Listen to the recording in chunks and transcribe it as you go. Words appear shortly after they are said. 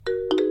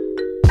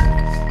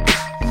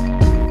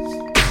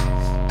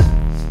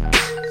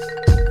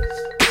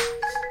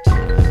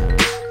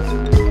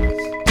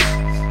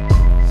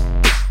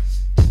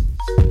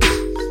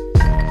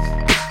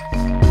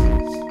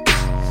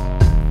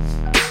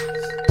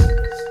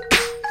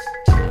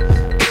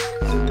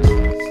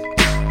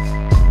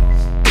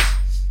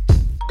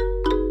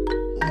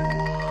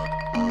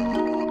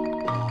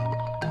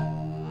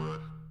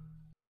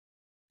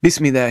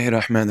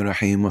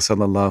Bismillahirrahmanirrahim. Wa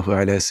sallallahu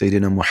ala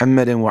Sayyidina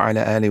Muhammadin wa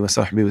ala alihi wa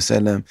sahbihi wa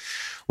sallam.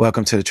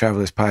 Welcome to the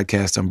Travelers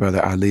Podcast. I'm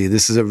Brother Ali.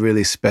 This is a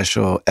really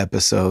special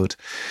episode.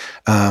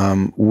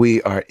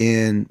 We are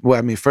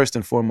first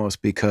and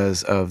foremost,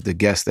 because of the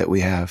guest that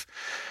we have.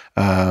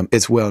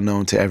 It's well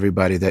known to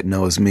everybody that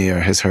knows me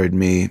or has heard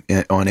me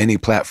on any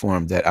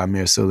platform that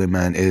Amir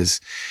Sulaiman is,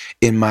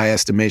 in my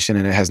estimation,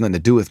 and it has nothing to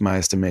do with my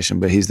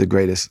estimation, but he's the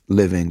greatest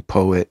living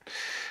poet.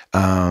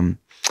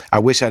 I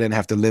wish I didn't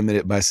have to limit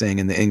it by saying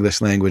in the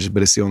English language,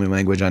 but it's the only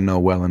language I know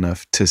well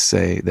enough to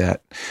say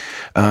that.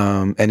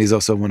 And he's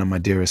also one of my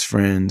dearest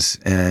friends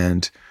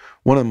and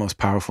one of the most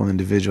powerful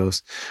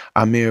individuals.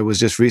 Amir was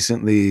just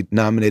recently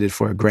nominated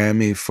for a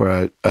Grammy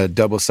for a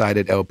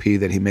double-sided LP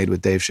that he made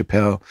with Dave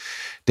Chappelle.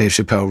 Dave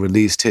Chappelle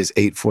released his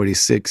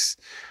 846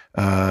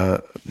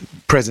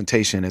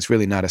 presentation. It's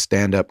really not a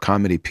stand-up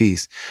comedy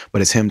piece,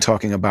 but it's him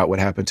talking about what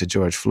happened to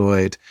George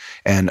Floyd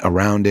and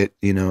around it,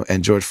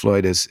 and George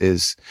Floyd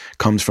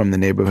comes from the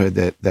neighborhood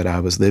that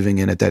I was living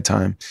in at that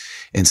time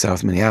in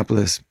South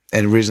Minneapolis,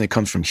 and originally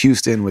comes from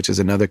Houston, which is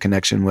another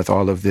connection with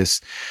all of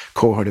this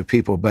cohort of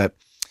people. But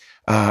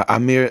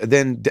Amir,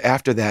 then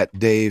after that,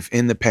 Dave,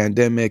 in the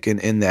pandemic and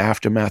in the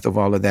aftermath of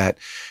all of that,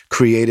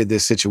 created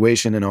this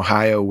situation in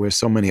Ohio where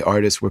so many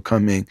artists were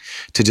coming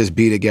to just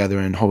be together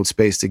and hold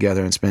space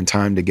together and spend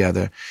time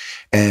together.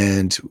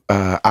 And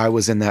I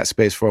was in that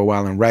space for a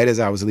while. And right as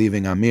I was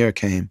leaving, Amir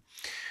came,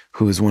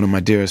 who is one of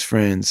my dearest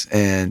friends.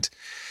 And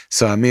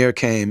so Amir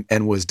came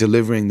and was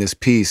delivering this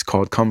piece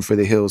called Come for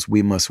the Hills,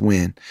 We Must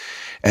Win.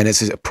 And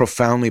it's a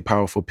profoundly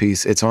powerful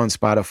piece. It's on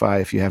Spotify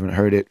if you haven't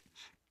heard it.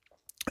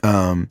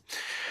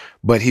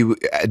 But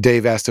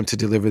Dave asked him to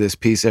deliver this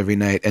piece every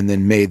night and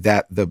then made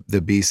that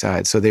the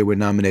B-side. So they were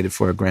nominated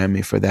for a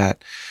Grammy for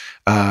that.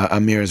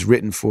 Amir has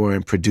written for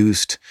and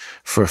produced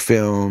for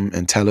film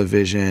and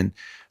television.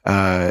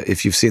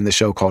 If you've seen the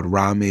show called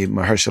Rami,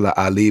 Mahershala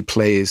Ali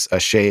plays a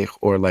sheikh,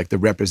 or like the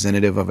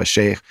representative of a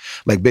sheikh,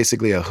 like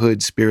basically a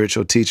hood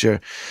spiritual teacher.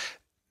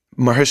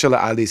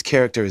 Mahershala Ali's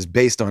character is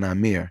based on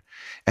Amir.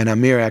 And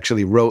Amir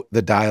actually wrote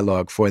the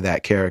dialogue for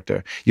that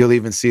character. You'll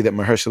even see that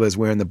Mahershala is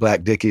wearing the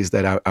black Dickies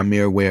that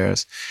Amir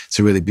wears. It's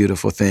a really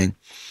beautiful thing.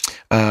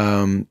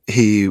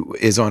 He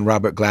is on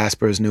Robert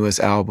Glasper's newest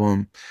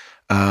album.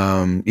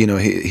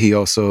 He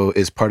also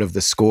is part of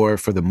the score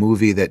for the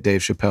movie that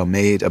Dave Chappelle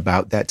made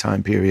about that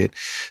time period.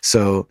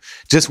 So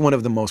just one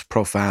of the most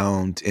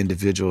profound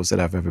individuals that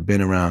I've ever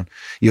been around.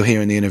 You'll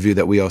hear in the interview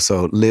that we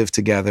also lived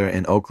together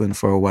in Oakland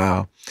for a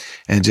while,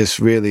 and just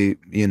really,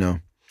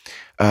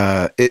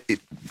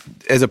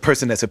 as a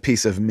person that's a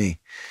piece of me.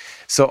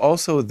 So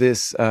also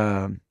this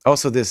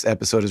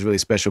episode is really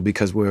special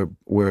because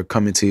we're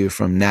coming to you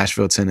from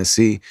Nashville,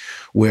 Tennessee,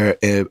 where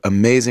an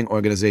amazing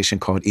organization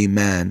called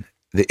Iman,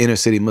 the Inner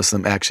City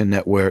Muslim Action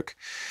Network,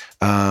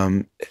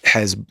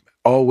 has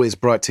always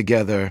brought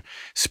together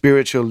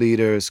spiritual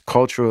leaders,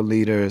 cultural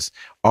leaders,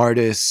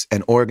 artists,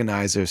 and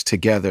organizers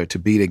together to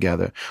be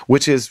together,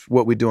 which is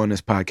what we do on this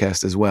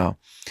podcast as well.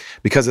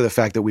 Because of the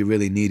fact that we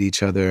really need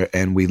each other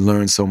and we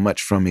learn so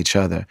much from each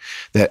other,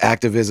 that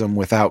activism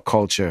without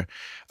culture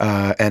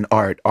and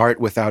art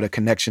without a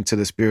connection to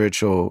the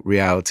spiritual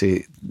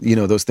reality,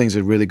 those things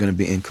are really going to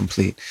be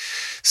incomplete.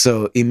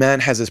 So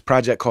Iman has this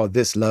project called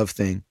This Love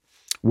Thing,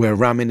 where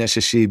Rami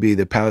Neshashibi,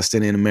 the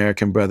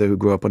Palestinian-American brother who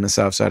grew up on the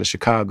south side of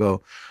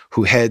Chicago,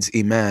 who heads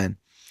Iman,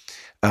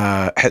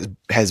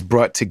 has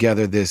brought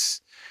together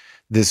this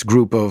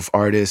group of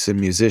artists and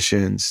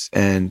musicians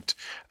and,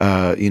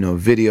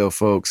 video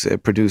folks,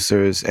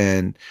 producers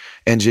and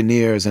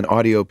engineers and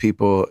audio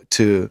people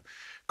to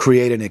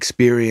create an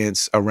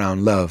experience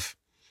around love.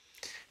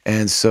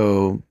 And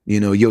so,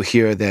 you'll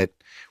hear that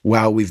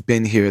while we've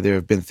been here, there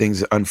have been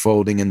things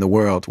unfolding in the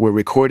world. We're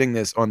recording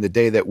this on the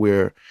day that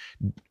we're,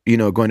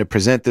 going to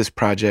present this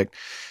project.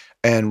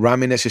 And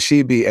Rami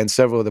Neshashibi and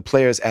several of the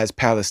players, as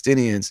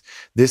Palestinians,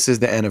 this is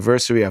the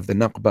anniversary of the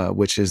Nakba,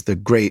 which is the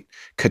great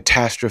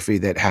catastrophe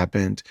that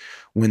happened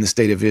when the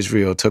state of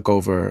Israel took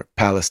over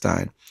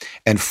Palestine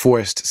and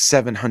forced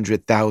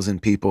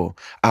 700,000 people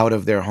out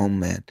of their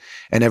homeland.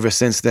 And ever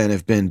since then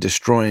have been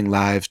destroying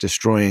lives,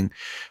 destroying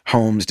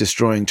homes,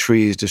 destroying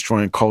trees,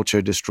 destroying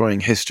culture, destroying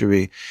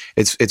history.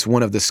 It's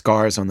one of the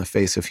scars on the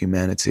face of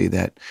humanity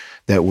that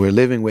we're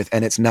living with.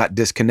 And it's not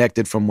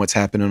disconnected from what's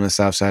happened on the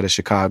south side of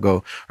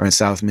Chicago or in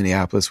South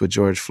Minneapolis with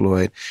George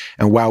Floyd.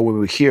 And while we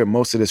were here,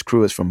 most of this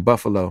crew is from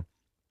Buffalo.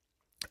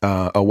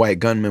 A white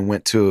gunman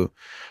went to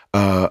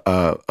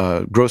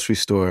a grocery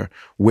store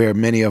where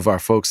many of our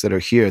folks that are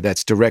here,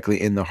 that's directly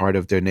in the heart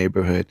of their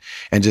neighborhood,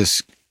 and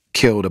just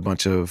killed a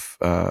bunch of,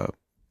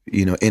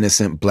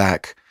 innocent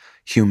black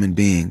human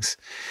beings.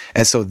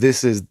 And so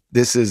this is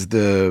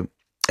the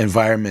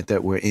environment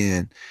that we're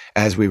in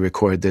as we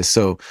record this.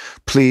 So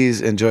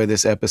please enjoy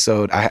this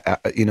episode.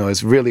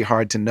 It's really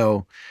hard to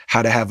know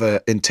how to have an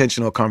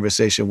intentional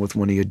conversation with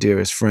one of your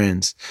dearest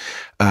friends,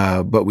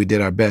 but we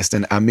did our best.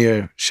 And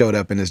Amir showed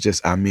up, and it's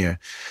just Amir.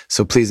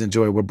 So please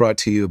enjoy. We're brought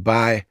to you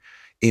by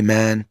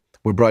Iman,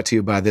 We're brought to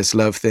you by This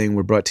Love Thing.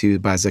 We're brought to you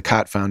by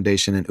Zakat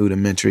Foundation and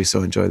Udamentary.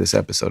 So enjoy this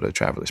episode of the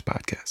Travelers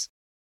Podcast.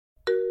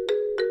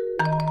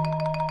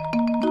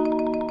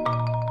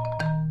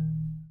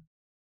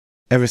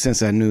 Ever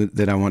since I knew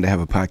that I wanted to have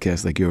a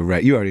podcast, like you're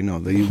right, you already know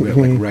that you were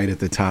like right at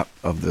the top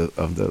of the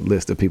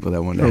list of people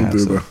that wanted to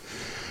have. So,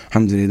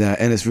 alhamdulillah.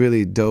 And it's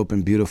really dope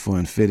and beautiful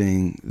and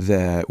fitting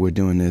that we're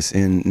doing this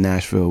in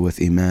Nashville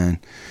with Iman.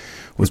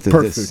 It's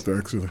perfect,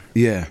 actually.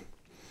 Yeah.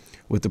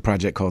 With the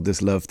project called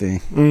This Love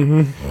Thing.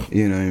 Mm-hmm.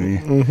 You know what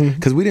I mean?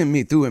 Because we didn't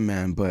meet through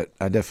Iman, but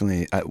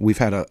we've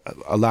had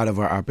a lot of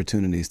our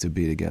opportunities to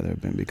be together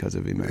have been because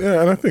of Iman.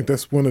 Yeah, and I think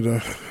that's one of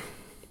the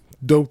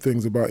dope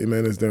things about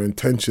Iman is their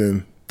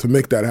intention to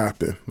make that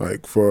happen.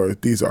 Like for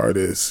these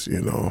artists,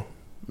 you know,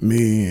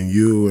 me and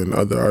you and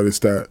other artists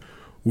that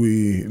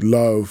we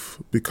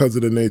love because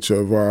of the nature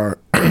of our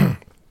our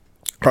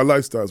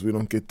lifestyles, we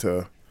don't get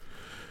to,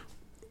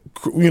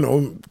 you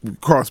know,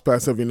 cross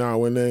paths every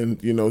now and then,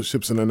 you know,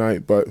 ships in the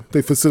night, but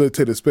they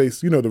facilitate a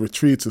space, you know, the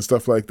retreats and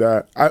stuff like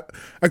that. I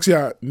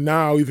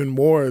now even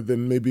more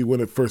than maybe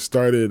when it first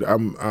started,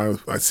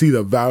 I see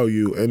the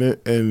value in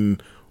it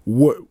and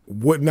what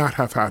would not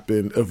have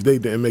happened if they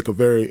didn't make a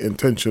very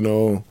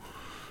intentional,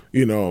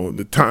 you know,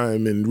 the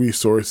time and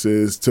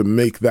resources to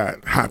make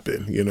that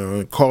happen, you know,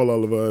 and call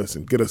all of us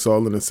and get us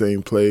all in the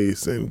same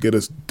place and get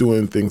us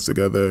doing things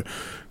together.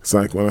 It's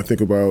like when I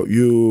think about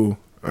you,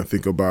 I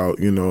think about,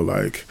 you know,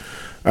 like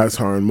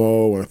Azhar and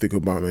Mo, when I think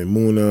about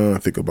Maimuna, I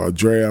think about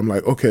Dre, I'm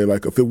like, okay,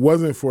 like if it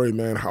wasn't for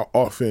Iman, how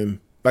often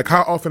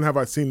have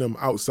I seen them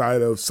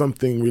outside of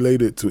something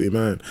related to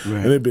Iman? Right.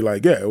 And it'd be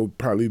like, yeah, it would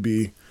probably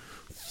be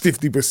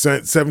 50%,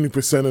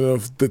 70%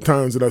 of the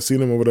times that I've seen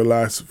them over the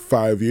last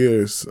 5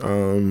 years,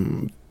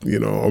 you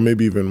know, or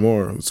maybe even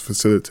more. It was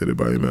facilitated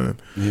by Iman.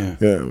 Yeah,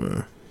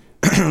 man.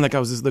 Like I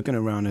was just looking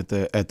around at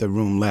the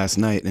room last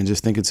night and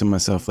just thinking to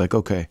myself, like,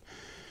 okay,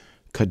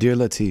 Qadir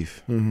Latif,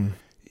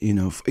 you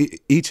know,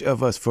 each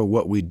of us for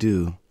what we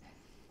do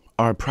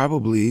are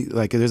probably,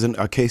 like, there's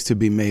a case to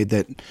be made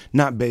that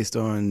not based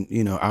on,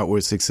 you know,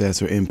 outward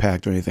success or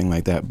impact or anything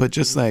like that, but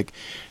just like,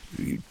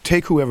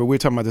 take whoever, we were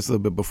talking about this a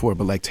little bit before,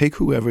 but like take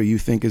whoever you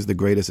think is the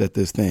greatest at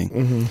this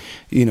thing,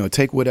 you know,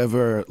 take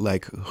whatever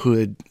like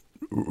hood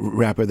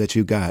rapper that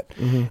you got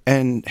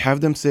and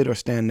have them sit or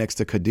stand next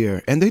to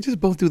Qadir and they just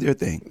both do their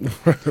thing.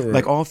 Right.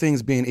 Like all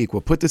things being equal,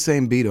 put the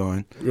same beat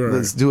on,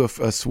 let's do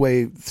a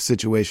sway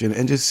situation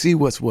and just see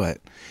what's what.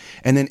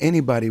 And then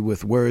anybody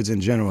with words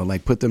in general,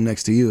 like put them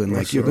next to you and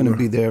like you're going to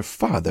be their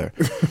father.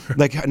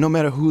 Like no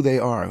matter who they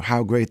are,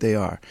 how great they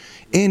are,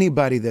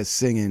 anybody that's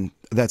singing,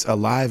 that's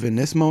alive in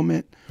this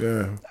moment,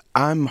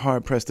 I'm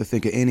hard pressed to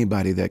think of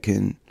anybody that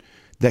can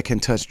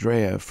touch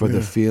Drea for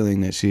the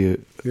feeling that she, you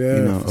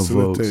know,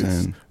 evokes.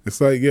 And it's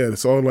like,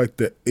 it's all like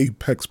the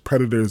apex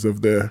predators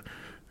of their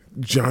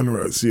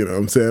genres, you know what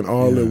I'm saying?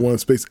 All in one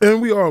space.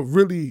 And we all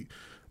really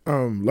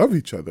love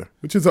each other,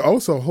 which is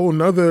also a whole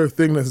nother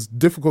thing that's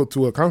difficult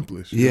to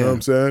accomplish. You know what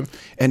I'm saying?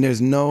 And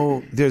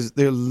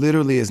there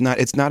literally is not,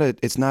 it's not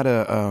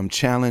a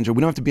challenge, or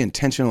we don't have to be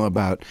intentional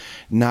about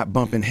not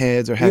bumping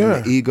heads or having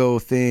an ego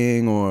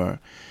thing or...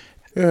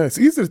 Yeah, it's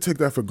easy to take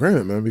that for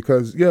granted, man,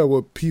 because,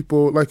 with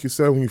people, like you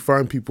said, when you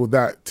find people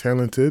that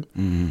talented,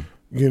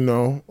 you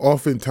know,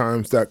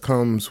 oftentimes that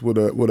comes with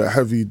a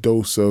heavy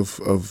dose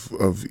of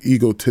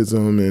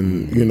egotism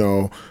and, you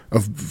know,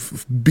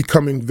 of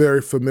becoming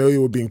very familiar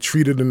with being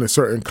treated in a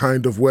certain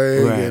kind of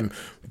way and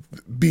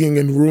being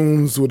in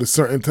rooms with a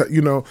certain,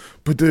 you know,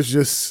 but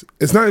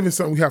it's not even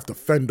something we have to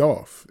fend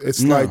off.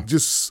 It's like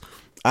just...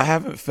 I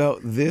haven't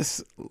felt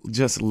this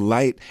just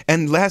light,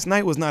 and last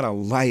night was not a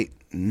light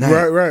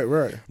night.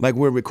 Right. Like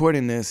we're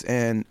recording this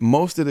and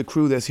most of the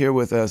crew that's here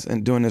with us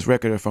and doing this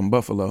record are from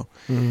Buffalo.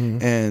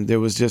 And there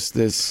was just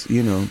this,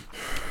 you know,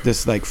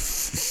 this like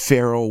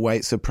feral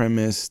white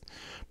supremacist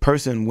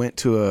person went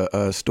to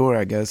a store,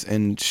 I guess,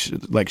 and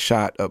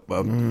shot up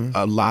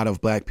a lot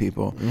of black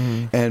people.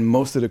 And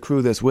most of the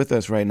crew that's with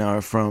us right now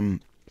are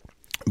from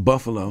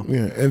Buffalo.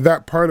 Yeah, and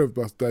that part of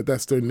Buffalo,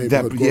 that's their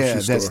neighborhood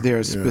grocery store. That's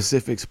their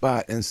specific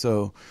spot. And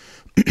so,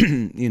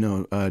 you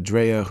know,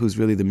 Drea, who's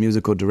really the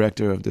musical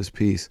director of this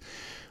piece,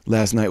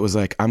 last night was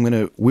like,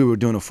 we were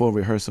doing a full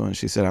rehearsal and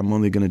she said, I'm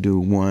only going to do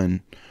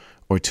 1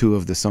 or 2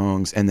 of the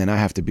songs and then I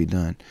have to be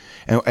done.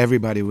 And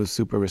everybody was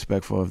super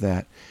respectful of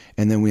that.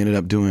 And then we ended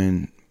up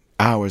doing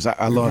hours.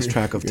 I lost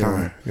track of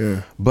time.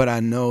 But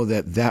I know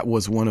that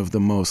was one of the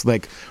most,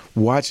 like,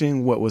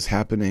 watching what was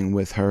happening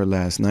with her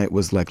last night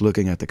was like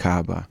looking at the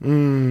Kaaba.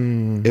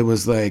 It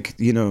was like,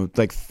 you know,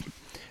 like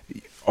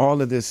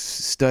all of this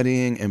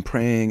studying and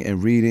praying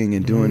and reading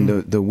and doing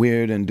the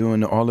weird and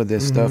doing all of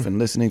this stuff and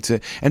listening to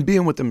and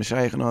being with the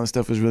mashayikh and all that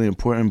stuff is really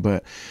important.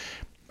 But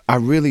I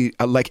really,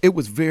 like, it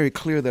was very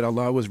clear that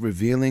Allah was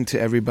revealing to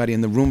everybody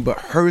in the room, but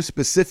her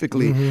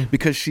specifically,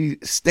 because she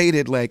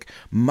stated, like,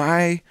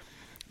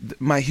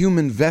 my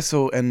human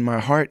vessel and my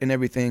heart and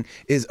everything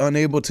is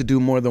unable to do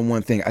more than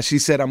one thing. She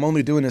said, I'm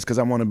only doing this because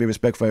I want to be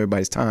respectful of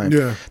everybody's time.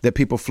 Yeah. That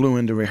people flew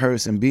in to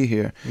rehearse and be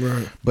here.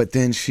 Right. But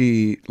then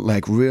she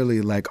like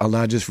really like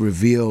Allah just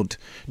revealed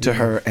to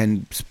her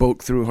and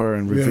spoke through her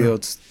and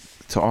revealed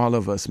to all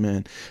of us,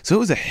 man. So it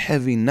was a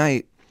heavy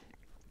night.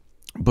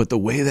 But the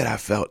way that I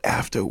felt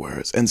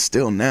afterwards, and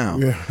still now,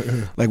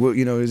 like, well,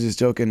 you know, I was just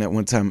joking that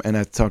one time, and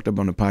I talked up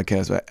on the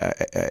podcast,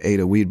 I ate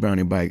a weed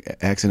brownie by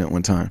accident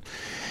one time.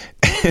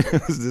 And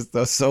it was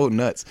just so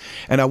nuts.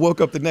 And I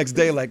woke up the next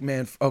day like,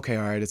 man, okay,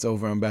 all right, it's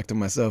over. I'm back to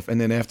myself. And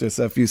then after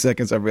a few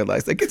seconds, I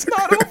realized, like, it's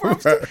not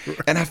over.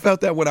 And I felt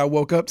that when I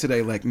woke up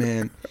today, like,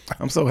 man,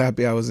 I'm so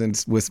happy I was in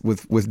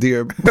with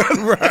dear.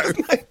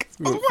 Right. Like,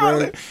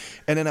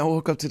 and then I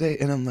woke up today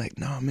and I'm like,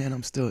 no, man,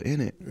 I'm still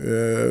in it.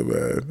 Yeah,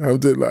 man. I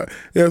did like,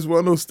 yeah, it's one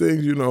of those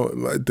things, you know,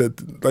 like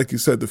that, like you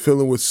said, the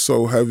feeling was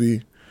so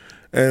heavy.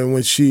 And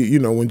when she, you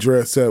know, when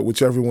Drea said,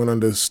 which everyone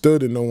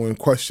understood and no one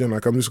questioned,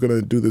 like, I'm just going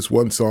to do this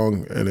one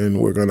song and then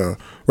we're going to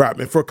rap.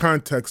 And for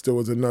context, there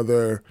was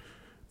another,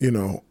 you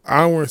know,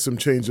 hour and some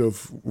change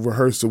of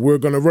rehearsal. We're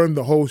going to run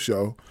the whole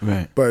show.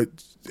 Right. But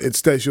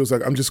instead, she was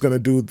like, I'm just going to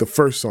do the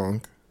first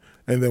song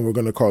and then we're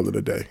going to call it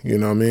a day. You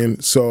know what I mean?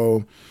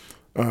 So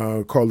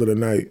call it a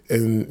night.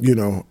 And, you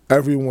know,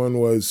 everyone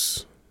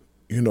was,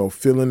 you know,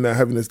 feeling that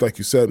heaviness. Like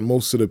you said,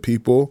 most of the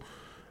people,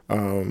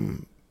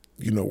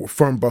 you know, were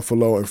from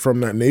Buffalo and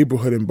from that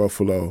neighborhood in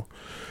Buffalo.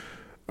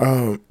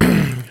 And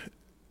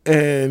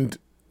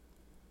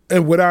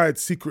what I had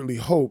secretly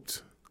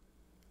hoped,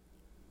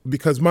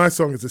 because my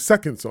song is the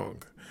second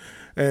song.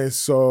 And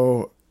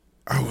so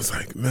I was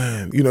like,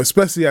 man, you know,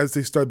 especially as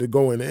they started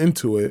going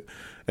into it,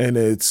 and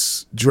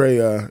it's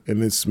Drea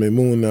and it's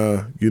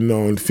Maimuna, you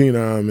know, and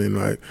Phenom, and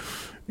like,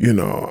 you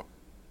know,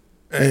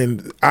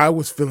 and I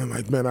was feeling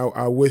like, man,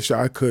 I wish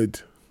I could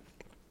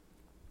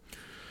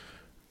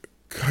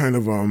kind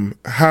of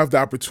have the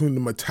opportunity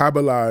to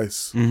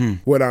metabolize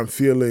what I'm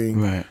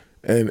feeling, Right.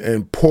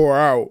 and pour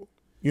out,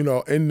 you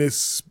know, in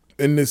this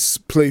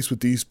place with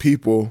these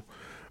people.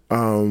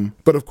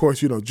 But of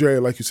course, you know, Dre,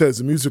 like you said,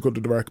 is a musical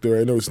director,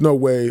 and there was no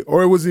way,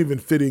 or it wasn't even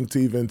fitting to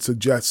even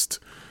suggest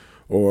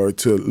or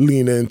to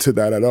lean into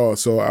that at all.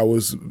 So I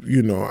was, we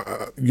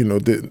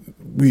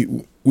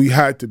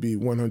had to be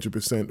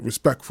 100%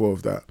 respectful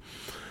of that.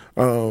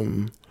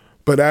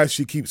 But as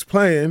she keeps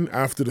playing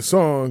after the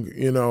song,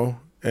 you know,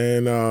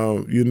 and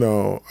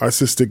our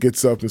sister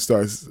gets up and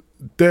starts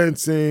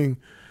dancing,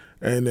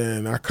 and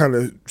then I kind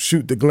of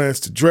shoot the glance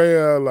to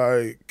Drea,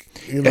 like,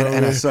 you know,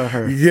 and I saw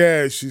her.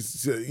 Yeah,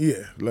 she's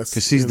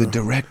because she's the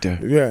director.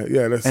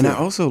 Yeah, that's and it. I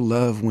also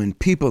love when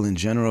people in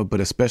general,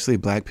 but especially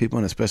black people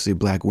and especially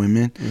black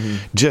women,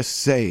 just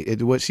say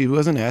it. What she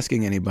wasn't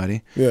asking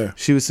anybody. Yeah,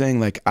 she was saying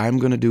like, I'm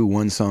gonna do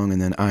one song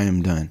and then I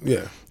am done.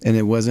 Yeah, and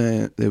it was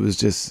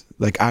just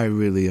like, I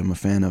really am a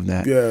fan of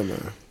that. Yeah,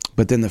 man.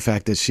 But then the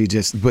fact that she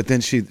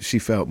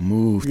felt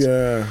moved.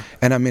 Yeah.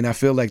 And I mean, I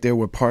feel like there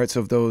were parts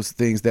of those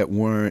things that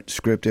weren't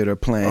scripted or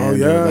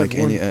planned. Oh, yeah. Or like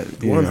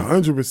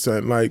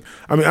 100%. Like,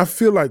 I mean, I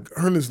feel like,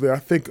 earnestly, I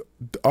think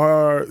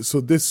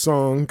this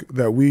song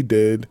that we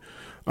did,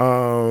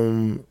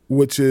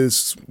 which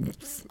is,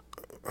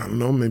 I don't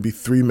know, maybe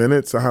 3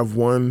 minutes. I have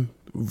one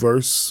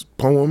verse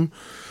poem.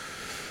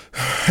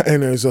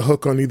 And there's a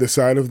hook on either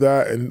side of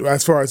that. And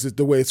as far as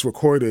the way it's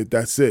recorded,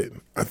 that's it.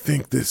 I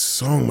think this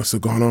song must have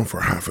gone on for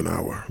half an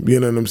hour. You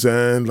know what I'm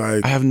saying?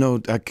 Like,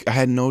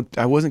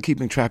 I wasn't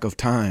keeping track of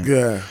time.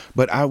 Yeah.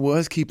 But I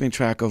was keeping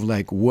track of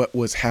like what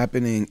was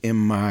happening in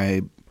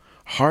my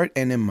heart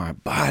and in my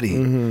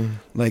body.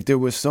 Like, there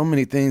were so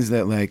many things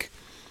that, like,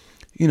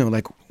 you know,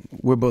 like,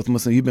 we're both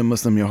Muslim. You've been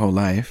Muslim your whole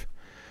life.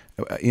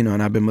 You know,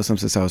 and I've been Muslim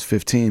since I was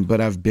 15,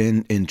 but I've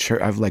been in church.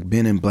 I've like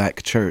been in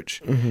black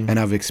church, and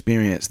I've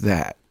experienced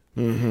that.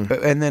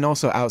 And then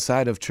also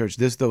outside of church,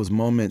 there's those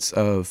moments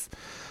of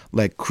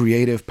like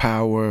creative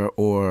power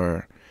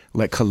or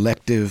like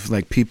collective,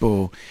 like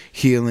people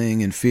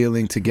healing and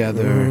feeling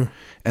together,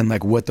 and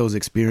like what those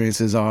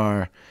experiences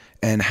are.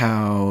 And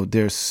how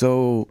they're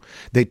so,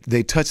 they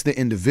touch the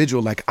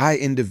individual. Like, I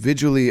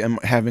individually am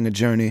having a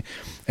journey,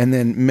 and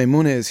then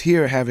Maimuna is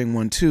here having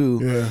one too.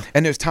 Yeah.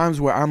 And there's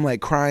times where I'm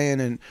like crying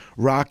and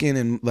rocking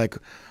and like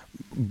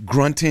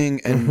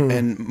grunting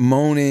and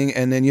moaning,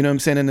 and then, you know what I'm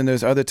saying? And then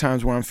there's other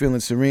times where I'm feeling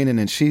serene, and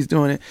then she's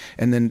doing it,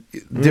 and then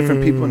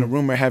different people in the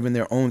room are having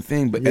their own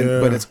thing, but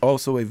it's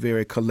also a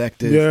very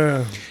collective.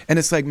 Yeah. And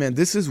it's like, man,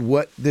 this is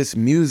what this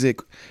music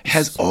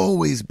has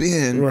always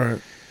been.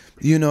 Right.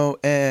 You know,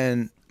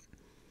 and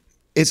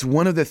it's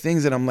one of the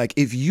things that I'm like,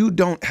 if you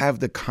don't have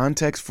the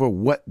context for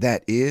what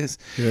that is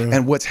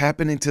and what's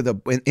happening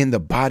to in the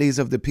bodies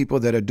of the people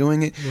that are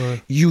doing it,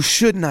 you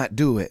should not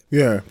do it.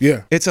 Yeah.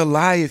 It's a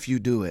lie if you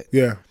do it.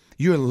 Yeah.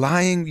 You're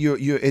lying.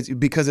 It's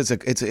because it's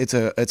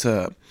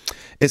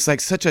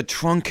like such a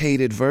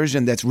truncated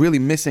version that's really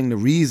missing the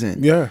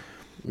reason. Yeah.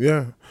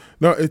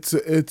 No,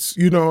 it's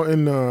you know,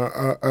 in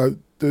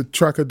the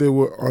track I did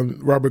on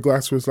Robert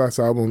Glasper's last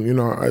album, you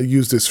know, I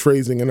use this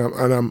phrasing, and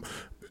I'm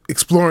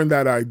exploring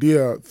that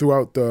idea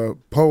throughout the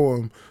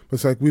poem.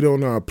 It's like we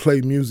don't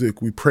play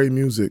music, we pray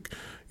music,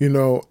 you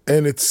know,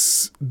 and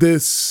it's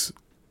this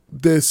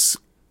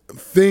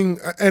thing,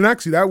 and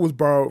actually that was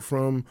borrowed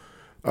from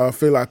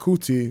Fela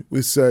Kuti,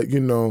 which said, you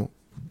know,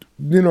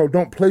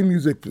 don't play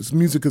music, because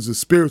music is a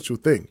spiritual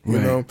thing, you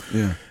know?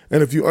 Yeah.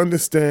 And if you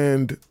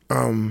understand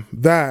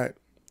that,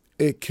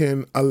 it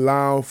can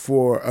allow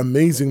for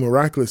amazing,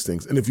 miraculous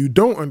things. And if you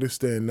don't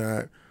understand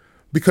that,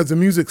 because the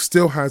music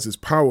still has its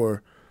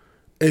power,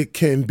 it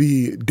can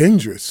be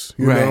dangerous,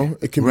 you know?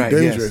 It can be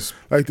dangerous. Yes.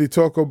 Like they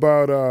talk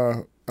about,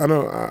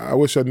 I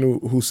wish I knew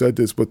who said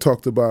this, but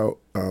talked about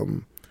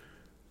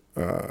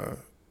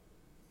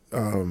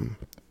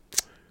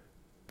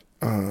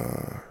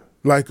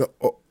like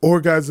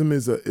orgasm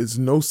is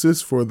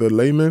gnosis for the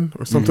layman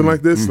or something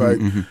like this.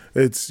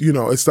 It's, you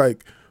know, it's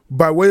like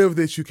by way of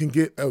this, you can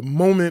get a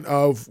moment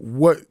of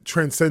what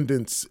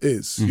transcendence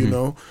is, you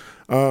know?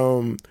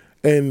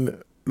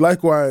 And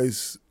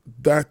likewise,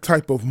 that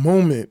type of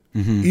moment,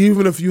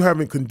 even if you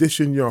haven't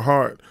conditioned your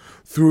heart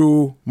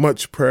through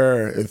much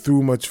prayer and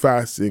through much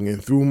fasting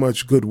and through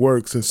much good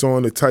works and so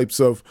on, the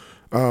types of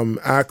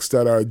acts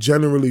that are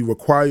generally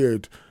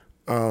required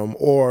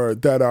or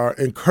that are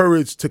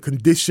encouraged to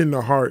condition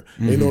the heart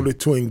in order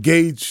to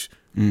engage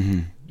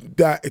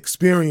that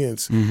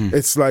experience,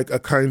 it's like a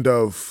kind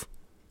of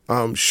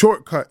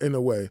shortcut in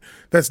a way.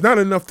 That's not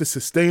enough to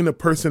sustain a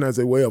person as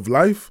a way of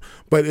life,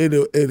 but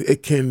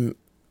it can,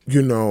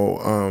 you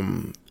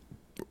know,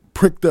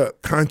 prick the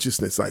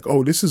consciousness, like,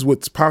 oh, this is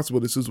what's possible,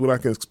 this is what I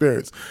can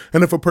experience.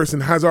 And if a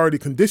person has already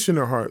conditioned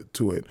their heart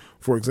to it,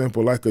 for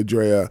example, like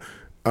Adrea,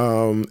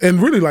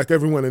 and really like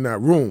everyone in that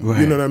room,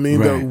 you know what I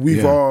mean? That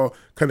we've all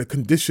kind of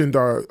conditioned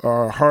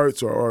our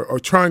hearts or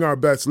trying our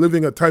best,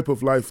 living a type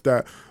of life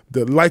that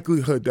the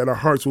likelihood that our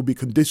hearts will be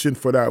conditioned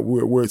for that,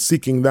 we're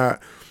seeking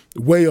that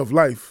way of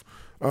life.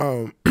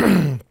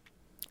 It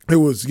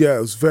was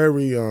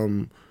very,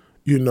 you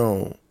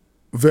know,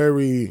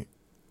 very,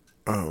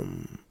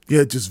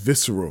 just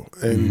visceral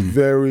and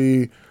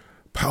very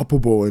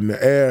palpable in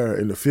the air,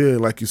 in the feeling,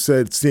 like you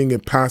said, seeing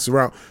it pass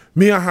around.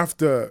 Me, I have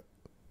to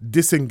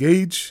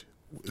disengage,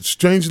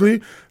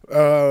 strangely.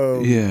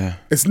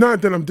 It's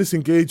not that I'm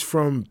disengaged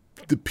from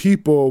the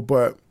people,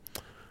 but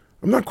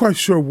I'm not quite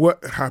sure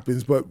what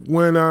happens. But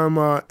when I'm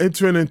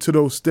entering into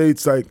those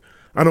states, like,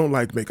 I don't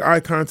like make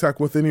eye contact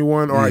with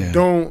anyone, or I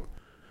don't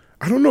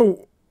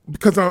know,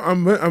 because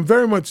I'm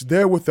very much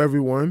there with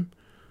everyone.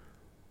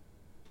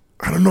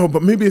 I don't know,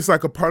 but maybe it's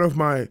like a part of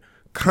my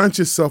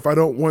conscious self. I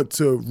don't want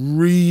to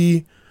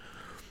maybe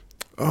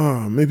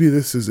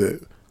this is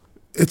it.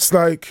 It's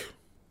like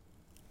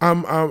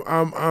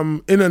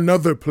I'm in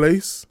another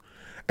place,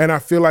 and I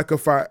feel like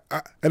if I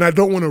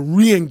don't want to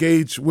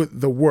re-engage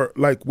with the work,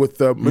 like with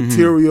the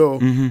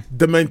material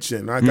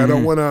dimension. Like I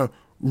don't want to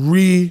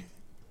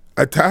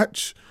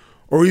reattach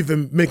or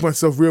even make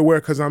myself reaware,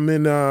 because I'm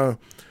in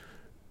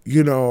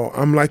you know,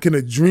 I'm like in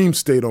a dream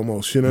state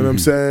almost, you know what I'm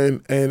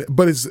saying?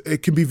 But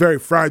it can be very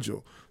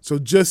fragile. So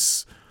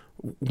just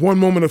one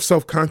moment of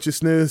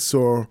self-consciousness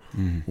or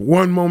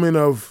one moment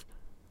of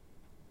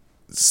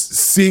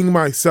seeing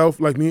myself,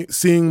 like me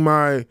seeing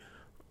my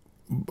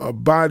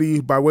body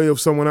by way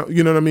of someone else,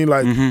 you know what I mean?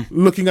 Like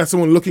looking at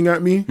someone looking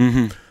at me,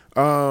 and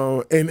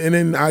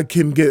then I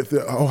can get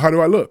how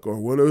do I look, or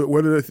what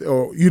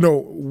or you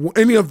know,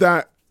 any of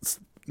that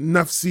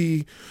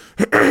nafsi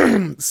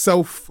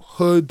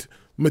selfhood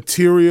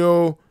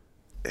material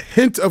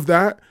hint of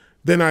that,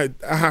 then I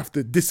have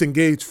to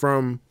disengage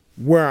from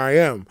where I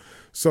am.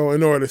 So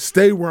in order to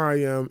stay where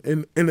I am,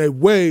 in a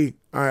way,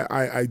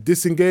 I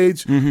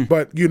disengage,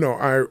 but you know,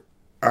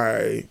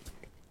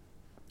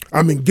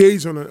 I'm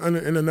engaged in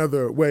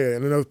another way,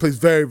 in another place,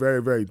 very,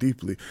 very, very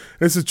deeply.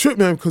 And it's a trip,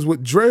 man, because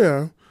with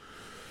Drea,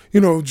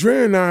 you know,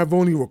 Drea and I have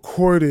only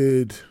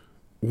recorded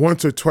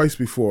once or twice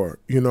before,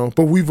 you know,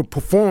 but we've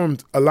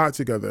performed a lot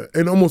together.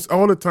 And almost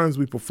all the times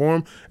we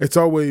perform, it's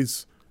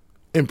always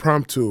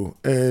impromptu,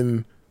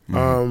 and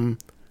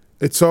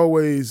it's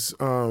always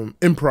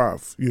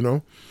improv, you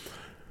know.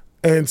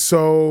 And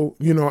so,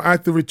 you know,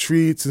 at the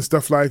retreats and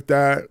stuff like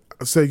that,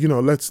 I say, you know,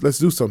 let's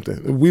do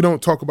something. We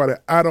don't talk about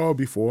it at all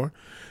before.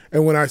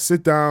 And when I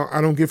sit down, I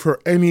don't give her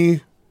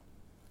any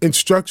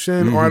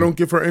instruction, or I don't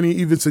give her any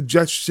even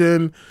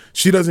suggestion.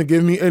 She doesn't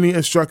give me any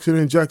instruction,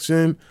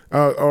 injection,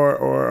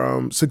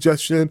 or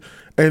suggestion.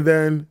 And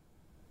then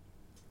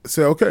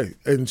say, okay.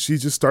 And she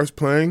just starts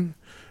playing,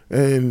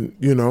 and,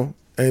 you know,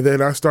 and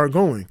then I start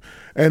going.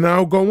 And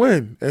I'll go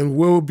in, and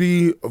we'll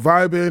be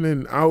vibing,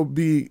 and I'll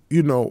be,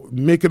 you know,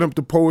 making up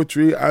the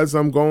poetry as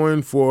I'm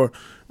going for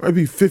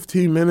maybe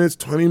 15 minutes,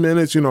 20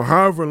 minutes, you know,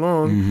 however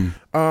long.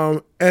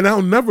 And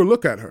I'll never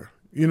look at her.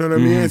 You know what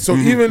I mean? And so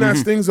even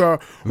as things are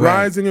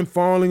rising and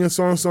falling and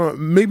so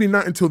on, maybe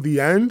not until the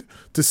end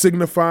to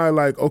signify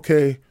like,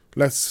 okay,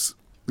 let's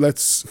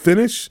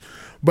finish.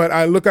 But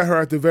I look at her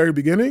at the very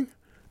beginning,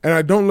 and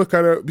I don't look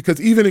at her, because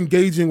even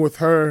engaging with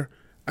her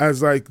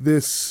as like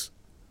this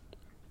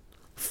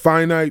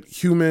finite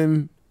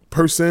human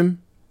person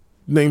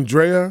named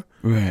Drea,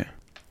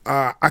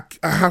 I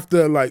have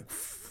to like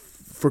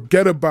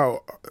forget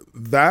about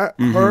that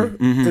her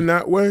in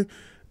that way,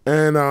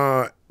 and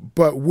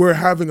but we're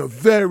having a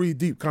very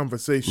deep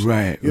conversation.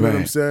 Right, you know right.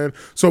 what I'm saying?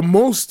 So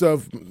most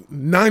of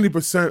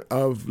 90%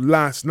 of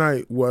last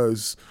night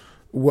was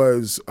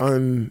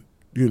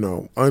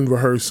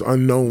unrehearsed,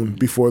 unknown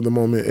before the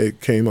moment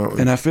it came out.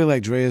 And I feel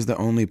like Dre is the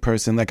only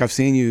person, like I've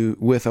seen you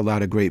with a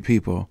lot of great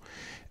people,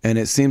 and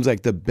it seems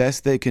like the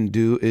best they can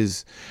do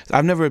is,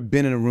 I've never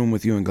been in a room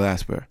with you and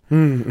Glasper,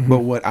 but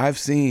what I've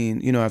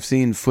seen, I've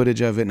seen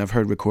footage of it and I've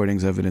heard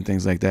recordings of it and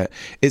things like that.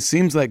 It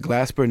seems like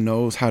Glasper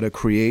knows how to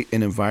create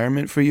an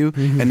environment for you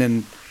and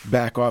then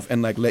back off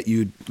and like let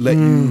you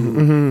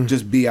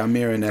just be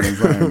Amir in that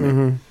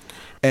environment.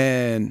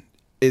 And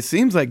it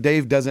seems like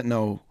Dave doesn't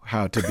know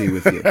how to be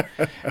with you.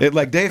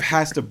 Dave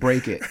has to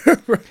break it.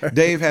 Right.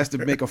 Dave has to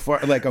make a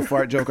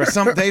fart joke or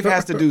something. Dave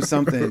has to do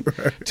something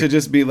to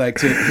just be like,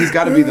 he's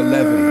got to be the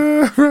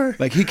levity. Right.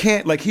 Like he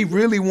can't, like he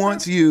really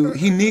wants you.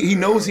 He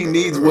knows he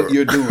needs what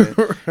you're doing.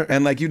 Right.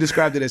 And like you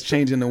described it as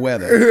changing the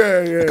weather.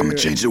 I'm going to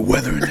change the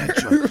weather in that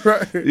joint.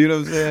 Right. You know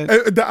what I'm saying?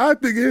 And the odd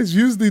thing is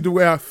usually the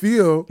way I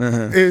feel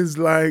is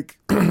like,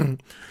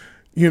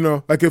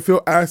 like if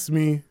he'll ask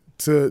me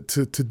to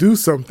do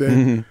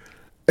something,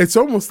 it's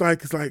almost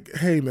like,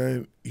 hey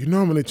man, I'm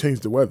going to change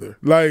the weather.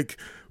 Like,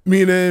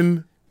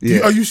 meaning,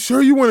 are you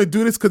sure you want to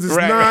do this? Because it's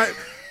not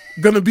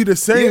going to be the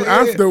same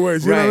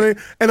afterwards. You know what I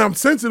mean? And I'm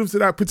sensitive to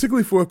that,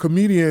 particularly for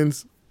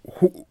comedians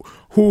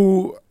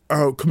who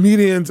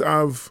comedians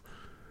I've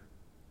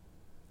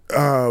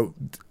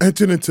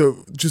entered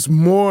into just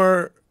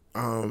more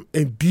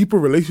in deeper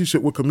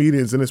relationship with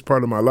comedians in this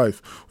part of my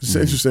life, which is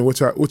interesting,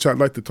 which I'd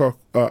like to talk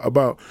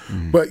about.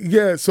 But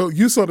yeah, so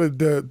you saw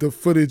the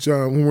footage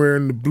when we're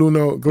in the Blue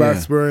Note,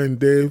 Glasper and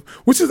Dave,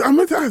 which is, I'm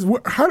going to ask,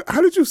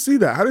 how did you see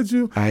that? How did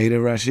you? Aida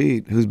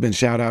Rashid, who's been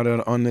shout out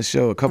on this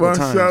show a couple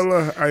times.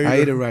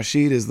 Aida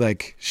Rashid is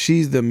like,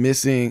 she's the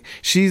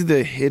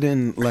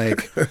hidden,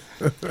 like,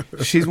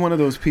 she's one of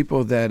those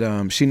people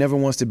that she never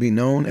wants to be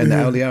known, and the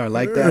Awliya are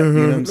like that, you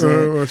know what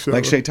I'm saying?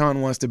 Like Shaitan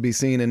wants to be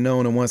seen and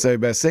known and wants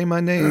everybody to say my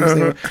name,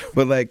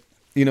 but like,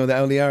 the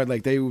Awliya,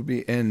 like they would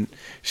be, and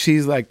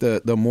she's like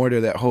the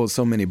mortar that holds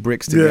so many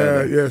bricks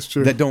together. Yeah, it's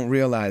true. That don't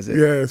realize it.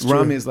 Yeah, it's true.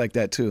 Rami is like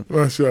that too.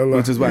 Mashallah.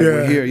 Which is why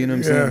we're here, you know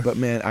what I'm saying? But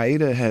man,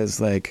 Aida has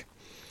like,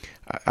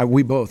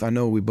 we both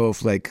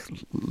like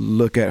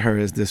look at her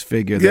as this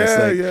figure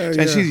that's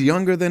and she's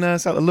younger than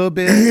us a little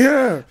bit.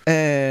 Yeah.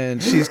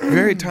 And she's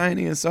very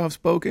tiny and soft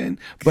spoken.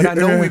 But I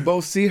know we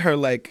both see her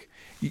like,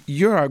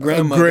 you're our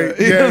grandmother.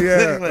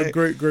 A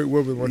great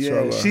woman,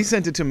 mashallah. Yeah, she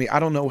sent it to me.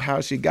 I don't know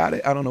how she got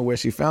it. I don't know where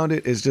she found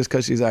it. It's just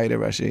because she's Aida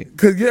Rashid.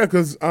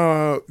 Because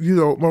my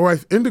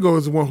wife Indigo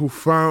is the one who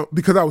found,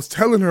 because I was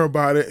telling her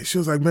about it. She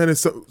was like, man,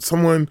 it's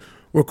someone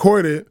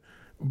recorded.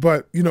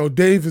 But,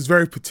 Dave is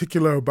very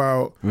particular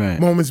about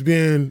moments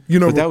being,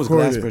 but that was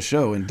Glasper's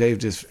show, and Dave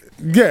just...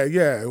 Yeah.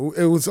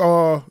 It was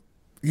all,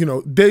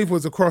 Dave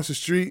was across the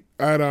street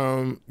at,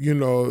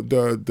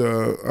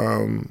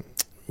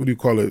 what do you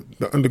call it?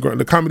 The underground,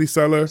 the Comedy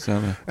Cellar.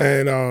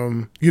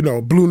 And,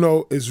 Blue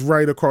Note is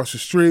right across the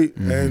street.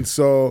 And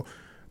so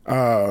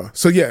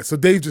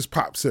Dave just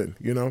pops in,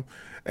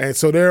 And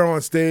so they're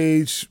on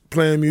stage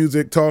playing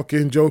music,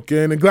 talking,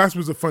 joking. And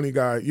Glasper's a funny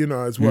guy,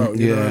 as well.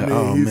 You know what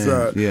I mean? He's,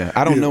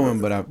 I don't know him,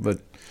 but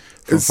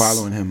from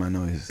following him, I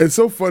know he's... It's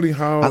so funny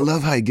how... I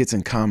love how he gets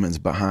in Common's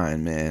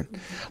behind, man.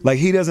 Like,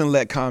 he doesn't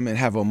let Common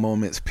have a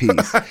moment's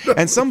peace.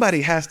 And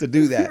somebody has to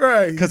do that.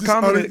 Right. Because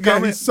Common,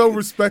 he's so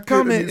respected.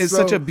 Common is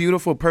such a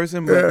beautiful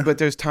person, but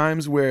there's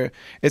times where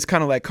it's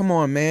kind of like, come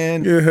on,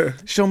 man.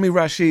 Show me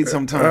Rashid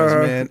sometimes,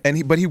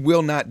 man. But he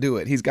will not do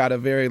it. He's got a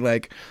very,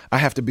 like, I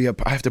have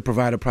to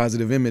provide a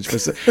positive image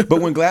for...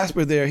 But when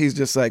Glasper there, he's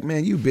just like,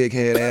 man, you big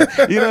head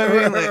ass. You know what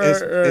I mean? Like,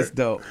 it's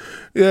dope.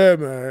 Yeah,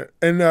 man.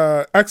 And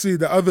actually,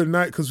 the other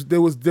night, because they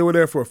were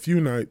there for a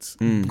few nights.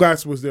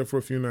 Glass was there for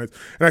a few nights,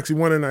 and actually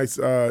one of the nights,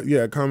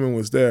 Common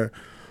was there.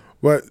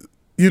 But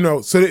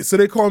so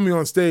they called me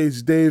on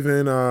stage, Dave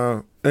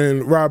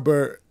and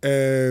Robert,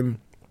 and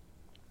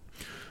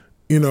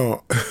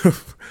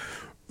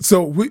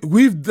so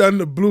we've done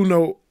the Blue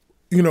Note,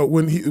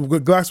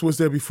 when Glass was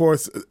there before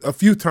us a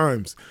few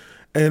times,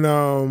 and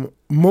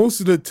most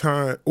of the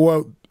time,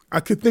 well, I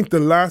could think the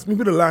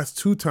last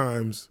two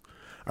times.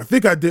 I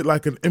think I did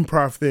like an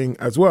improv thing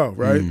as well,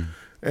 right?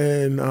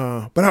 And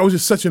but I was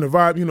just such in a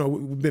vibe.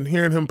 We've been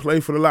hearing him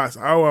play for the last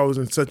hour. I was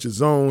in such a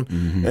zone,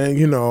 and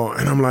and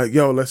I'm like,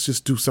 yo, let's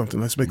just do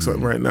something. Let's make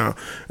something right now.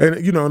 And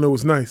and it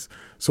was nice.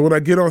 So when I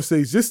get on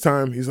stage this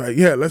time, he's like,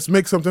 yeah, let's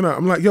make something up.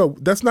 I'm like, yo,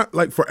 that's not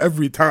like for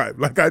every time.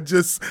 Like I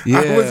was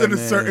in a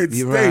certain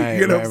state,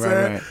 what I'm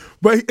saying? Right.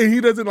 But he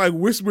doesn't like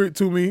whisper it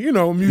to me,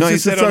 musicians. No, he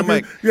said on the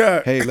mic,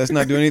 hey, let's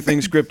not do anything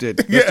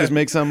scripted. Let's just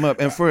make something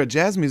up. And for a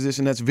jazz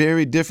musician, that's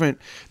very different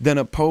than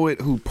a poet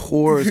who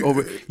pours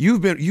over.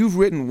 You've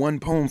written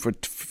one poem for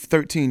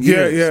 13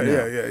 years.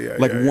 Yeah.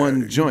 Like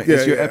one joint.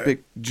 It's your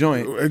epic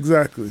joint.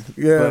 Exactly.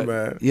 Yeah,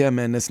 man. Yeah,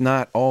 man. That's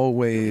not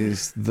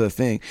always the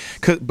thing.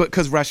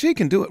 Because Rashid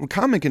can do it.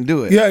 Common can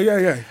do it.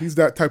 Yeah. He's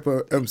that type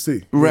of MC.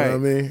 You know what I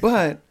mean?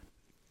 But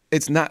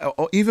it's not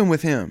even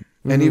with him.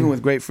 And even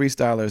with great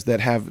freestylers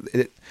that have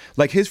it,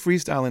 like his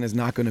freestyling is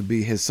not going to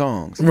be his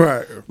songs.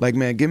 Right. Like,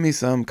 man, give me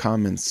some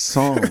common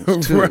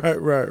songs too.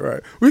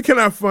 Right. We can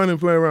have fun and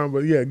play around,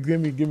 but yeah, give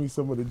me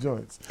some of the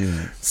joints.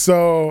 Yeah.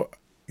 So,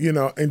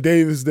 and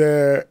Dave is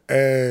there,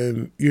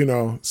 and,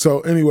 so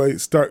anyway,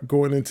 start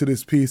going into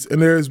this piece.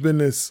 And there's been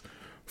this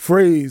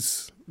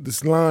phrase,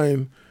 this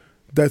line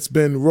that's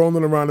been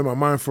rolling around in my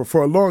mind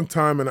for a long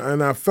time.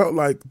 And I felt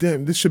like,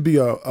 damn, this should be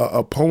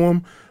a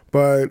poem,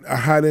 but I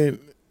hadn't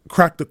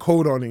cracked the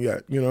code on it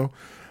yet,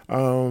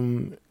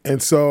 and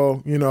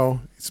so,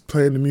 he's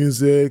playing the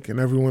music and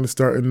everyone is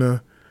starting to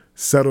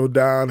settle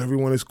down.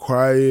 Everyone is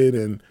quiet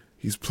and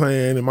he's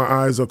playing and my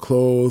eyes are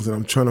closed and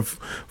I'm trying to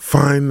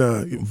find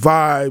the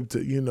vibe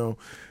to,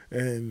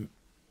 and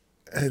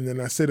then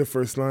I say the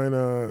first line,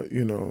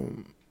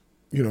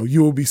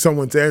 you will be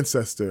someone's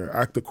ancestor,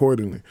 act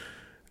accordingly.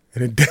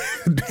 And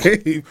then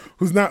Dave,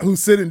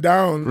 who's sitting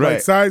down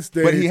like side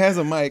stage, but he has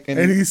a mic, and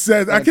he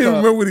says, I can't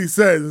remember what he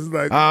says. It's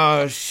like,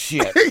 oh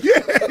shit,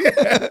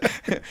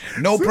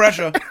 no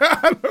pressure.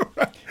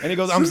 And he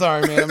goes, I'm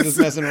sorry, man, I'm just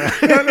messing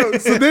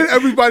around. So then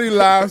everybody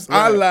laughs.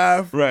 I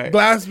laugh. Right.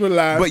 Blasper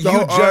laughs. But you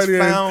just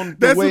audience. found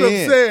the That's way what I'm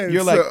in. saying.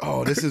 You're like,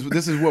 oh, this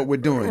is what we're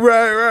doing.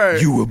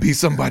 Right. You will be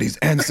somebody's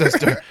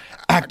ancestor.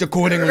 Act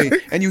accordingly.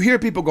 And you hear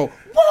people go,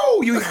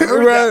 whoa! You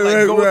heard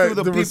that go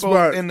through the people,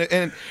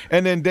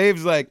 and then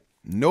Dave's like,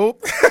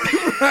 nope.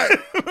 Right.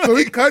 So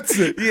he cuts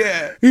it.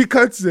 Yeah. He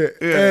cuts it.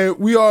 Yeah. And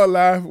we all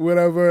laugh,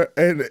 whatever.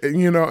 And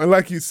and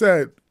like you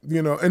said,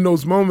 in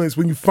those moments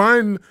when you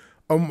find,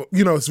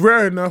 it's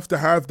rare enough to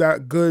have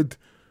that good,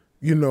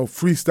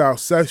 freestyle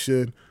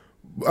session.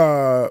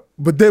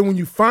 But then when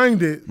you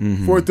find it,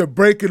 for it to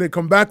break it and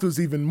come back to us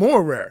even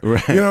more rare.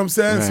 Right. You know what I'm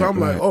saying? Right, so I'm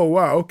like, oh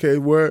wow, okay,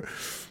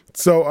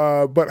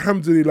 so but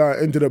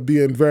alhamdulillah ended up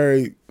being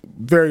very,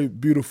 very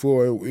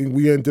beautiful, and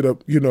we ended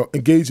up,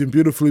 engaging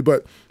beautifully.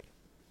 But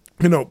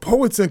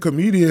poets and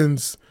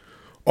comedians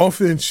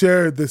often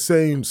share the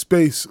same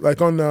space, like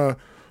on the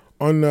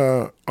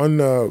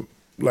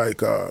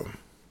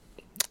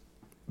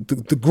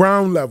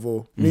ground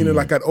level, meaning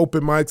like at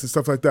open mics and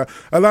stuff like that.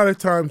 A lot of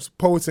times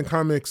poets and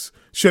comics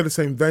share the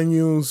same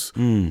venues,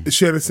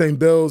 share the same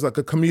bills. Like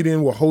a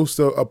comedian will host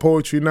a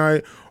poetry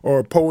night,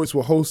 or poets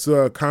will host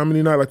a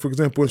comedy night. Like, for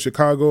example, in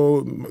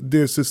Chicago,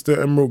 dear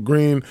sister Emerald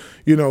Green,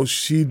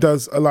 she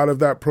does a lot of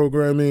that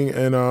programming.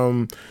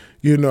 And,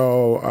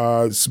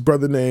 this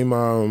brother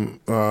named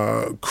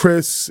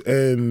Chris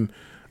and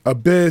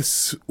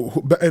Abyss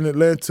in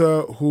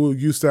Atlanta, who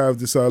used to have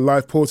this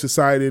live poet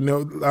society, and a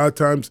lot of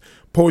times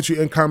poetry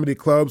and comedy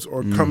clubs,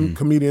 or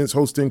comedians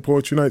hosting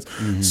poetry nights.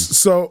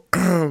 So,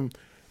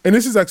 and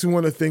this is actually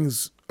one of the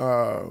things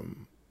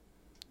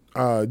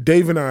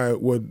Dave and I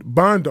would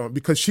bond on,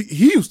 because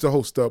he used to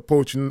host a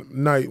poetry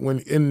night when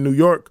in New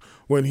York,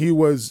 when he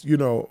was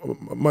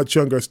much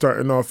younger,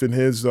 starting off in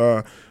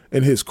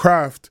his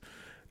craft.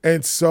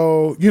 And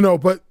so,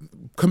 but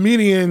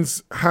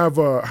comedians have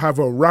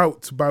a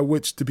route by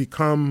which to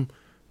become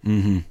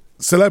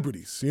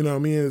celebrities. You know what I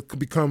mean? To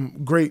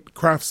become great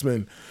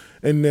craftsmen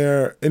in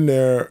their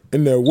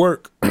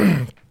work.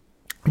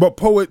 But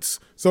poets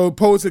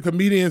and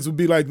comedians would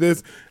be like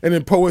this, and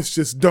then poets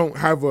just don't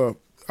have a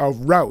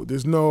route.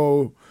 There's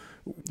no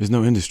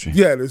industry.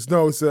 Yeah, and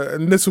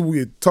this is what we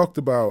had talked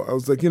about. I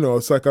was like,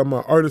 it's like I'm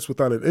an artist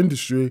without an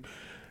industry,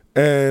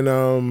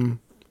 and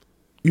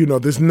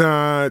there's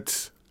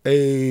not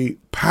a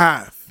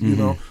path,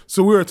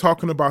 So we were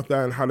talking about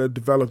that and how to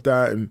develop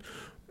that, and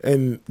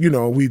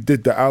we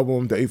did the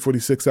album, the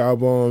 846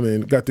 album,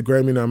 and got the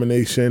Grammy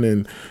nomination,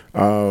 and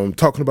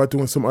talking about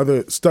doing some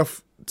other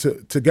stuff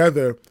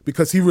together,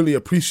 because he really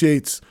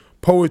appreciates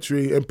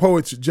poetry, and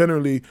poets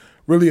generally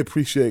really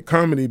appreciate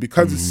comedy,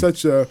 because it's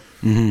such a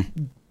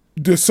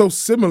they're so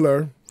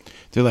similar.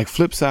 They're like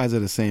flip sides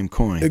of the same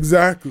coin.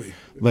 Exactly.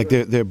 Like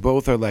they're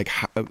both are like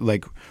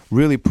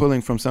really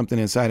pulling from something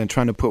inside and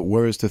trying to put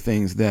words to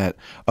things that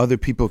other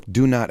people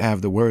do not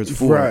have the words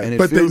for. Right. And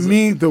but they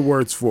need the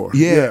words for.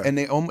 Yeah. And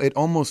it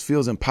almost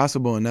feels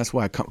impossible, and that's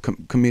why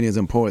comedians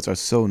and poets are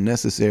so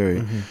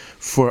necessary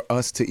for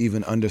us to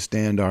even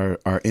understand our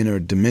inner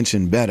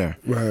dimension better.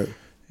 Right.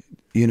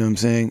 You know what I'm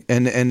saying?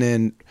 And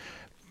then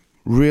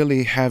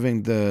really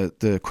having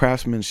the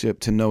craftsmanship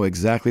to know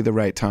exactly the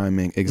right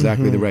timing,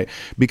 exactly the right,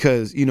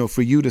 because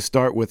for you to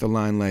start with a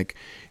line like,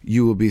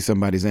 you will be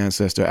somebody's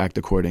ancestor, act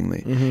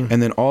accordingly,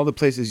 and then all the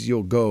places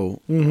you'll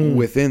go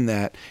within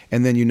that,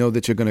 and then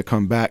that you're going to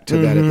come back to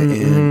that at the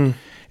end.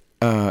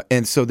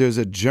 And so there's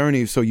a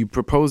journey. So you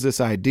propose this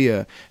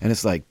idea, and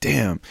it's like,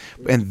 damn.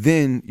 And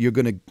then you're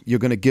gonna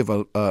give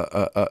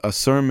a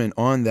sermon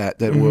on that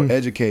will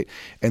educate.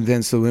 And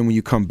then when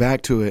you come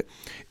back to it,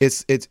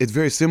 it's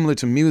very similar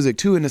to music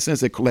too, in the sense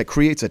that like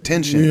creates a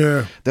tension.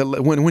 Yeah. That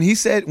when he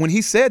said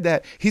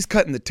that, he's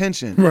cutting the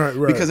tension. Right.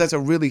 Because that's a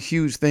really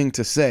huge thing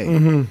to say. You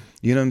know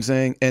what I'm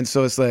saying? And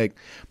so it's like,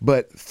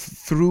 but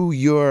through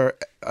your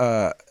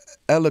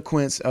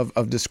eloquence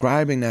of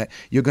describing that,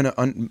 you're gonna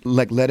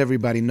let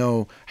everybody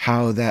know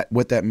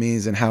what that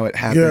means and how it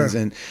happens,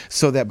 and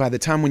so that by the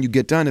time when you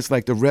get done, it's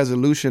like the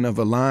resolution of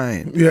a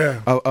line,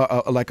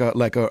 like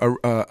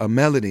a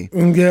melody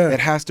that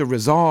has to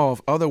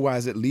resolve.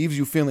 Otherwise, it leaves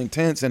you feeling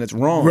tense and it's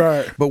wrong.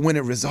 Right. But when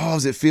it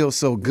resolves, it feels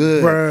so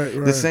good.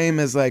 Right. The same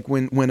as like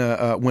when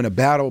a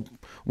battle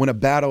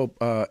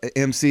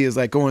MC is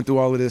like going through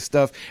all of this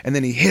stuff, and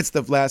then he hits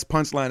the last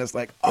punchline. It's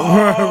like,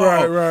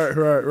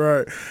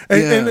 right.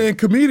 And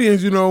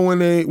comedians, when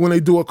they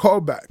do a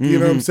callback, you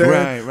know what I'm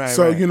saying? Right.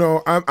 So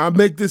I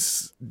make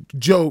this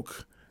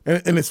joke,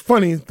 and it's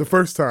funny the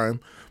first time,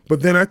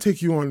 but then I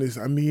take you on this.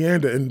 I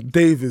meander, and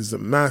Dave is a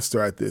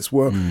master at this.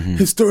 Well,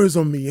 his stories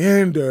on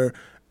meander.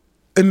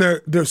 And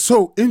they're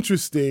so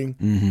interesting,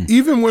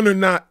 even when they're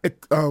not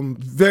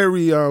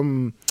very.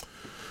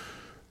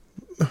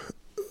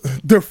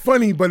 They're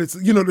funny, but it's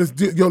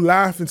you'll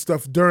laugh and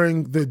stuff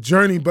during the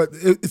journey, but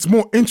it's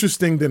more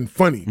interesting than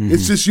funny.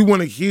 It's just you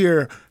want to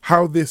hear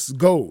how this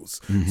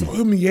goes. So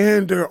he'll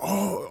meander,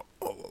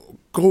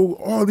 go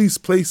all these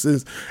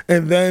places,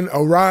 and then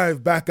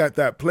arrive back at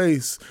that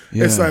place.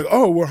 It's like,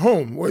 oh, we're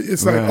home.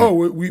 It's like, oh,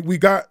 we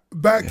got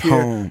back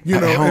here,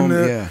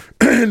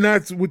 and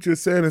that's what you're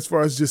saying as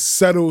far as just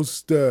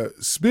settles the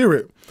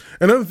spirit.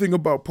 Another thing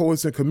about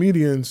poets and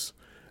comedians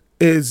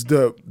is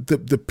the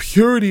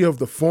purity of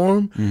the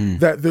form,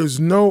 that there's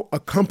no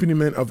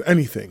accompaniment of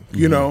anything.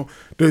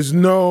 There's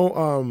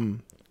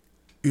no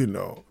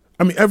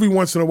I mean, every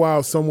once in a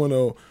while someone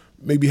will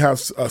maybe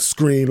have a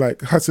screen,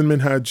 like Hassan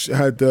Minhaj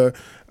had the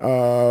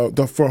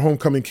for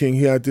Homecoming King,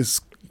 he had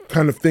this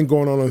kind of thing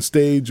going on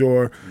stage,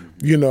 or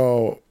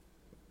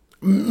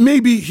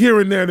maybe here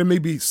and there may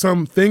be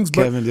some things,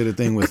 but Kevin did a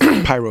thing with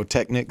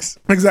pyrotechnics.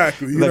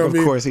 Exactly. Of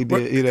course he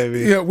did. You know what I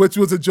mean? Yeah, which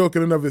was a joke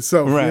in and of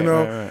itself.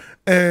 Right.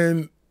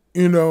 And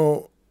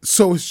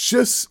so it's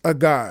just a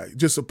guy,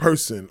 just a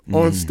person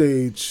on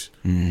stage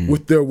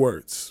with their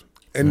words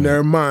and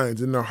their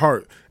minds and their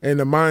heart, and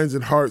the minds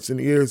and hearts and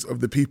ears of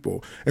the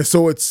people. And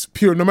so it's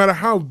pure, no matter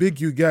how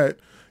big you get.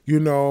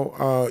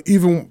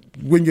 Even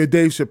when you're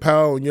Dave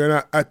Chappelle and you're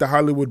not at the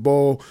Hollywood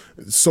Bowl,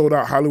 sold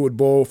out Hollywood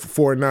Bowl for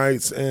 4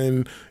 nights,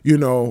 and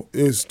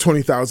there's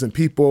 20,000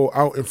 people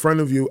out in front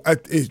of you,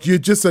 you're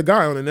just a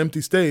guy on an empty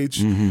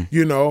stage,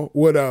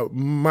 with a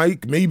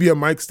mic, maybe a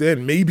mic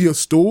stand, maybe a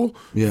stool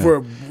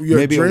for your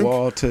maybe drink. A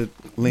wall to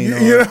lean on.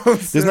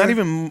 There's not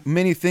even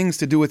many things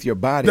to do with your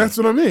body. That's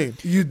what I mean.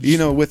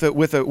 With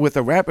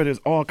a rapper, there's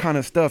all kind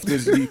of stuff.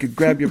 You could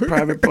grab your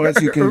private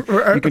parts. You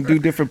can do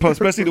different parts,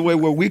 especially the way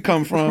where we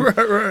come from.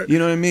 Right. You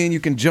know what I mean? You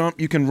can jump,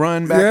 you can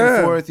run back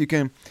and forth, you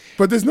can.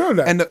 But there's none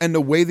of that. And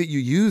the way that you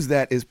use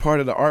that is part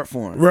of the art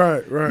form.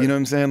 Right. You know what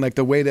I'm saying? Like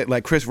the way that,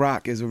 like, Chris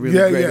Rock is a really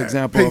great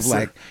example of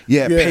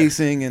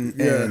pacing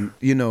and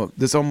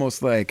this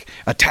almost like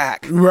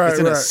attack. Right. It's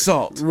an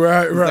assault.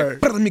 Right.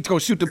 Like, let me go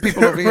shoot the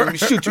people over here. Let me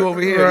shoot you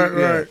over here.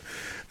 Right.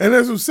 And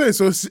that's what I'm saying.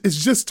 So it's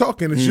just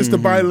talking. It's just the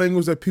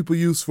bilinguals that people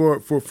use for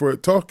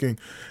talking.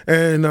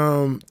 And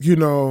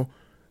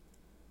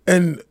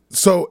and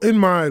so in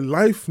my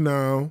life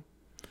now,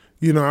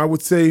 I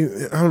would say,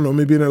 I don't know,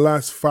 maybe in the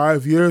last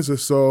 5 years or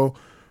so,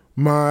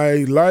 my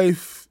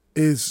life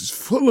is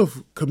full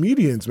of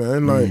comedians,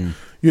 man. Like,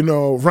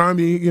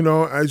 Rami,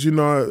 as I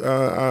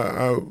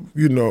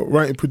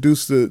write and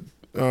produced it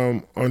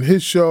on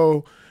his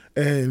show,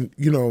 and,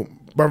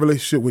 my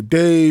relationship with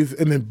Dave,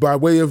 and then by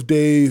way of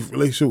Dave,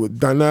 relationship with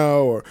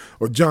Donnell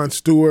or Jon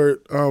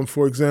Stewart,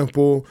 for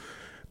example.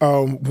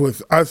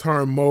 With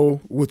Azhar and Mo,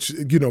 which,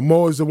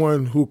 Mo is the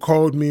one who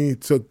called me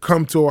to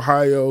come to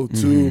Ohio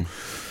to,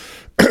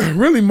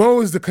 really Mo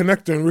is the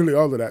connector and really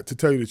all of that, to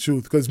tell you the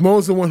truth, because Mo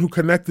is the one who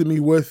connected me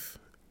with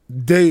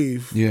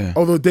Dave,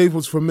 although Dave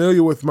was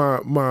familiar with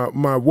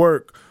my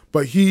work,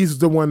 but he's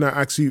the one that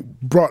actually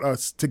brought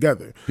us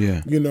together.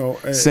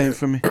 And, same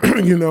for me.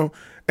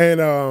 And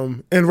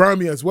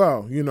Rami as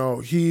well,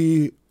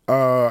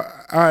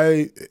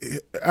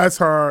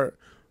 Azhar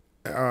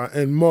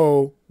and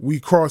Mo, we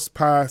crossed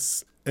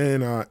paths in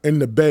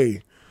the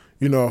Bay,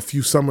 a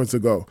few summers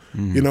ago.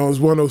 It was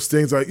one of those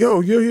things like,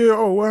 yo, you're here,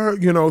 oh, wow.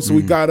 So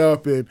we got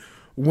up and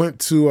went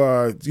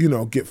to,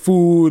 get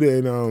food,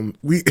 and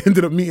we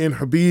ended up meeting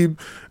Habib,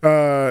 you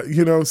know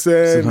what I'm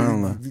saying?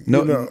 SubhanAllah.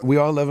 No, we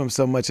all love him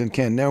so much and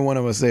can't never one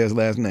of us say his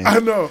last name. I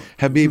know.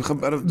 Habib,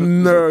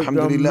 Alhamdulillah.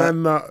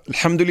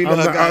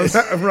 Alhamdulillah, guys.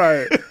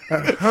 Right.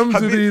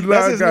 Alhamdulillah,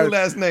 that's his guys. new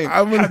last name.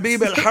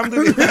 Habib,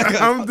 Alhamdulillah.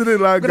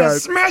 Alhamdulillah, guys. I'm going to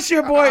smash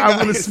your boy, guys. I'm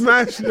going to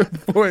smash your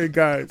boy,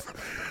 guys.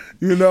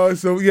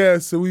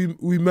 So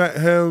we met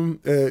him.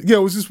 It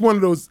was just one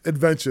of those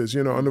adventures,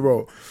 on the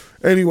road.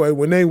 Anyway,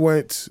 when they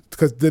went,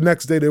 because the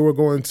next day they were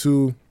going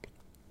to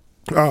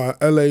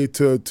LA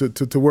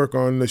to work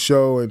on the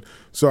show, and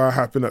so I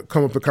happened to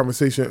come up in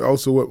conversation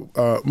also with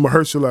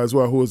Mahershala as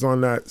well, who was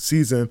on that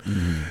season.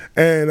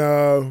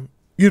 And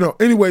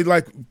anyway,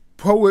 like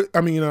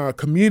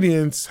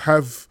comedians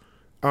have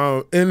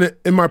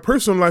in my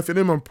personal life and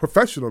in my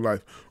professional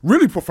life,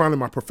 really profound in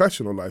my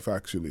professional life,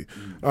 actually.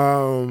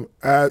 The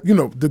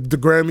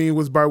Grammy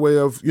was by way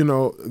of,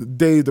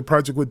 Dave, the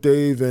project with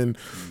Dave, and,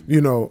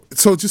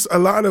 so just a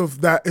lot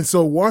of that. And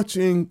so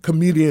watching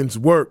comedians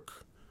work,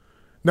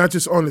 not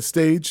just on the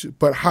stage,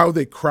 but how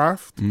they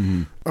craft,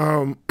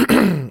 how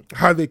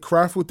they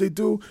craft what they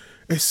do,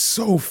 is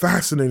so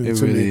fascinating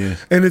to really me.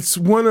 Is. And it's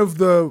one of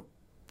the,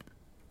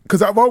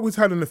 because I've always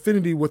had an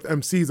affinity with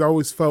MCs. I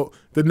always felt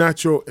the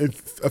natural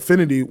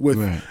affinity with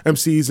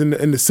MCs and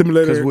the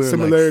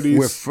similarities.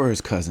 We're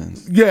first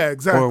cousins. Yeah,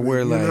 exactly. Or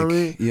we're like, what I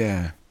mean?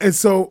 Yeah. And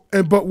so,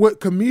 but with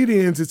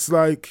comedians, it's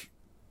like,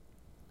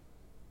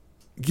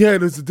 yeah,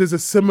 there's a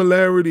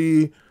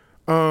similarity.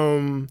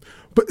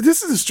 But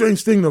this is a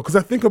strange thing though, because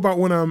I think about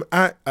when I'm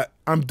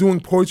doing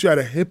poetry at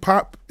a hip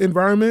hop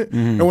environment,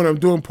 and when I'm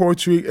doing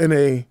poetry in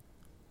a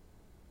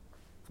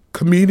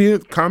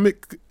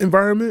comic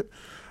environment.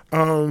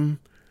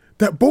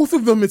 That both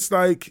of them, it's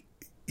like,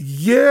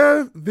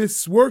 yeah,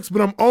 this works,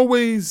 but I'm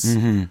always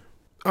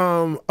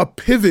a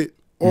pivot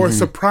or a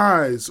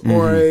surprise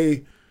or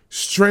a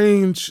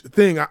strange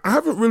thing. I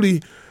haven't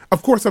really,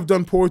 of course, I've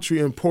done poetry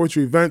and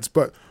poetry events,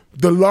 but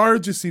the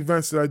largest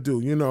events that I do,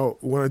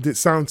 when I did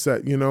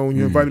Soundset, when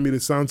you invited me to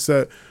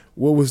Soundset,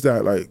 what was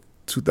that, like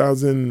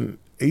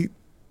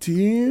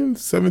 2018,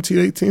 17,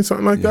 18,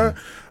 something like that?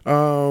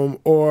 Soundset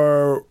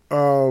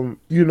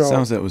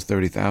was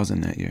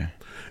 30,000 that year.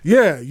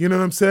 Yeah, you know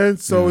what I'm saying?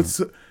 So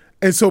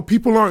so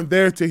people aren't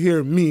there to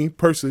hear me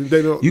personally.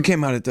 They don't. You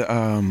came out at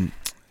the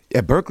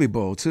at Berkeley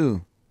Bowl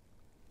too.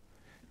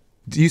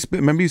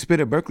 Remember you spit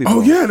at Berkeley Bowl?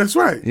 Oh yeah, that's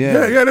right.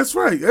 Yeah, that's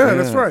right. Yeah,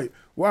 that's right.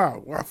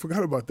 Wow, I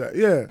forgot about that.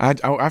 Yeah.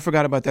 I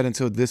forgot about that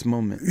until this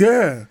moment.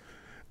 Yeah.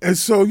 And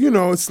so,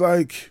 it's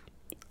like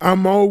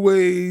I'm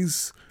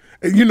always,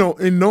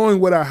 in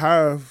knowing what I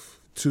have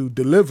to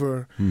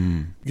deliver,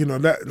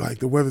 that like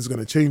the weather's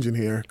going to change in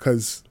here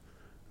because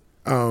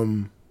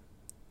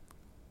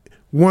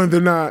one,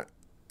 they're not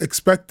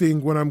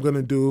expecting what I'm going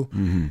to do.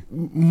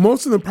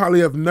 Most of them probably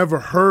have never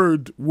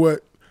heard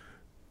what,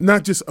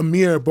 not just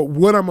Amir, but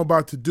what I'm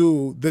about to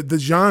do, the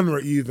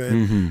genre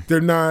even, they're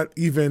not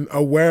even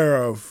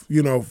aware of,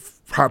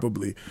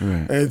 probably.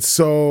 Right. And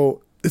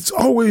so it's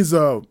always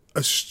a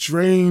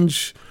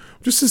strange,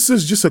 this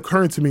is just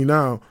occurring to me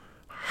now,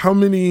 how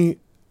many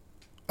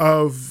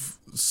of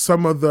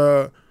some of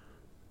the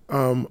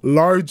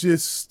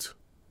largest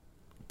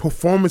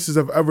performances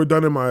I've ever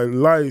done in my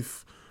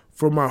life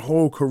for my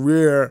whole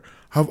career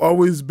have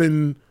always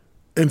been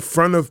in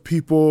front of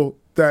people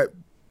that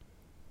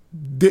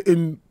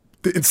didn't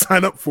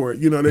sign up for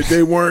it, that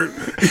they weren't,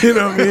 what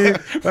I mean?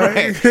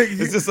 Right.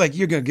 It's just like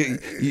you're gonna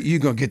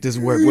get this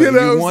work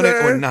whether you want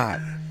it or not.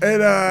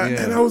 And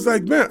I was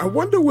like, man, I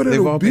wonder what They've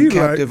it'll all be been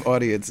captive like.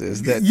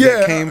 audiences that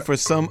came for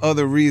some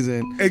other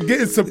reason. And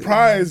getting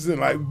surprised and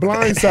like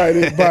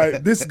blindsided by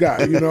this guy,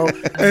 And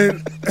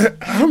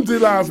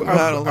alhamdulillah,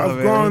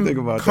 I've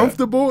grown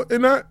comfortable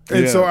in that.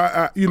 And so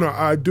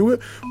I do it.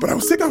 But I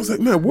was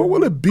like, man, what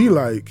will it be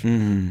like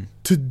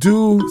to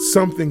do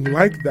something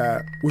like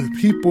that with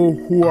people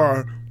who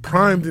are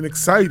primed and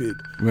excited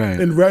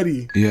and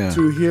ready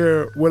to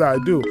hear what I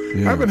do? I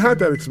haven't had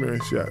that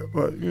experience yet,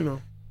 but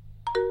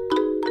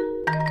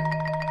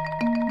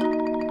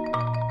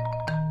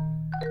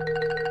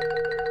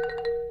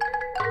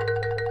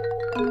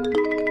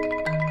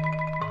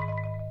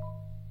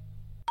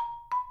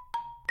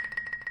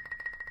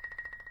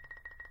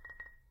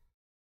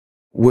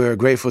We're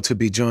grateful to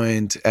be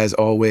joined, as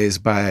always,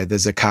 by the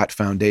Zakat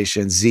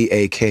Foundation.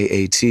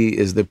 Z-A-K-A-T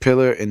is the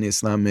pillar in the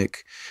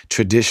Islamic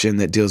tradition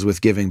that deals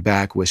with giving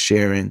back, with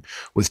sharing,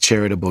 with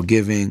charitable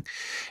giving.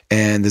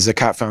 And the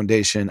Zakat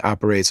Foundation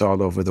operates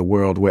all over the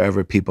world,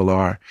 wherever people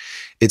are.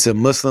 It's a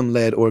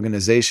Muslim-led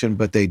organization,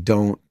 but they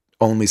don't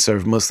only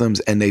serve Muslims,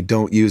 and they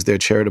don't use their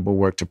charitable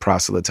work to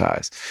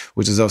proselytize,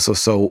 which is also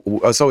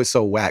it's always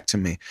so whack to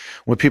me.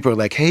 When people are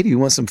like, hey, do you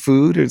want some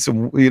food or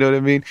some, you know what I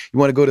mean? You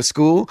want to go to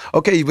school?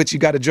 Okay, but you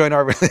got to join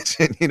our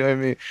religion, you know what I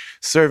mean?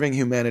 Serving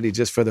humanity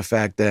just for the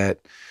fact that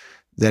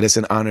it's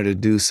an honor to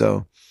do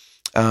so.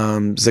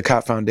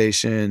 Zakat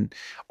Foundation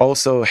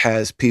also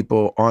has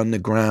people on the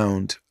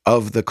ground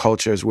of the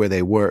cultures where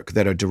they work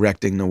that are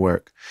directing the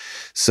work.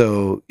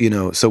 So,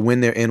 so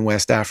when they're in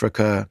West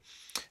Africa,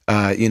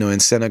 in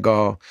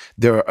Senegal,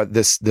 there are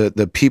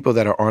the people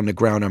that are on the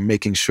ground are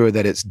making sure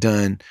that it's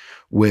done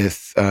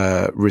with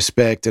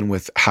respect and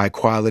with high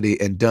quality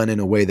and done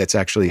in a way that's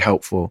actually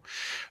helpful.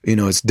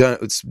 It's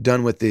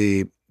done with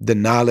the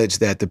knowledge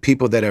that the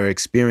people that are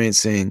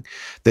experiencing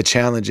the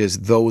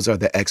challenges, those are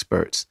the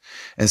experts.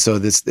 And so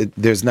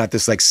there's not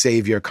this like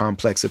savior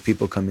complex of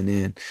people coming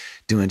in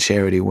doing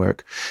charity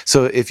work.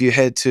 So if you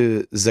head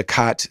to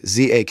Zakat,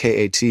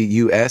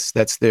 Z-A-K-A-T-U-S,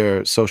 that's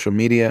their social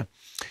media.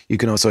 You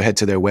can also head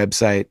to their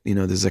website, the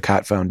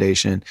Zakat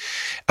Foundation.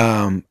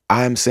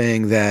 I'm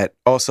saying that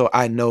also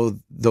I know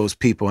those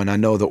people and I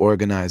know the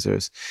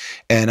organizers.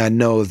 And I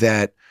know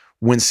that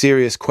when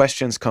serious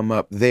questions come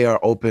up, they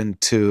are open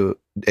to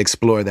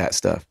explore that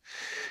stuff.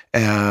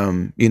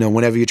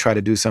 Whenever you try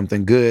to do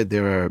something good,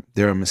 there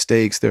are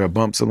mistakes, there are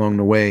bumps along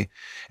the way,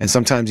 and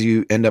sometimes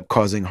you end up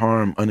causing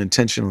harm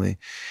unintentionally.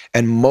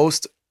 And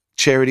most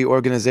charity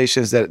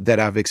organizations that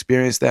I've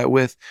experienced that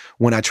with,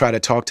 when I try to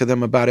talk to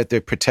them about it, they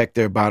protect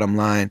their bottom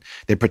line,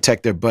 they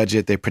protect their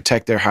budget, they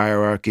protect their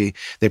hierarchy,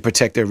 they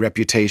protect their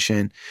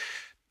reputation.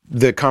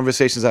 The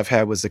conversations I've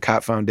had with the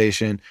Zakat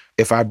Foundation,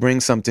 if I bring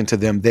something to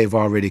them, they've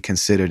already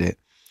considered it.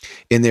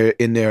 In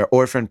their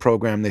orphan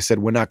program, they said,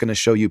 we're not going to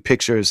show you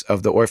pictures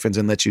of the orphans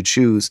and let you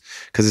choose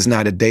because it's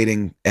not a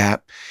dating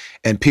app.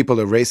 And people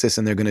are racist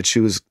and they're going to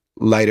choose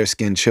lighter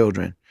skinned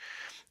children.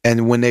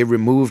 And when they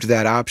removed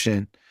that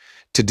option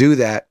to do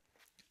that,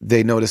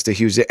 they noticed a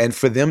huge, and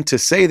for them to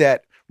say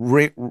that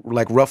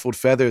like ruffled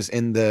feathers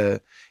in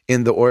the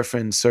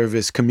orphan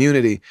service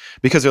community,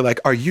 because they're like,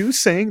 are you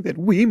saying that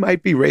we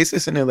might be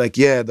racist? And they're like,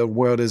 yeah, the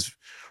world is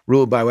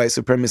ruled by white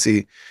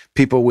supremacy.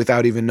 People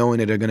without even knowing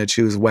it are going to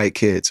choose white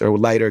kids or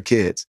lighter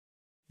kids.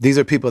 These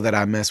are people that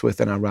I mess with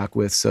and I rock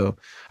with, so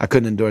I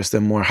couldn't endorse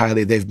them more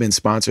highly. They've been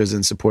sponsors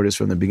and supporters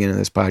from the beginning of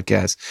this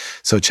podcast.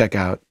 So check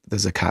out the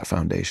Zakat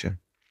Foundation.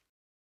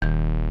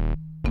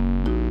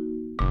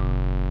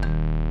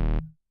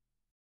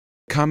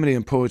 Comedy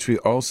and poetry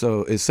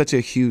also is such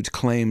a huge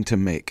claim to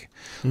make.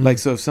 Mm-hmm. Like,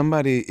 so if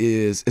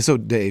somebody so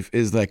Dave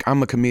is like,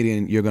 I'm a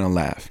comedian, you're going to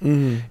laugh.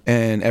 Mm-hmm.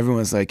 And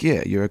everyone's like,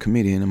 yeah, you're a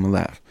comedian, I'm going to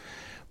laugh.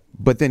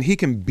 But then he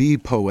can be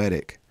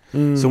poetic.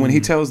 Mm-hmm. So when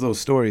he tells those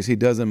stories, he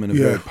does them in a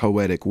very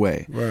poetic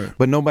way. Right.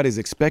 But nobody's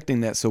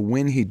expecting that. So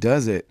when he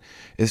does it,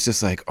 it's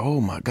just like,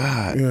 oh my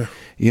God. Yeah.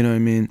 You know what I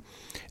mean?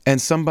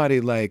 And somebody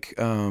like,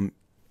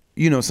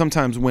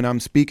 sometimes when I'm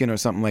speaking or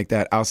something like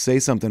that, I'll say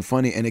something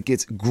funny and it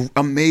gets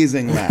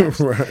amazing laughs.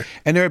 Right.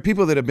 And there are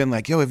people that have been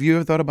like, yo, have you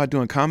ever thought about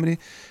doing comedy?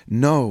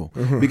 No.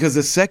 Mm-hmm. Because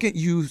the second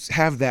you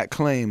have that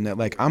claim that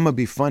like, I'm going to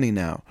be funny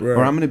now, right,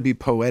 or I'm going to be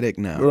poetic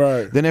now,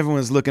 right, then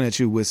everyone's looking at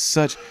you with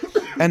such...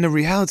 And the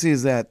reality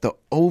is that the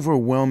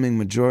overwhelming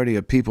majority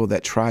of people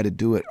that try to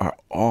do it are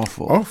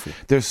awful. Awful.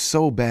 They're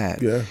so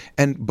bad. Yeah.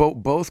 And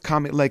both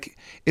comedy, like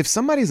if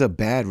somebody's a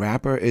bad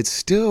rapper, it's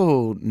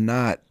still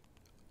not...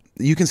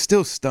 You can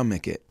still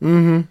stomach it.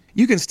 Mm-hmm.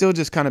 You can still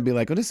just kind of be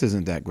like, oh, this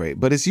isn't that great.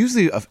 But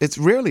it's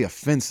rarely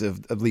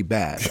offensively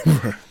bad.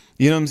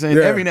 You know what I'm saying?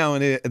 Yeah. Every now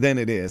and then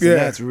it is. Yeah. And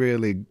that's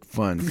really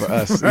fun for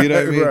us. You know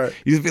what I mean? Right.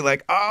 You just be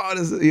like, oh,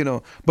 this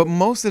is, But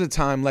most of the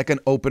time, like an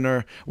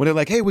opener, when they're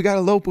like, hey, we got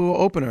a local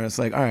opener. It's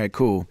like, all right,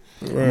 cool.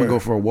 Right. I'm going to go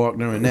for a walk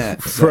during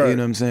that. So, right. You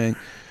know what I'm saying?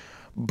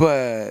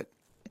 But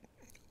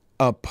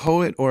a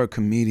poet or a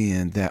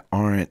comedian that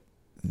aren't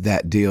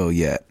that deal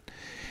yet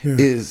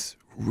is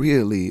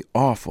really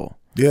awful.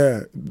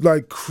 Yeah,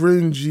 like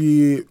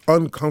cringy,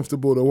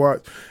 uncomfortable to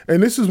watch.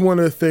 And this is one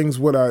of the things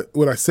what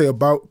I say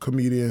about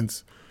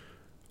comedians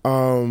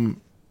when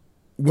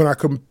I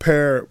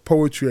compare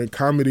poetry and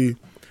comedy.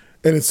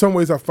 And in some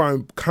ways I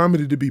find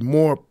comedy to be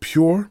more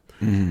pure.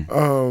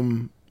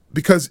 Mm-hmm.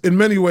 Because in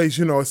many ways,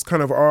 it's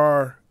kind of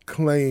our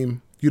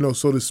claim,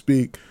 so to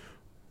speak,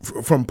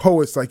 from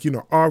poets, like,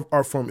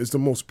 our form is the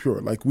most pure.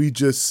 Like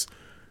it's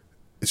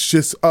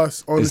just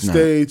us on the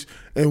stage,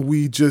 and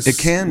we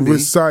just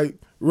recite.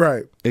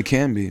 Right. It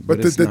can be,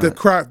 but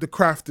the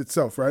craft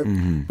itself, right?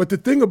 Mm-hmm. But the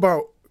thing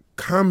about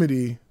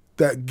comedy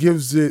that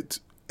gives it,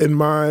 in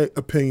my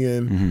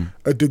opinion, mm-hmm,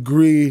 a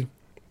degree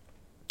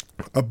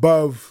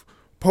above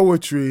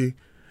poetry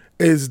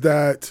is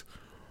that,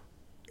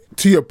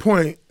 to your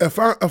point, if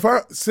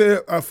let's say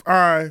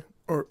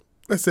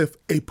if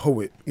a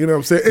poet,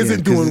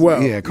 isn't doing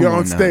well, you're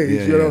on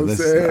stage, what I'm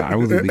saying? I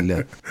will be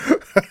left.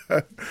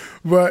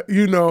 But,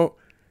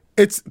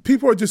 it's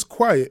people are just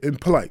quiet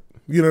and polite.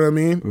 You know what I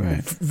mean?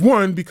 Right.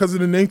 One, because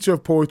of the nature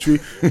of poetry.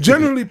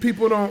 Generally,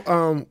 people don't,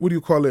 what do you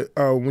call it,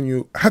 when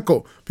you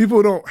heckle?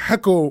 People don't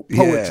heckle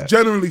poets,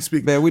 generally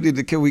speaking. Man, we need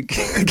to,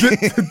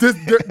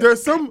 there are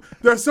some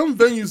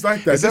venues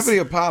like that. Except for the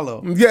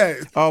Apollo. Yeah.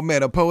 Oh,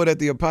 man, a poet at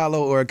the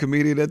Apollo or a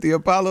comedian at the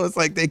Apollo, it's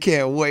like they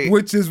can't wait.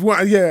 Which is one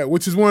of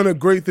the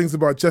great things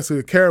about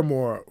Jessica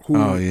Caramore,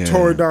 who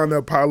tore down the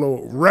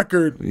Apollo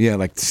record. Yeah,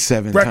 like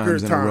 7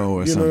 times in a row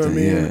or something. You know what I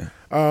mean? Yeah.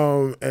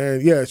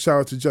 And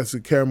shout out to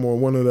Jessica Caramore,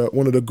 one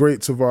of the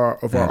greats of our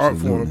art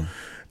form.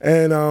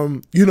 And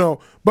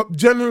but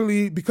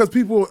generally, because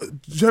people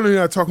generally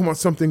are talking about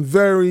something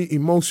very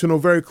emotional,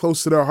 very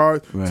close to their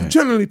heart, so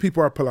generally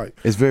people are polite.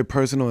 It's very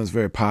personal, it's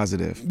very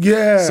positive.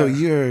 Yeah. So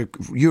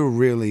you're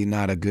really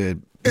not a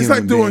good It's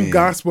like doing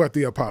gospel at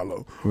the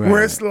Apollo,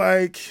 where it's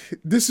like,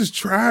 this is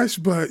trash,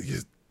 but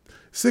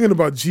singing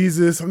about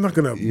Jesus, I'm not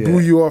gonna boo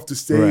you off the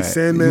stage. Right.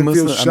 Sandman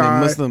feels shy.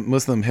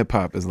 Muslim hip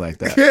hop is like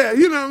that. Yeah,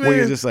 you know what I mean. Where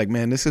you're just like,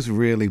 man, this is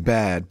really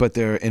bad, but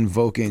they're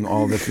invoking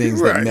all the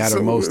things that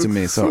matter most to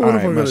me. So all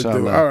right,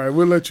 mashallah. All right,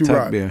 we'll let you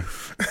rock.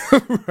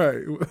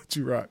 Right, we'll let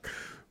you rock.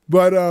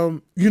 But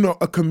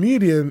a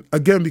comedian,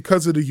 again,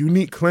 because of the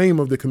unique claim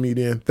of the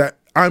comedian that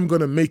I'm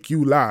gonna make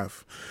you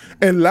laugh.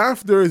 And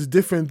laughter is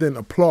different than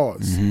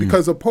applause,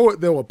 because a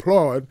poet, they'll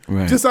applaud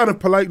just out of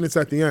politeness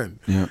at the end.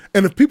 Yeah.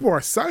 And if people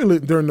are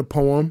silent during the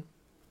poem,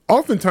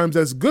 oftentimes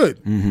that's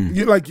good.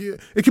 Mm-hmm.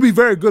 It can be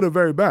very good or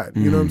very bad.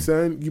 You know what I'm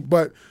saying?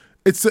 But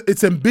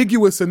it's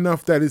ambiguous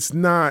enough that it's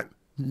not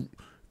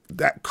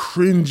that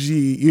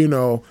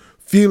cringy,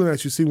 feeling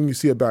that you see when you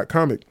see a bad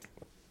comic.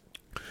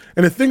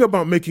 And the thing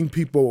about making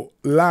people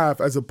laugh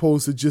as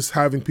opposed to just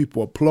having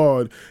people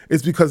applaud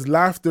is because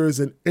laughter is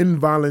an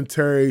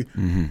involuntary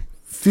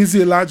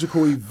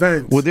physiological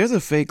event. Well, there's a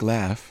fake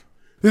laugh.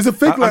 There's a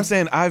fake laugh. I'm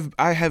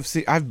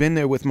saying I've been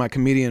there with my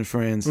comedian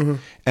friends,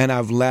 and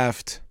I've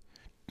laughed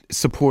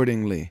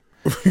supportingly.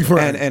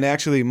 Right. And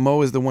actually,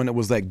 Mo is the one that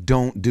was like,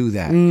 "Don't do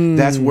that.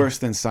 That's worse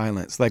than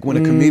silence." Like when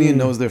a comedian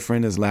knows their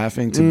friend is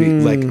laughing to be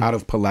like out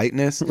of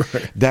politeness,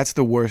 that's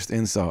the worst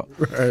insult.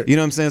 Right. You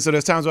know what I'm saying? So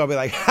there's times where I'll be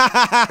like, "Ha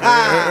ha ha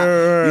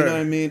ha," you know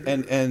what I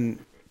mean?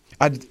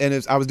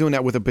 I was doing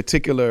that with a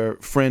particular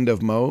friend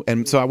of Mo,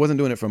 and so I wasn't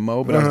doing it for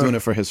Mo, but I was doing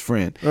it for his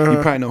friend. You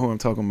probably know who I'm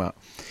talking about,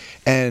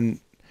 and.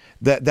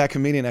 That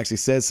comedian actually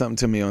said something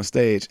to me on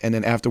stage, and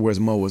then afterwards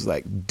Mo was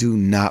like, "Do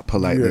not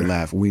politely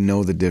laugh. We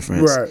know the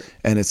difference." Right.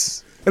 And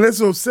that's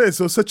what I'm saying.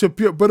 So such a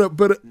pure,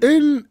 but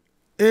in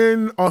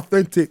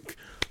authentic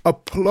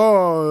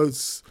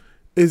applause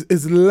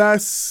is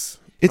less.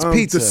 It's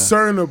pizza.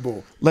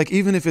 Discernible. Like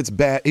even if it's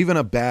bad, even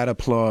a bad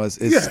applause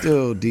is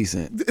still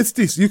decent. It's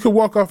decent. You can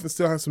walk off and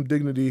still have some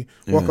dignity.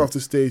 Walk off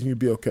the stage and you'll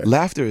be okay.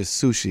 Laughter is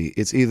sushi.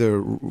 It's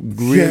either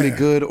really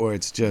good or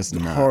it's just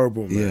not.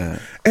 Horrible, man.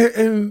 Yeah.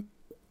 And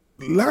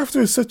laughter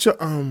is such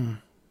a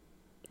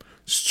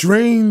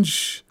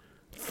strange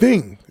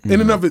thing in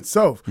and of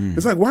itself.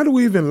 It's like, why do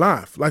we even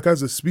laugh? Like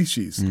as a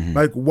species,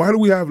 like why do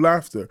we have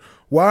laughter?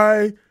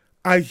 Why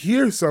I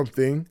hear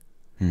something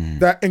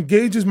that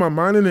engages my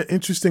mind in an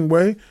interesting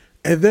way,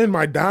 and then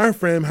my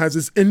diaphragm has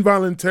this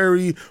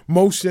involuntary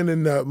motion,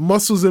 and the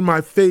muscles in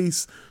my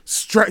face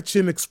stretch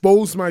and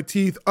expose my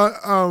teeth.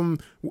 I'm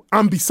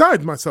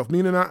beside myself,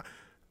 meaning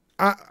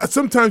I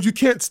sometimes you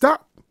can't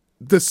stop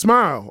the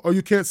smile, or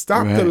you can't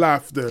stop the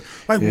laughter.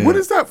 Like, what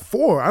is that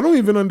for? I don't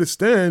even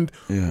understand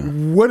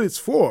what it's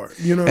for.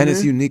 You know, and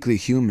it's uniquely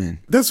human.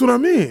 That's what I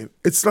mean.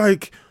 It's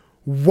like,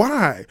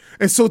 why?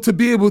 And so to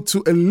be able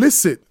to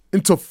elicit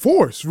into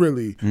force,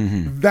 really,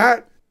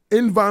 that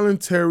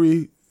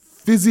involuntary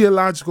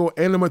physiological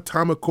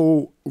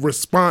anatomical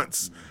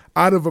response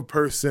out of a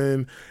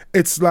person,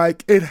 it's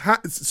like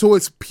so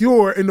it's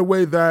pure in the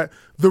way that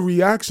the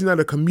reaction that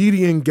a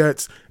comedian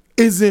gets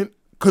isn't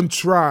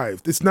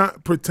contrived. It's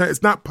not pretend.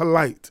 It's not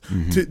polite.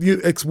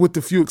 With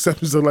the few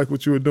exceptions of like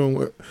what you were doing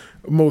with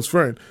Mo's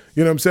friend.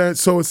 You know what I'm saying?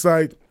 So it's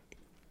like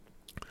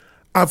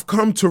I've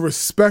come to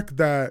respect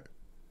that.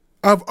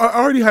 I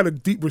already had a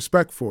deep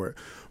respect for it,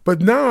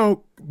 but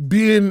now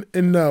being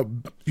in the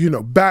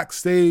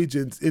backstage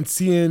and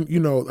seeing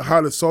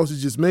how the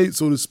sausage is made,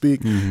 so to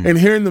speak, and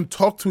hearing them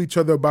talk to each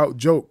other about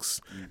jokes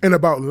and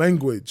about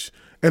language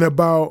and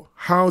about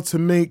how to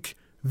make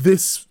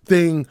this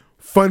thing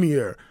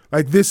funnier.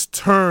 Like this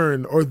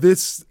turn or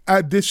this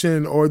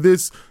addition or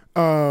this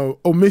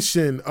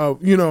omission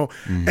of,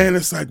 and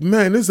it's like,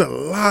 man, there's a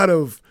lot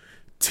of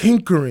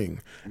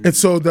tinkering. And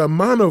so the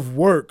amount of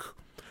work,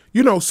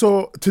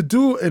 so to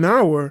do an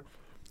hour,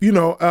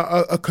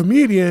 a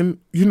comedian,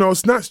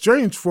 it's not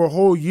strange for a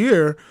whole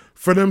year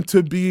for them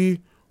to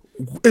be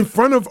in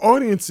front of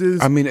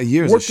audiences. I mean, a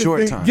year is a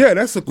short time. Yeah,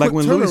 that's a quick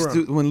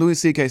turnaround. When Louis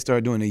C.K.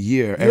 started doing a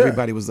year,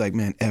 everybody was like,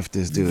 "Man, F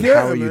this dude.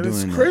 How are you doing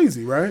it's that?"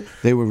 Crazy, right?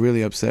 They were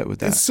really upset with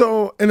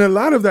that. And a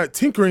lot of that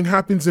tinkering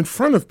happens in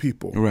front of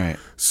people. Right.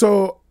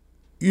 So,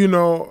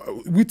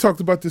 we talked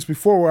about this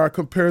before where I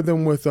compare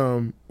them with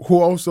who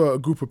also a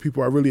group of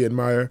people I really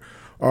admire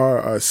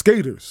are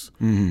skaters.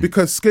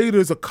 Because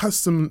skaters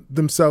accustom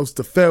themselves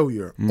to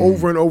failure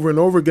over and over and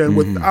over again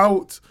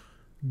without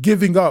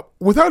giving up,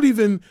 without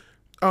even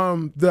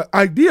the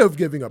idea of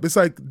giving up. It's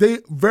like they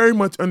very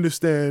much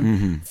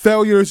understand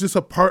failure is just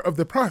a part of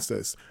the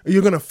process.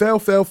 You're gonna fail,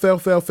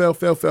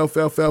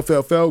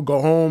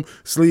 go home,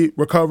 sleep,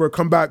 recover,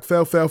 come back,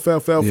 fail. You saw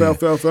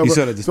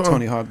the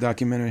Tony Hawk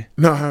documentary?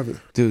 No, I haven't.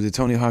 Dude, the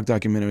Tony Hawk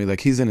documentary, like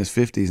he's in his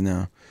 50s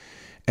now.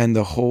 And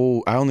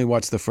I only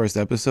watched the first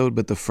episode,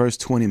 but the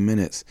first 20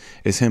 minutes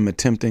is him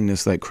attempting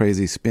this like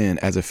crazy spin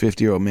as a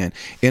 50-year-old man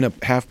in a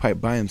half pipe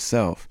by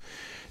himself,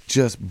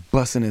 just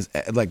busting his,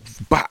 like,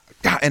 bah,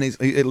 and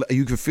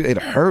you can feel it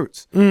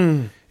hurts.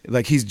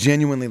 Like he's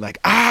genuinely like,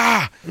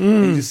 and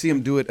you just see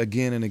him do it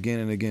again and again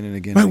and again and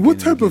again. Like what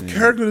type of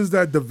character does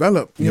that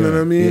develop? You know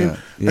what I mean?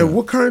 Yeah. And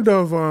what kind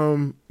of,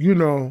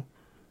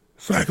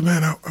 it's like,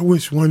 man, I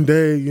wish one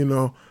day,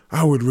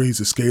 I would raise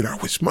a skater. I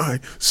wish my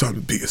son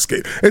would be a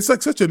skater. It's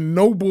like such a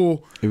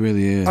noble, it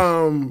really is,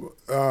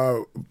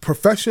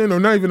 profession, or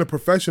not even a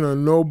profession, a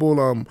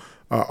noble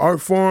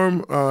art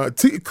form.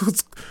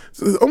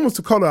 Almost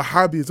to call it a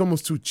hobby is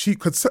almost too cheap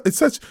because it's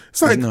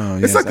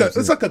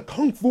like a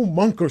kung fu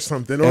monk or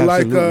something, or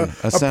absolutely.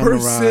 Like a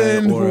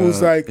person who's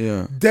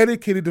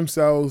dedicated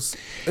themselves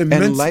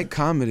and like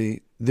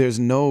comedy. There's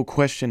no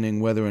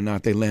questioning whether or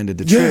not they landed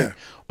the trick.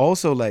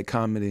 Also, like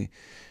comedy,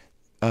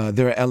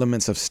 there are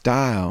elements of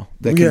style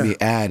that can be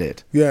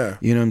added. Yeah.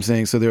 You know what I'm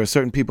saying? So there are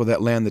certain people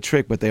that land the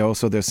trick, but there's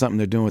something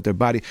they're doing with their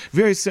body.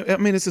 I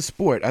mean, it's a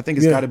sport. I think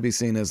it's got to be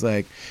seen as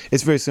like,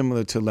 it's very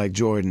similar to like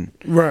Jordan.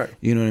 Right.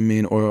 You know what I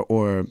mean?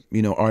 Or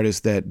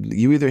artists that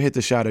you either hit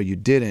the shot or you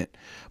didn't,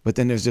 but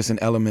then there's just an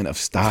element of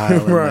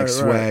style and like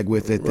swag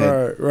with it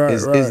that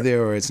is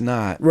there or it's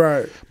not.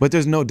 Right. But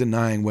there's no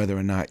denying whether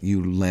or not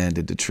you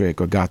landed the trick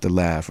or got the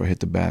laugh or hit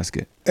the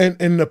basket.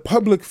 And the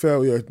public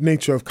failure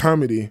nature of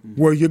comedy,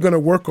 where you're going to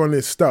work on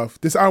this stuff,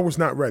 this hour's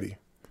not ready.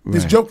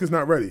 This joke is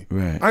not ready.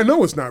 Right. I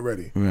know it's not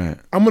ready. Right.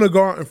 I'm going to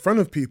go out in front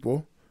of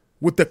people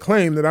with the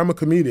claim that I'm a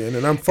comedian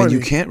and I'm funny.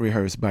 And you can't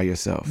rehearse by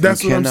yourself.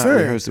 That's what I'm saying. You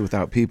cannot rehearse it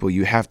without people.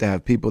 You have to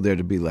have people there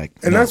to be like,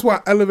 and that's why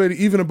I elevated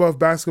even above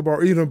basketball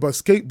or even above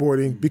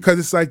skateboarding, because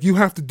it's like you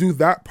have to do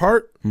that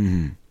part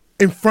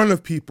in front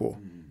of people.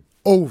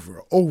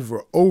 Over.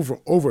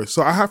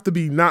 So I have to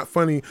be not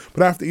funny,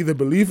 but I have to either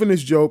believe in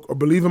this joke or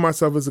believe in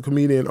myself as a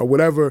comedian or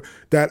whatever,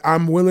 that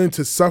I'm willing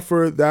to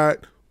suffer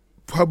that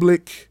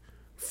public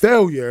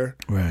failure.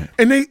 Right.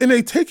 And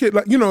they take it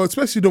like,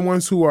 especially the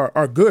ones who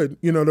are good,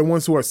 the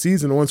ones who are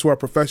seasoned, the ones who are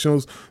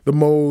professionals, the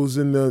Moes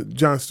and the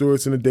Jon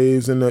Stewarts and the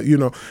Daves and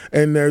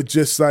and they're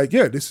just like,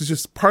 yeah, this is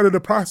just part of the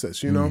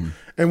process,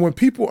 And when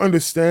people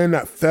understand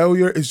that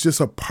failure is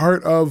just a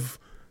part of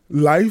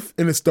life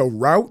and it's the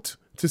route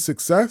to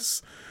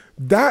success,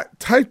 that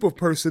type of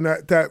person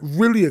that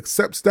really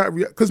accepts that,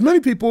 because many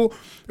people,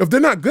 if they're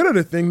not good at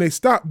a thing, they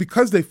stop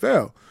because they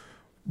fail.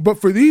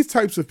 But for these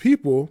types of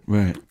people,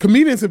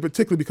 comedians in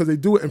particular, because they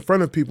do it in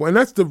front of people, and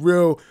that's the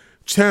real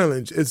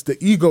challenge, is the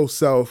ego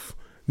self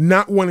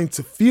not wanting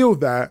to feel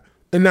that,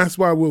 and that's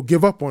why we'll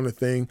give up on a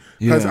thing,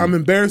 because I'm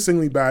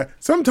embarrassingly bad.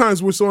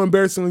 Sometimes we're so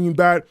embarrassingly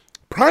bad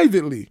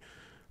privately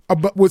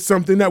with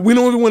something that we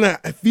don't even want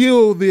to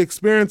feel the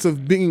experience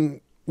of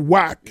being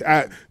whack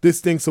at this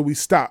thing, so we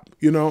stop,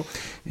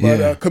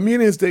 But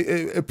comedians,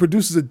 it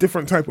produces a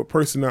different type of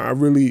person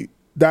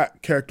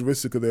that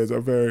characteristic of theirs I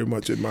very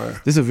much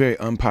admire. This is a very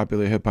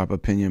unpopular hip hop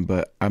opinion,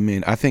 but I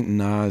mean, I think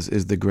Nas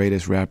is the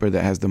greatest rapper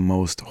that has the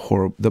most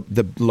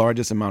the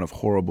largest amount of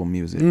horrible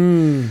music.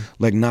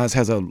 Like Nas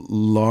has a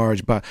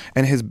large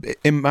and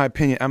in my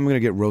opinion, I'm gonna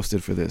get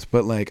roasted for this,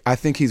 but like I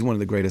think he's one of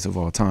the greatest of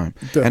all time.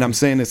 Definitely. And I'm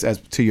saying this as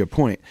to your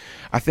point.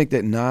 I think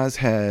that Nas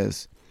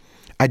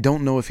I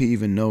don't know if he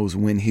even knows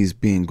when he's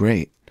being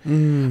great.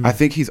 I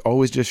think he's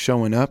always just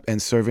showing up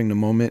and serving the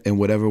moment in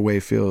whatever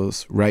way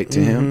feels right to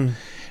him.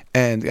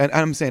 And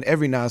I'm saying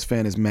every Nas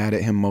fan is mad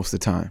at him most of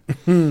the time.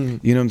 You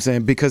know what I'm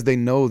saying? Because they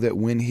know that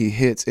when he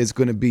hits, it's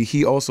going to be,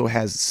 he also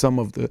has some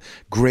of the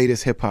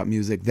greatest hip hop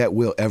music that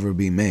will ever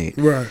be made.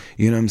 Right.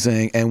 You know what I'm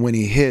saying? And when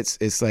he hits,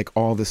 it's like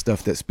all the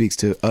stuff that speaks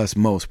to us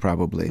most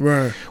probably.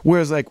 Right.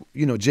 Whereas like,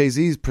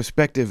 Jay-Z's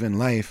perspective in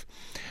life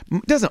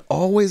doesn't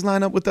always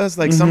line up with us.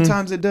 Like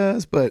sometimes it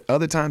does, but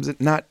other times it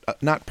not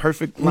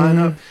perfect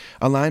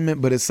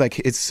alignment, but it's like,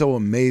 it's so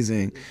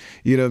amazing.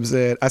 You know what I'm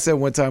saying? I said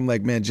one time,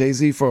 like, man,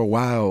 Jay-Z for a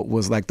while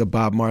was like the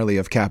Bob Marley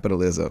of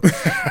capitalism.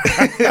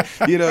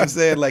 You know what I'm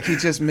saying? Like he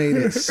just made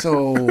it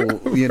so,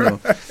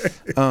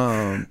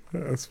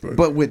 That's funny.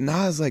 But with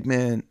Nas, like,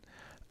 man,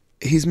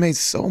 he's made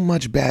so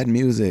much bad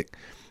music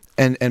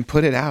and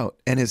put it out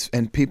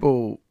and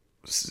people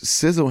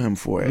sizzle him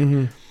for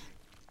it.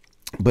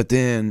 But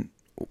then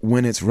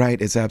when it's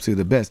right, it's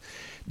absolutely the best.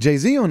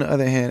 Jay-Z, on the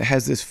other hand,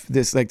 has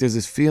this like, there's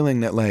this feeling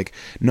that like,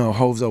 no,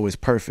 Hov's always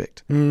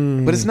perfect.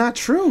 But it's not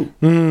true.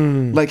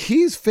 Like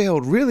he's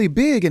failed really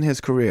big in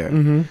his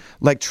career.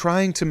 Like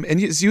trying to,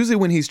 and it's usually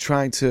when he's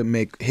trying to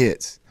make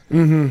hits.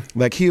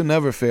 Like he'll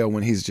never fail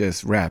when he's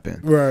just rapping.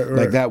 Right.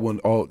 Like that one,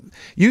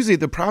 usually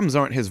the problems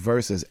aren't his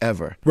verses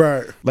ever.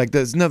 Right. Like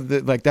there's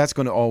nothing, like that's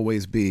going to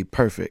always be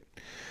perfect.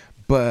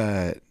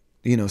 But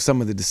some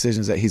of the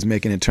decisions that he's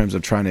making in terms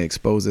of trying to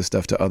expose this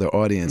stuff to other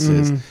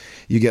audiences,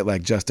 you get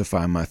like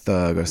Justify My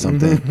Thug or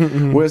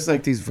something, where it's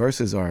like these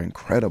verses are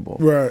incredible.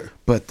 Right.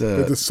 But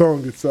the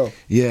song itself.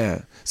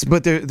 Yeah.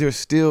 But there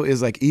still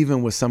is like,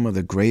 even with some of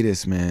the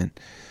greatest, man,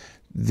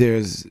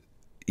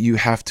 you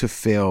have to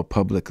fail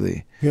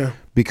publicly. Yeah.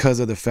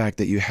 Because of the fact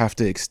that you have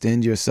to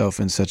extend yourself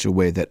in such a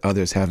way that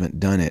others haven't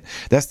done it.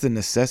 That's the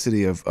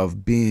necessity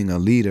of being a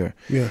leader.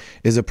 Yeah.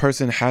 Is a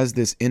person has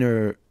this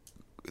inner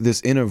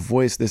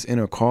voice, this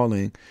inner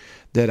calling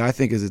that I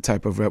think is a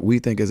type of,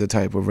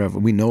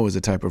 we know is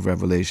a type of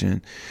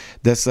revelation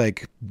that's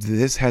like,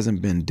 this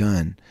hasn't been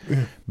done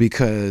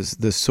because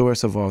the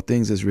source of all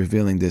things is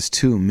revealing this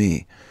to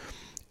me.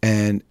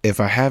 And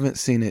if I haven't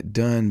seen it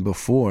done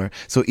before,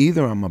 so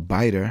either I'm a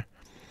biter,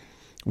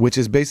 which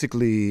is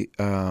basically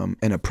an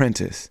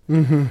apprentice.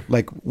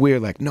 Like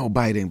we're like, no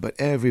biting, but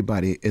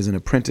everybody is an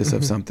apprentice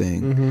of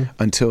something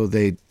until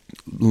they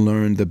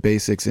learn the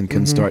basics and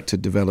can start to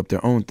develop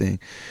their own thing.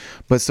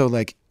 But so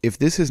like, if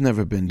this has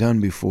never been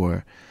done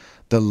before,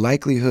 the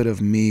likelihood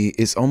of me,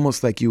 it's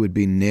almost like you would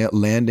be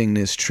landing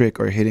this trick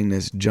or hitting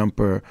this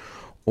jumper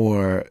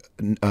or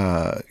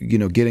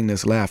getting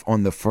this laugh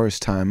on the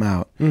first time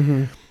out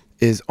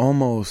is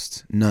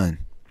almost none.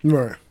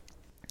 Right.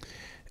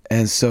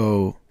 And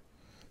so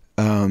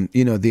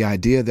the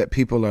idea that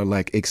people are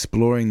like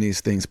exploring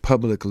these things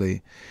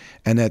publicly,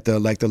 and at the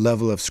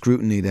level of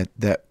scrutiny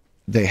that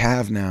they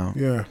have now.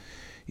 Yeah.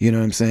 You know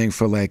what I'm saying?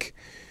 For like,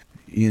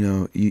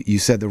 you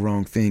said the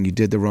wrong thing, you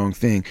did the wrong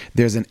thing.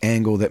 There's an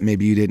angle that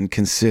maybe you didn't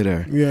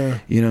consider. Yeah.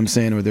 You know what I'm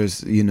saying? Or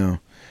there's,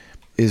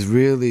 is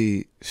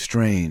really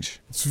strange.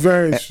 It's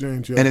very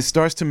strange. Yeah. And it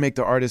starts to make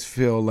the artist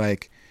feel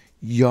like,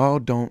 y'all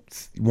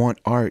don't want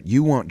art,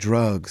 you want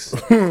drugs.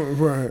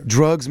 Right.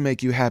 Drugs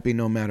make you happy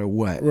no matter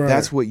what. Right.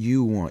 That's what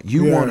you want.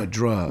 You want a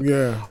drug.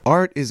 Yeah.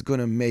 Art is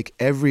gonna make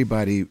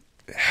everybody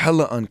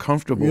hella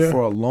uncomfortable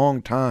for a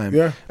long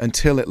time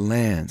until it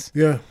lands.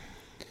 Yeah.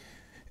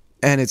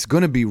 And it's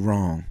gonna be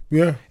wrong.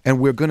 Yeah. And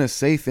we're gonna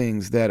say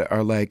things that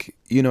are like,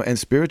 and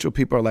spiritual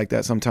people are like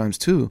that sometimes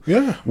too.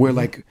 Yeah. Where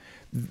like,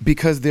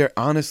 because they're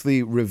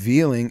honestly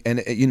revealing, and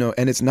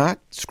and it's not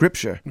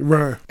scripture,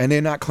 right? And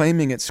they're not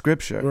claiming it's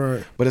scripture,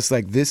 right? But it's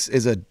like this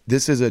is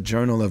a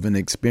journal of an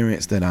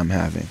experience that I'm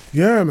having.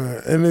 Yeah,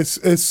 man, and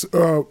it's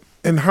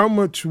and how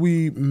much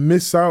we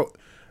miss out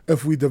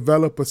if we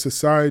develop a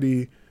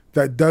society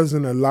that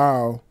doesn't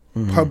allow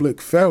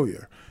public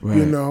failure, right,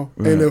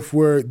 right. And if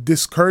we're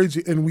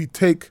discouraging and we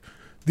take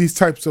these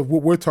types of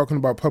what we're talking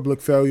about, public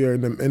failure,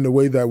 in the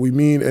way that we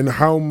mean, and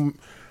how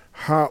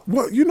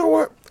well, you know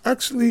what,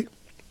 actually.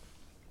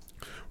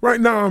 Right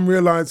now, I'm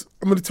going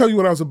to tell you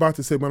what I was about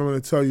to say, but I'm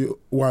going to tell you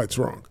why it's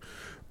wrong.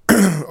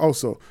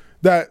 Also,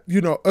 that,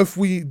 if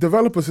we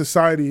develop a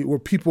society where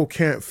people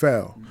can't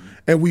fail,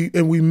 and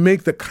we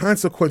make the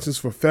consequences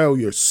for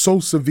failure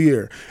so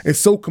severe and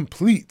so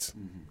complete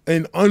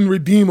and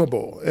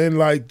unredeemable and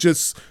like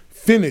just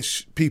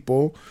finish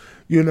people,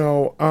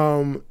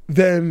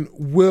 then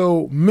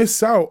we'll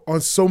miss out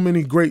on so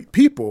many great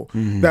people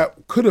that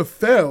could have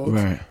failed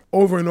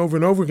over and over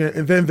and over again,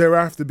 and then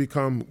thereafter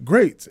become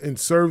great and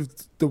serve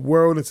the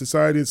world and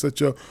society in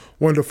such a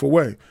wonderful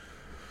way.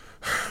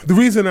 The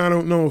reason I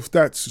don't know if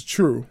that's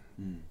true,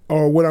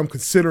 or what I'm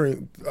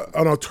considering,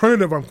 an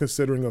alternative I'm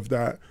considering of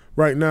that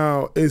right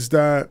now, is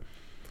that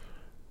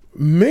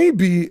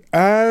maybe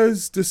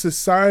as the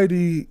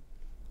society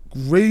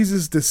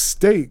raises the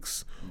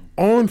stakes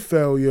on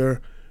failure,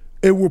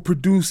 it will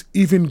produce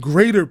even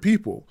greater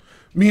people.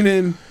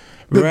 Meaning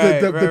the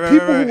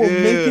people who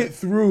will make it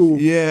through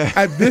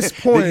at this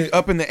point.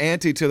 Up in the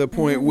ante to the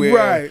point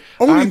where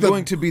I'm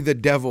going to be the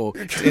devil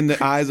in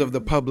the eyes of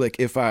the public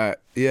if I,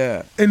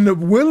 And the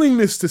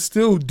willingness to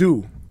still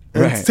do.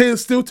 And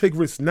still take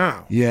risks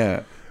now.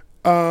 Yeah.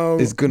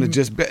 It's going to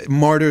just be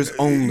martyrs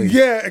only.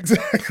 Yeah,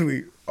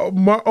 exactly.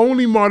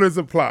 Only martyrs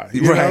apply.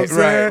 You know what I'm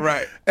saying?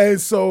 Right.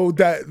 And so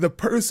that the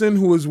person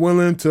who is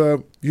willing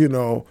to,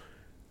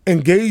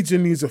 engage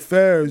in these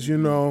affairs,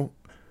 the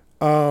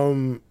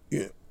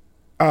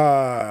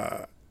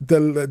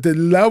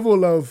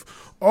level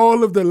of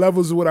all of the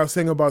levels of what I was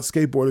saying about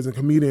skateboarders and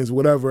comedians,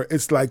 whatever,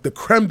 it's like the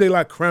creme de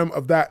la creme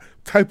of that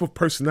type of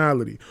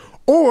personality.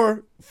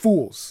 Or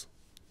fools.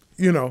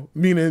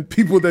 Meaning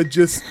people that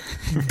just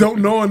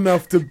don't know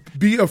enough to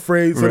be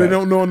afraid, so they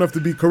don't know enough to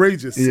be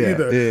courageous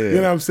either. Yeah. You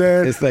know what I'm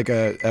saying? It's like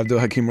Abdul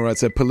Hakim Murad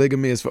said,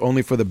 polygamy is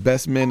only for the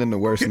best men and the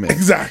worst men.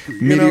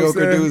 Exactly.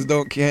 Mediocre dudes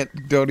don't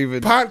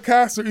even.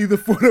 Podcasts are either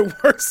for the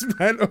worst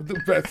men or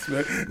the best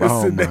men.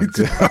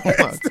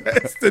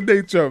 It's the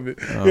nature of it.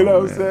 You know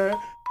what I'm saying?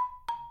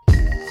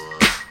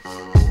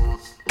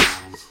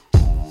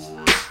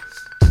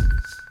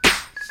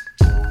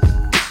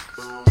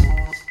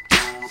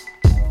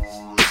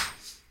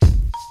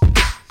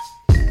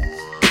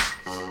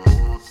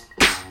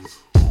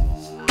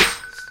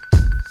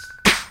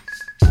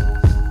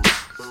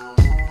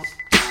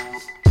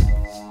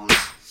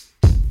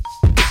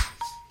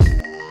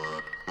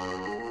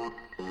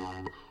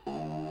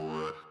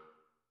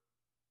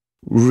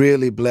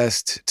 Really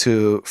blessed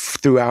to,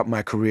 throughout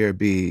my career,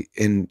 be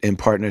in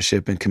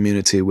partnership and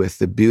community with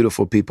the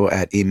beautiful people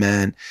at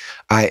Iman,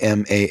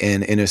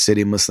 IMAN, Inner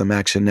City Muslim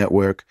Action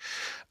Network.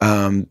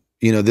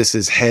 This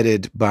is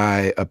headed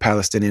by a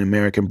Palestinian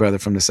American brother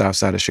from the south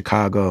side of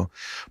Chicago,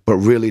 but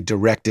really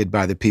directed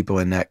by the people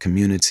in that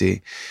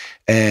community.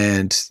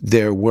 And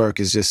their work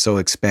is just so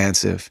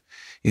expansive.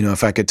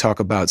 If I could talk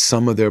about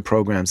some of their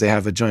programs, they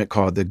have a joint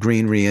called the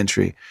Green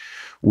Reentry,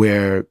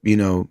 where,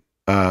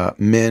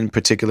 men,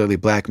 particularly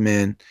black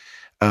men,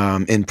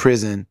 in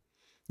prison,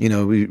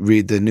 we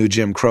read the new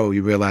Jim Crow,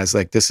 you realize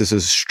like this is a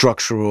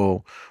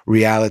structural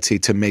reality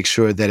to make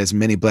sure that as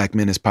many black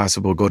men as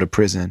possible go to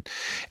prison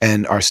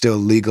and are still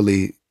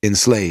legally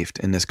enslaved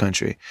in this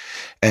country.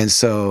 And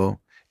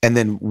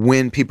then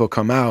when people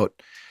come out,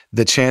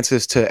 the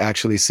chances to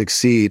actually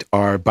succeed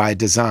are by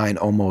design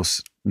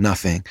almost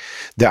nothing.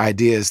 The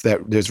idea is that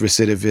there's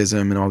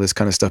recidivism and all this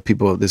kind of stuff,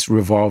 this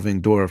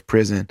revolving door of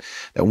prison,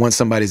 that once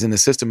somebody's in the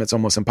system, it's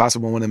almost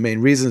impossible. One of the main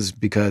reasons is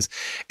because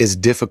it's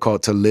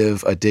difficult to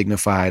live a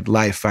dignified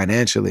life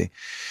financially.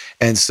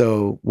 And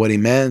so what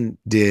Iman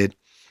did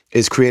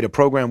is create a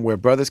program where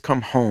brothers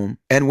come home,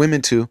 and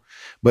women too,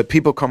 but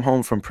people come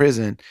home from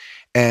prison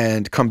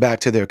and come back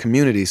to their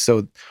communities.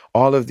 So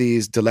all of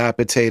these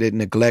dilapidated,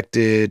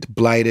 neglected,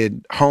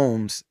 blighted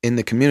homes in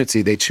the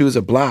community, they choose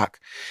a block,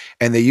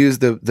 and they use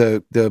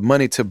the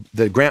money, to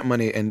the grant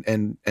money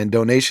and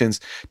donations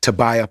to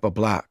buy up a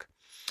block.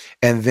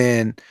 And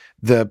then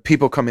the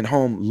people coming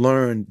home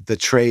learn the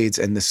trades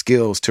and the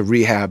skills to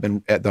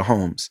rehab at the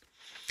homes.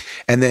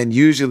 And then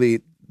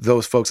usually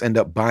those folks end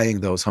up buying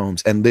those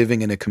homes and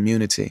living in a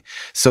community,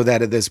 so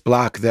that this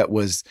block that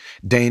was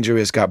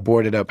dangerous, got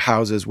boarded up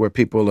houses where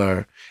people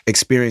are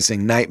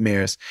experiencing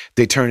nightmares,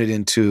 they turn it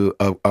into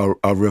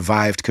a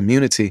revived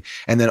community.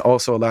 And then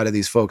also a lot of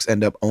these folks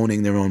end up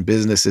owning their own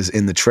businesses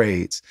in the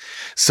trades.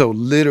 So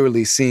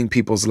literally seeing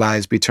people's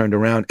lives be turned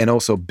around, and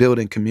also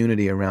building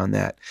community around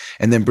that,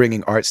 and then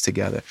bringing arts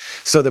together.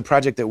 So the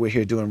project that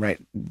we're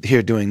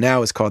doing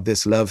now is called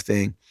This Love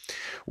Thing,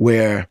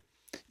 where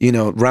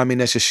Rami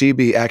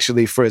Neshashibi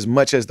actually, for as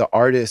much as the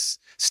artists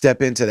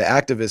step into the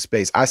activist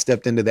space, I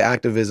stepped into the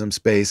activism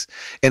space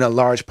in a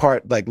large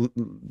part, like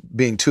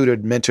being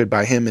tutored, mentored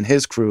by him and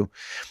his crew.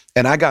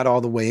 And I got all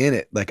the way in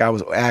it. Like I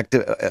was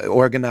active,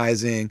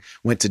 organizing,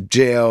 went to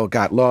jail,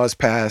 got laws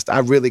passed. I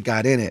really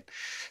got in it.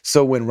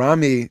 So when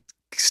Rami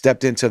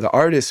stepped into the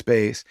artist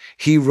space,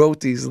 he wrote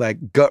these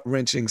like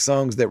gut-wrenching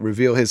songs that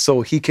reveal his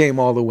soul. He came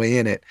all the way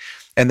in it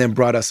and then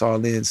brought us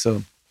all in.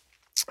 So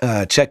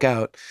check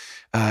out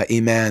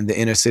Iman, the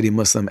Inner City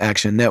Muslim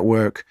Action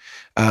Network,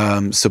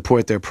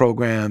 support their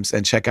programs,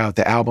 and check out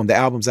the album. The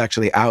album's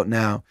actually out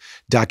now,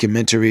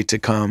 documentary to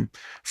come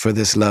for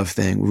This Love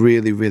Thing.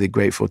 Really, really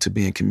grateful to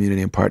be in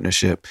community and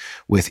partnership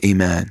with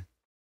Iman.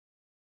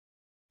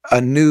 A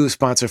new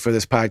sponsor for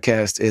this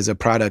podcast is a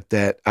product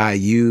that I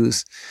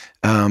use.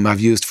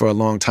 I've used for a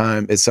long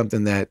time. It's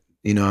something that,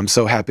 I'm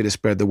so happy to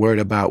spread the word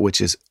about,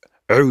 which is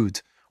Oud,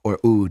 or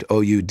Oud,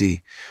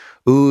 O-U-D.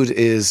 Oud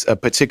is a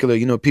particular,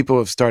 people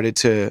have started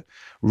to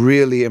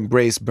really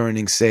embrace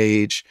burning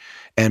sage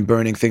and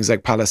burning things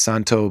like Palo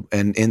Santo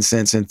and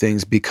incense and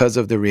things, because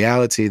of the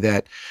reality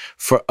that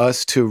for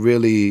us to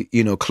really,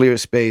 clear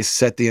space,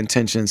 set the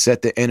intention,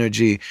 set the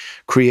energy,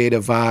 create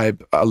a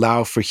vibe,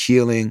 allow for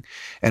healing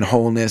and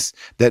wholeness,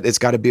 that it's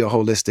got to be a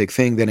holistic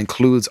thing that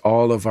includes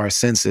all of our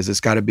senses. It's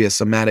got to be a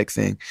somatic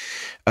thing.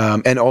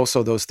 And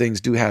also those things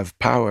do have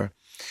power.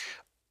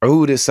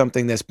 Oud is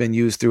something that's been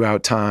used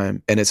throughout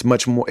time, and it's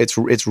much more,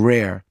 it's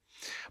rare,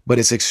 but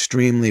it's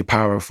extremely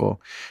powerful.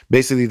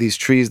 Basically, these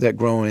trees that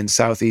grow in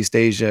Southeast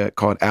Asia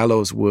called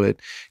aloes wood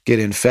get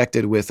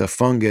infected with a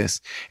fungus,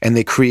 and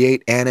they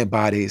create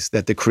antibodies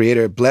that the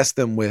creator blessed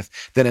them with,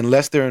 that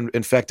unless they're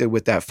infected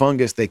with that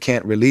fungus, they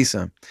can't release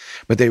them.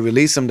 But they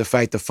release them to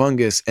fight the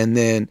fungus. And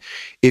then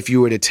if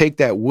you were to take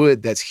that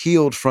wood that's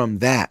healed from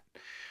that,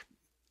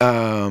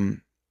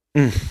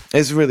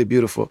 it's really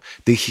beautiful.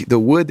 The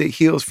wood that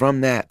heals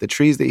from that, the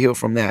trees that heal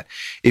from that,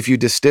 if you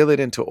distill it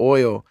into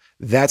oil,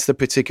 that's the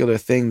particular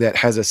thing that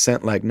has a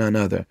scent like none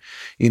other.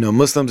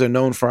 Muslims are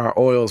known for our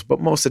oils, but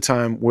most of the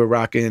time we're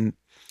rocking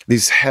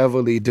these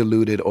heavily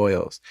diluted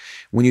oils.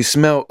 When you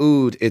smell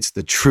oud, it's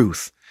the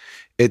truth.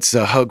 It's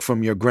a hug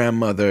from your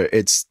grandmother.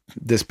 It's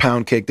this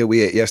pound cake that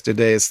we ate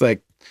yesterday. It's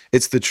like,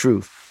 it's the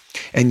truth.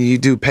 And you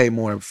do pay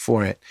more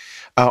for it.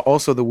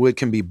 Also, the wood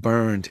can be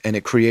burned, and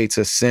it creates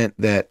a scent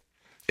that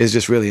is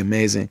just really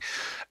amazing.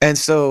 And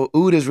so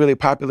oud is really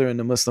popular in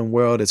the Muslim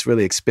world. It's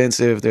really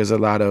expensive. There's a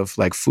lot of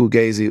like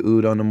fugazi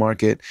oud on the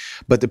market.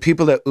 But the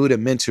people at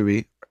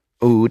Udimentary,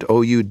 Oud,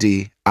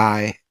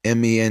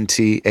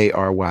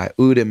 O-U-D-I-M-E-N-T-A-R-Y,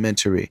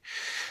 Udimentary.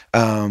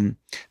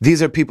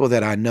 These are people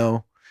that I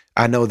know.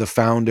 I know the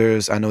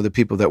founders. I know the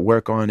people that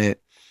work on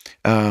it.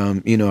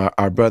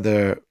 Our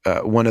brother,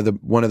 one of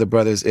the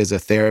brothers is a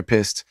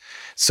therapist,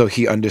 so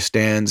he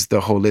understands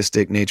the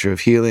holistic nature of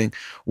healing.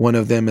 One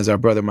of them is our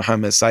brother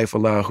Muhammad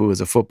Saifullah, who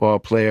is a football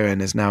player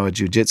and is now a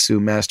jiu-jitsu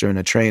master and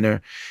a trainer.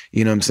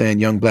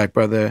 Young black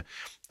brother.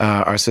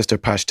 Our sister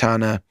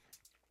Pashtana,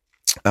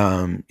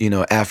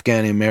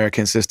 Afghan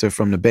American sister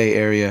from the Bay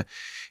Area.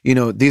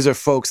 These are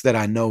folks that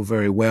I know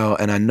very well,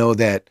 and I know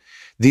that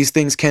these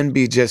things can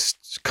be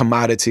just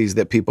commodities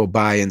that people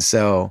buy and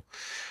sell.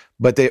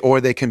 But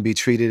they can be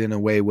treated in a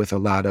way with a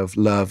lot of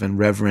love and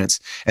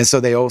reverence. And so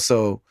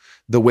the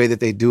way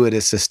that they do it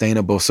is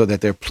sustainable, so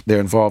that they're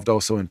involved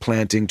also in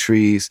planting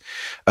trees.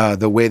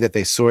 The way that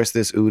they source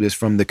this oud is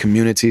from the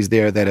communities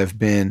there that have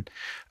been,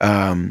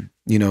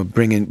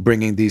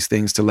 bringing these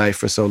things to life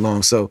for so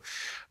long. So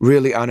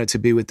really honored to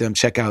be with them.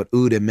 Check out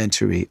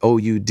Udimentary,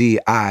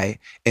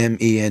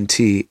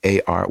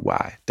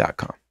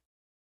 OUDIMENTARY.com.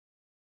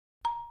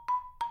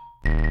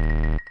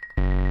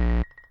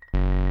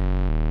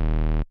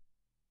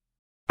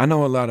 I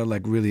know a lot of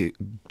like really,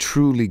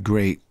 truly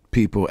great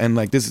people, and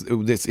like this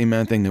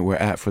Iman thing that we're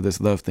at for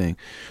this love thing,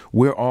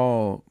 we're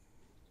all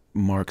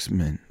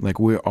marksmen. Like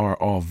we are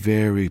all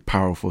very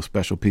powerful,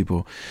 special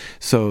people.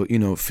 So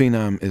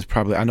Phenom is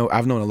probably,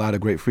 I've known a lot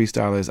of great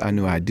freestylers. I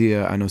know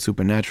Idea, I know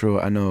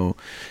Supernatural, I know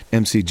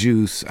MC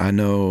Juice, I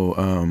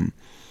know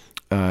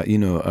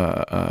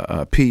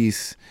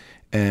Peace,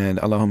 and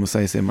Allahumma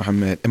Salli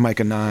Muhammad, and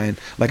Micah 9.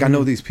 Like I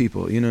know these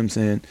people. You know what I'm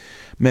saying?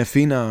 Man,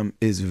 Phenom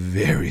is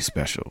very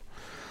special.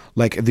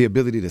 like the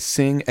ability to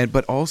sing,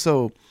 but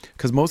also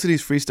because most of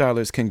these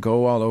freestylers can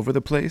go all over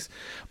the place,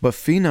 but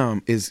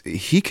Phenom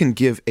he can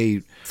give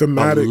a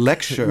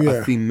lecture,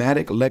 a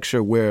thematic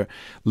lecture where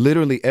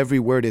literally every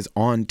word is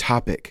on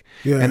topic.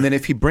 Yeah. And then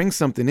if he brings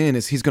something in,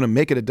 he's going to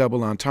make it a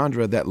double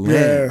entendre that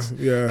lands.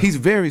 Yeah. He's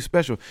very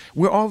special.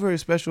 We're all very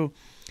special,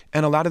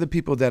 and a lot of the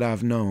people that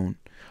I've known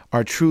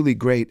are truly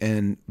great,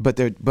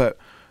 but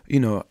you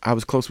know, I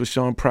was close with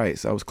Sean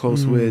Price. I was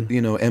close with, you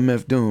know,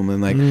 MF Doom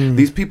and like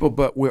these people,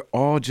 but we're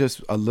all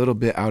just a little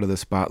bit out of the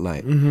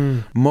spotlight.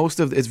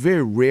 It's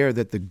very rare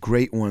that the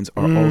great ones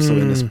are also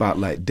in the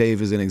spotlight.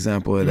 Dave is an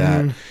example of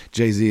that.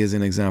 Jay-Z is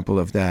an example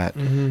of that.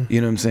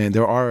 You know what I'm saying?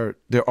 There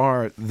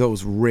are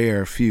those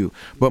rare few,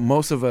 but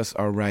most of us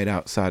are right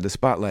outside the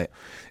spotlight.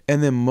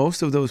 And then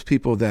most of those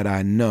people that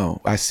I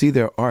know, I see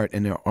their art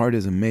and their art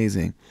is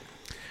amazing.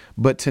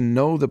 But to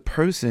know the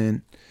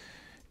person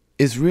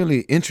is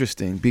really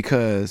interesting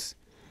because,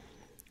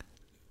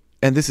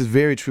 and this is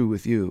very true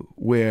with you,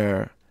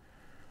 where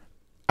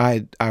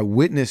I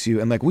witness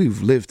you and like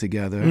we've lived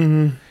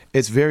together.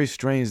 It's very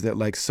strange that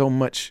like so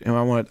much, and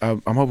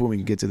I'm hoping we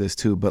can get to this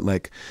too, but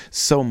like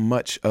so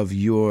much of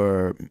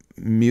your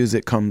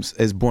music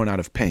is born out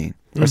of pain,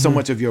 or so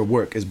much of your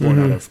work is born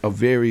out of a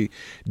very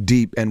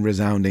deep and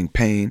resounding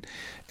pain.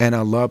 And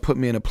Allah put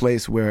me in a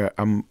place where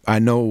I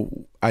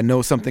know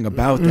something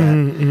about that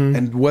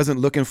and wasn't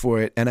looking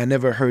for it, and I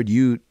never heard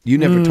you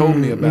never told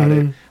me about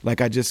it. Like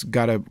I just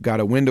got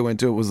a window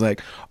into it. Was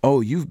like,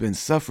 oh, you've been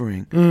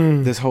suffering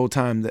this whole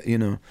time, that you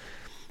know.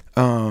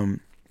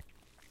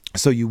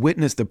 So you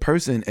witness the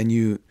person, and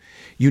you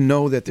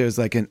know that there's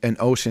like an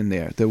ocean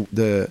there.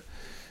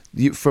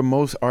 For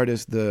most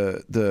artists,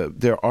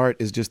 their art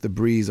is just the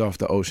breeze off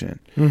the ocean,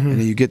 and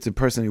then you get to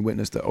personally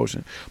witness the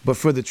ocean. But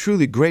for the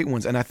truly great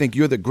ones, and I think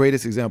you're the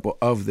greatest example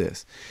of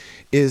this,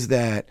 is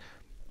that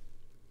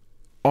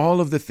all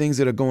of the things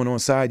that are going on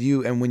inside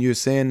you, and when you're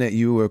saying that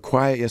you were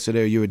quiet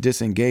yesterday, or you were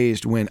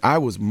disengaged, when I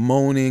was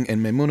moaning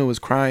and Maimuna was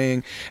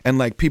crying, and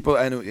like people,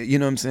 you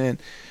know what I'm saying?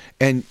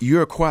 And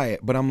you're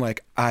quiet, but I'm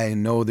like, I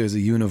know there's a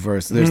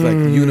universe. There's like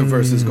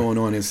universes going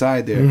on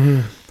inside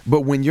there.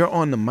 But when you're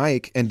on the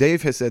mic, and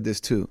Dave has said this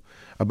too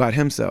about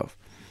himself,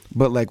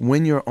 but like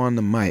when you're on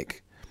the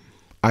mic,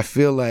 I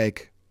feel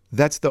like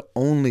that's the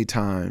only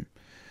time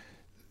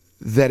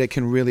that it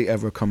can really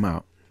ever come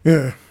out.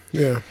 Yeah.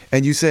 Yeah.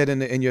 And you said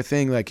in your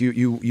thing, like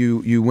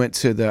you went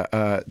to the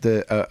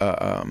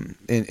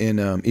in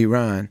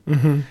Iran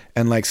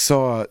and like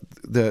saw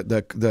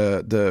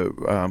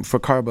the for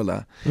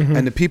Karbala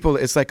and the people.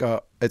 It's like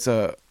a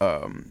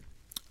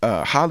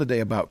holiday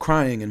about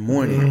crying and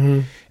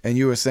mourning, and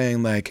you were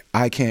saying like,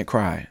 I can't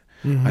cry.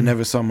 I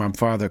never saw my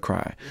father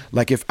cry.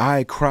 Like if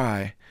I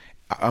cry,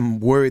 I'm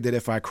worried that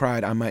if I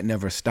cried, I might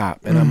never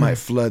stop and I might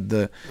flood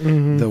the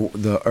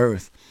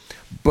earth.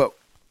 But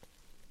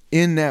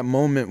in that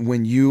moment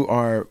when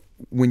you're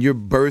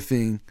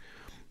birthing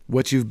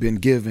what you've been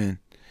given,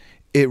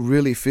 it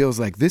really feels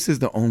like this is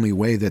the only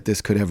way that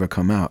this could ever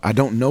come out. I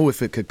don't know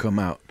if it could come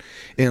out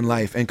in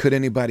life, and could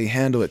anybody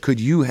handle it? Could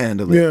you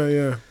handle it?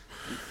 Yeah.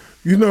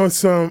 You know,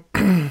 it's I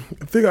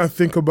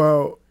think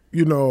about,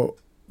 you know,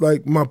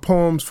 like my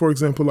poems, for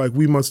example, like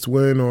We Must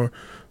Win, or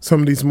some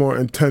of these more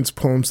intense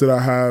poems that I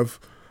have.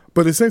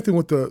 But the same thing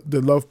with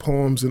the love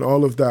poems and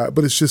all of that.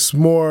 But it's just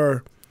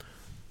more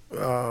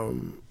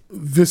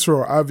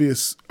visceral,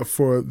 obvious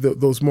for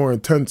those more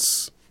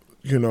intense,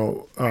 you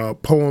know,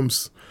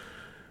 poems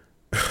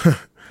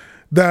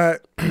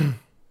that,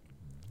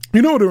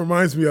 you know what it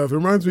reminds me of? It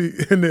reminds me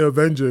in the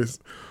Avengers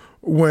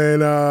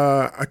when,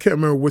 I can't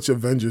remember which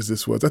Avengers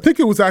this was. I think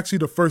it was actually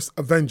the first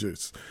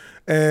Avengers.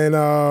 And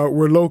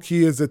where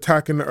Loki is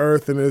attacking the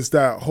Earth, and there's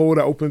that hole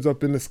that opens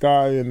up in the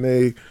sky, and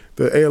the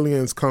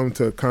aliens come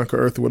to conquer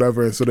Earth or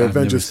whatever, and so the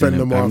Avengers fend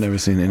them off. I've never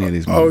seen any of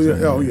these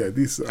movies. Oh yeah.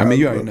 These. I mean,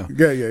 you already know.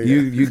 Yeah.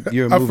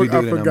 You're a movie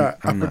dude.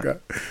 I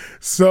forgot.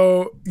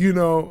 So you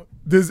know,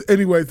 there's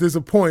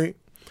a point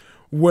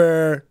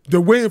where they're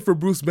waiting for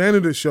Bruce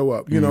Banner to show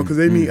up, you know, because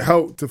they need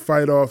help to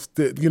fight off.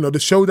 The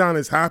showdown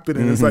is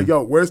happening. It's like,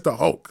 yo, where's the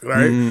Hulk,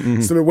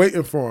 right? So they're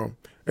waiting for him.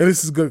 And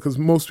this is good because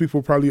most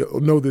people probably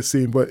know this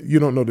scene, but you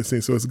don't know the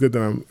scene, so it's good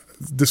that I'm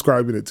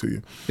describing it to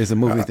you. It's a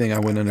movie thing I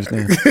wouldn't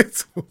understand.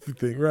 It's a movie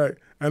thing, right?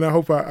 And I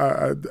hope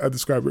I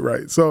describe it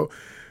right. So,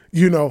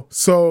 you know,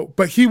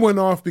 but he went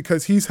off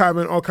because he's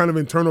having all kind of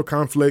internal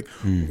conflict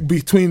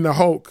between the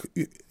Hulk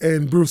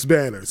and Bruce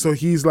Banner. So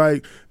he's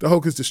like, the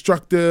Hulk is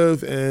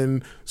destructive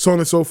and so on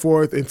and so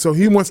forth. And so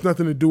he wants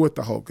nothing to do with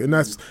the Hulk. And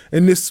that's,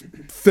 in this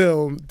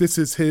film, this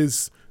is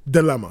his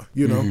dilemma,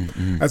 you know,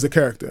 as a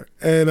character.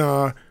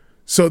 And,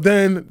 so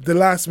then the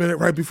last minute,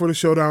 right before the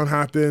showdown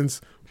happens,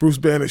 Bruce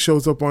Banner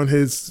shows up on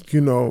his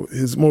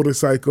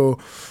motorcycle,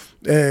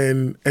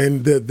 and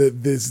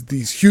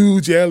these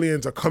huge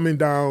aliens are coming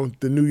down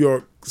the New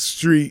York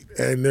street,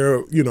 and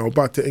they're, you know,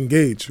 about to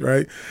engage,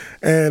 right?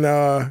 And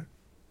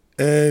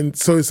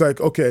so it's like,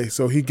 okay,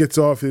 so he gets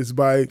off his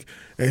bike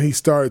and he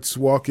starts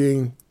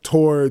walking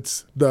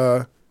towards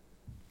the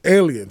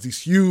aliens,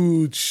 these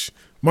huge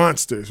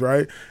monsters,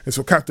 right? And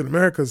so Captain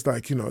America's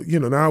like,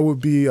 now would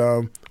be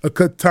a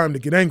good time to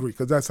get angry,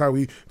 because that's how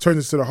he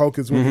turns into the Hulk,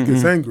 is when he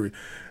gets angry.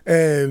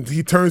 And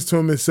he turns to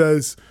him and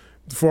says,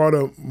 for all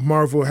the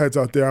Marvel heads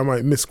out there, I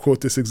might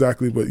misquote this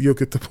exactly, but you'll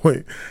get the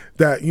point,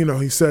 that,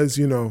 he says,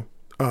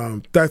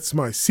 that's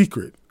my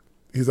secret.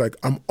 He's like,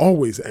 I'm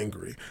always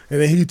angry.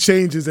 And then he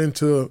changes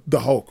into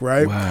the Hulk,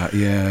 right? Wow,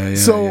 yeah.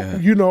 So,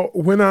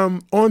 when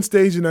I'm on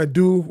stage and I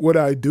do what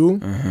I do,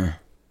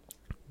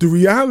 the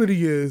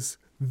reality is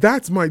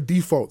that's my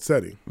default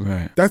setting.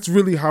 Right. That's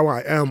really how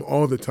I am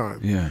all the time.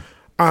 Yeah.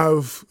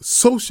 I've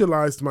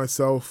socialized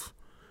myself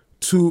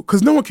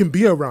because no one can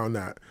be around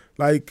that.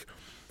 Like,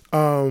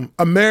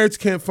 a marriage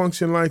can't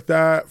function like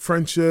that.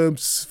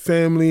 Friendships,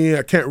 family,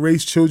 I can't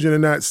raise children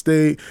in that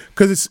state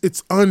because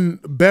it's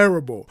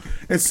unbearable.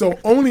 And so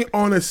only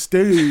on a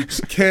stage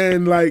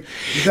can that.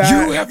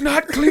 You have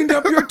not cleaned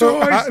up your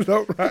toys. I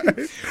know, right?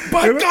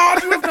 But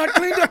God, you have not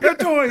cleaned up your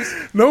toys.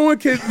 No one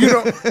can,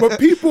 but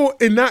people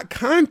in that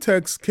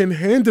context can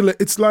handle it.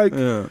 It's like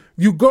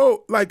you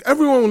go,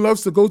 everyone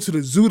loves to go to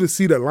the zoo to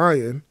see the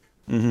lion.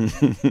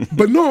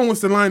 But no one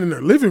wants the lion in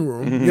their living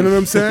room. You know what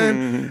I'm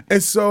saying?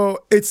 And so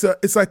it's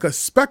like a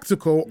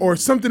spectacle, or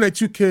something that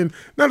you can,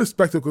 not a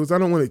spectacle, because I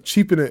don't want to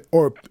cheapen it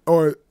or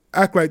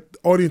act like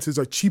audiences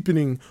are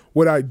cheapening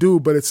what I do,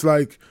 but it's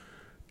like,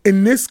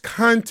 in this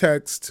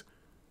context,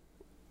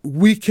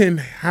 we can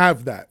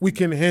have that. We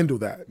can handle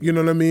that. You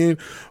know what I mean?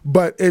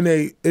 But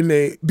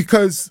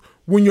because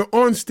when you're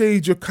on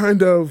stage, you're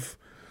kind of,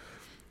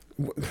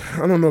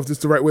 I don't know if this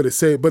is the right way to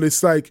say it, but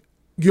it's like,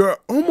 you're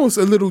almost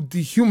a little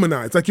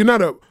dehumanized. Like, you're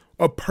not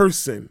a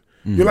person.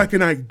 You're like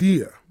an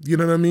idea. You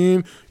know what I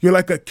mean? You're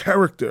like a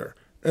character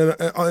in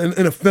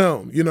a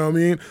film. You know what I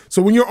mean?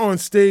 So when you're on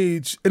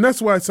stage, and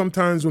that's why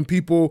sometimes when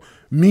people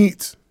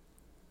meet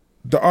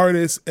the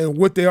artists and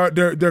what they are,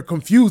 they're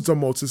confused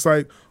almost. It's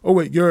like, oh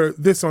wait, you're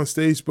this on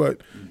stage,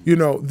 but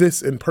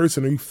this in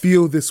person, or you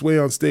feel this way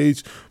on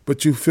stage,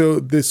 but you feel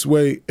this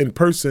way in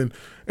person.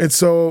 And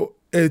so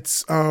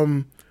it's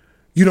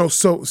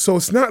so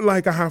it's not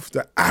like I have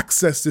to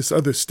access this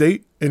other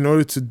state in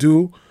order to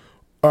do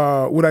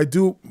what I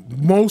do.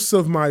 Most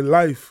of my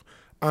life,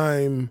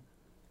 I'm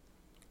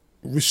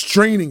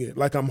restraining it,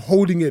 like I'm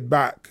holding it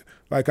back,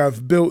 like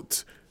I've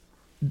built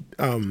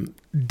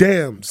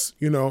dams,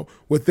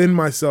 within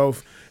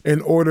myself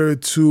in order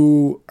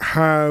to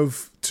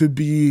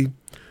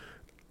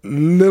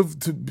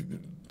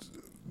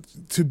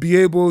be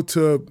able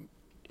to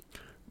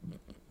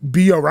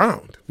be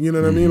around. You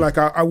know what I mean? Like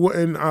I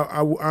wouldn't.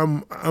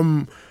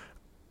 I'm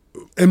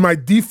in my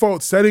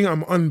default setting.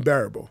 I'm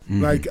unbearable.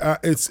 Like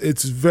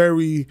it's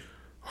very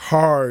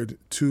hard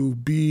to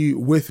be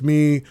with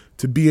me,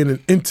 to be in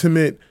an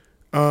intimate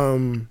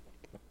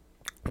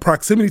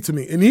proximity to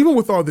me, and even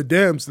with all the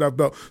dams that I've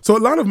built. So a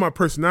lot of my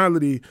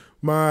personality,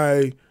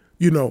 my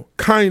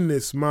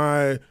kindness,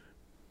 my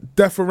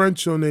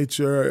deferential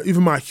nature,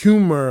 even my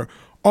humor,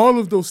 all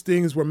of those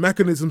things were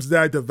mechanisms that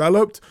I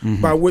developed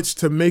by which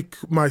to make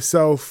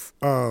myself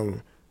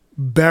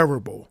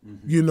bearable,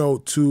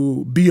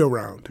 to be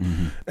around.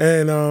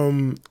 And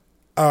I'm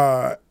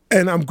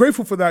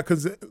grateful for that,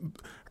 because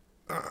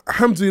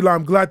alhamdulillah,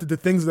 I'm glad that the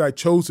things that I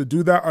chose to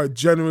do that are,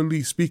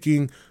 generally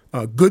speaking,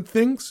 good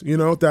things,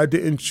 that I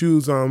didn't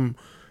choose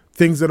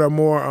things that are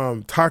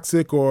more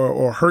toxic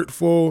or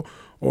hurtful.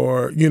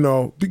 Or,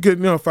 because,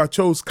 if I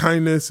chose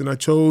kindness and I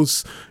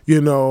chose,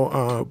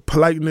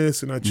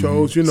 politeness and I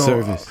chose,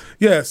 service.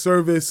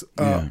 Service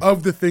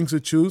of the things to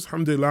choose.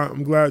 Alhamdulillah,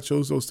 I'm glad I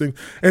chose those things.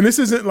 And this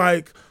isn't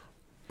like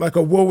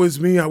a woe is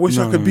me. I wish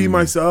I could be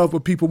myself,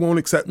 but people won't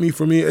accept me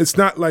for me. It's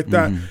not like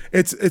that.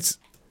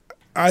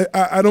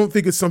 I don't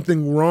think it's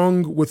something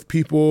wrong with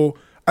people.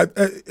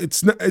 It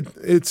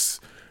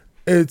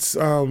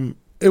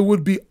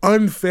would be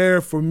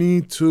unfair for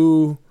me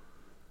to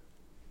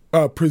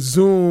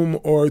presume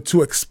or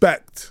to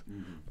expect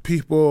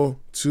people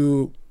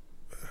to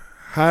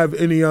have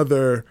any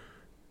other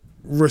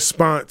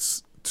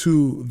response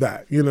to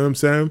that. You know what I'm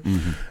saying?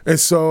 And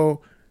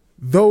so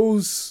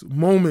those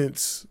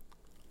moments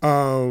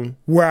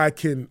where I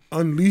can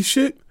unleash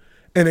it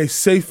in a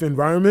safe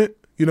environment,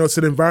 it's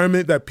an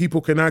environment that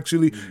people can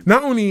actually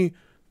not only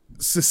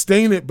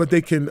sustain it, but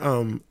they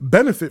can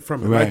benefit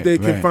from it. Right, like they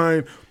can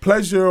find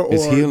pleasure or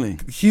it's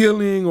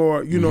healing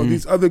or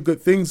these other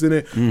good things in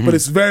it. But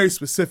it's very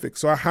specific,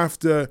 so I have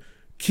to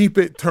keep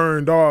it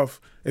turned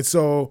off. And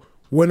so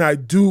when I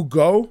do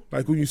go,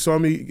 like when you saw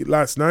me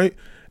last night,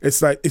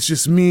 it's like it's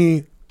just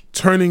me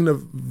turning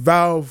the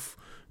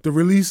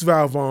release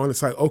valve on.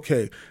 It's like,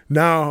 okay,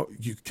 now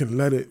you can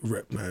let it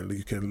rip, man.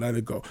 You can let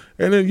it go.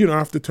 And then I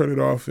have to turn it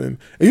off, and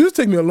it used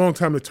to take me a long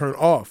time to turn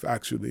off,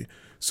 actually.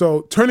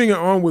 So turning it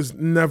on was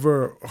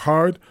never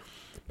hard.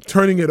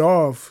 Turning it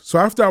off, so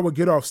after I would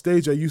get off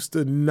stage, I used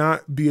to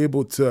not be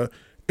able to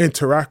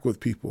interact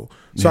with people.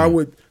 So I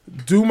would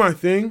do my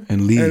thing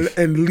and leave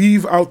and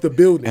leave out the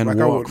building. And like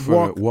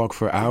walk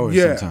for hours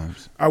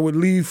sometimes. I would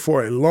leave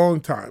for a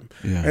long time.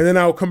 Yeah. And then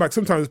I would come back.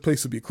 Sometimes the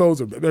place would be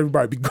closed or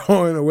everybody would be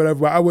gone or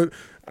whatever. But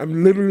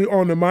I'm literally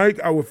on the mic.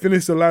 I would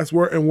finish the last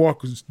word and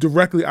walk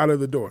directly out of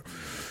the door.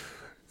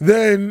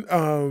 Then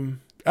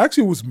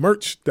actually it was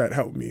merch that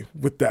helped me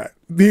with that.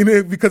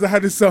 Because I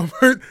had to sell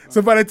merch.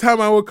 So by the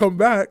time I would come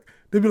back,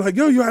 they'd be like,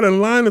 yo, you had a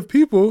line of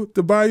people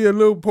to buy your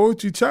little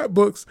poetry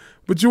chapbooks,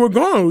 but you were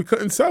gone. We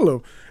couldn't sell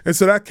them. And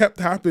so that kept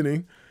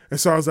happening. And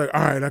so I was like,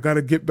 all right, I got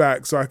to get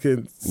back so I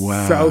can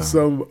sell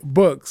some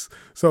books.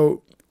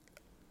 So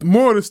the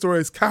moral of the story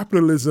is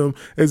capitalism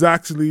is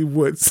actually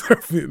what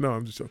surfing. No,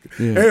 I'm just joking.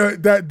 Yeah.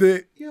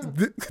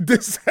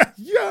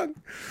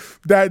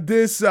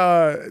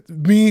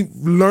 Me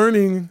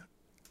learning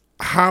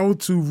how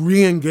to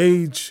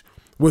re-engage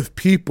with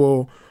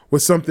people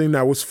was something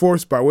that was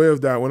forced by way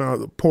of that when I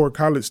was a poor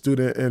college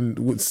student and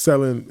was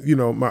selling,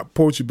 my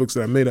poetry books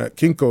that I made at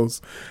Kinko's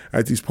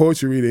at these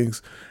poetry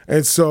readings.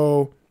 And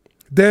so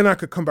then I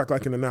could come back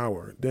like in an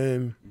hour.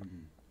 Then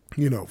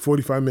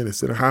 45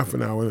 minutes and a half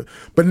an hour.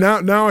 But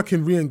now I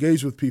can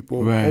re-engage with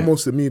people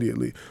almost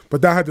immediately.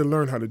 But I had to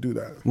learn how to do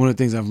that. One of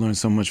the things I've learned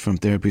so much from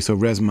therapy, so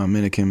Resma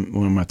Minikin,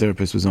 one of my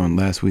therapists, was on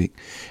last week,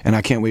 and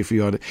I can't wait for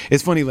y'all to...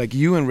 It's funny, like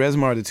you and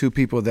Resma are the two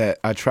people that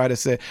I try to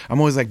say, I'm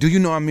always like, do you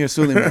know Amir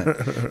Sulaiman?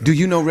 Do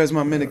you know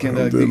Resma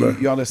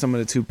Minikin? Y'all are some of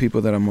the two people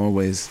that I'm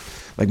always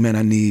like, man,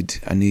 I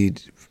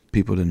need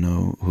people to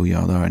know who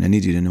y'all are, and I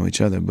need you to know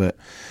each other. But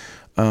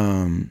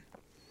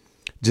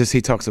just he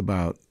talks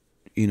about,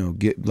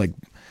 get like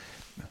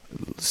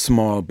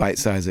small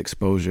bite-sized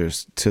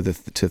exposures to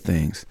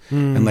things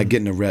and like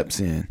getting the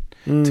reps in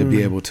to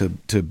be able to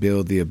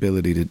build the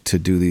ability to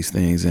do these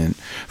things. And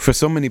for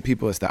so many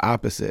people, it's the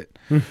opposite.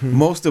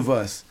 Most of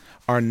us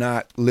are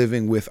not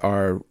living with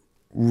our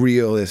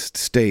realist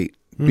state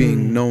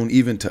being known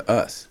even to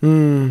us.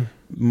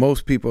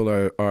 Most people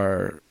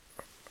are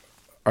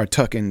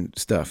tucking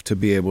stuff to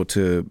be able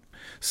to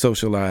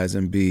socialize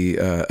and be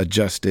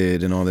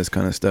adjusted and all this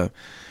kind of stuff.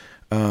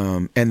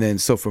 And then,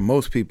 so for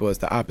most people, it's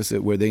the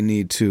opposite, where they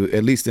need to,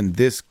 at least in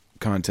this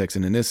context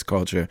and in this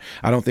culture,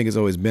 I don't think it's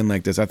always been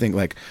like this. I think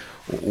like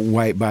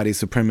white body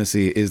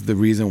supremacy is the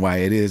reason why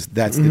it is.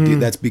 That's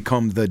that's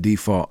become the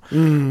default.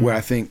 Where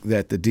I think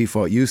that the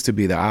default used to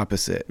be the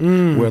opposite,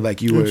 where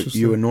like you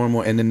were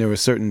normal, and then there were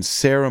certain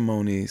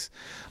ceremonies,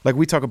 like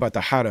we talk about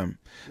the haram.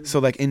 So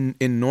like in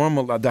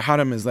normal, the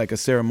haram is like a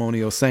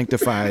ceremonial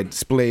sanctified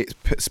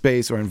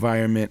space or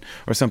environment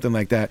or something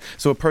like that.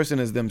 So a person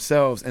is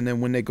themselves, and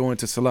then when they go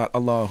into Salat,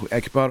 Allahu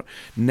Akbar,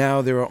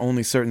 now there are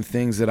only certain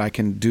things that I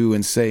can do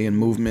and say and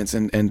movements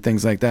and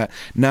things like that.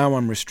 Now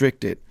I'm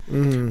restricted.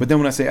 But then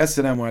when I say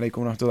Assalamu alaikum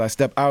wa rahmatullah, I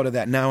step out of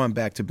that. Now I'm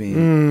back to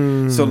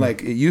being. So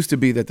like it used to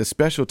be that the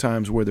special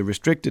times were the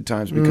restricted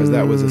times because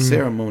that was a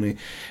ceremony,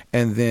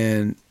 and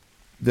then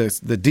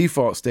the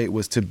default state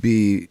was to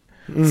be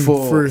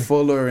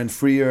fuller and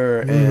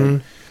freer,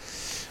 and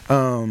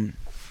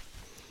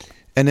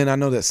then I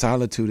know that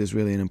solitude is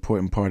really an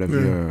important part of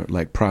your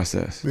like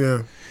process.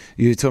 Yeah,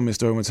 you told me a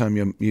story one time.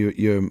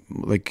 You're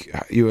like,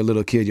 you were a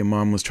little kid. Your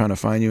mom was trying to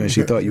find you, and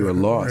she thought you were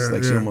lost.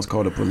 She almost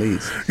called the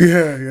police.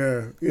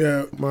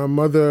 Yeah. My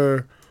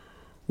mother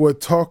would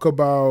talk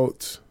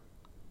about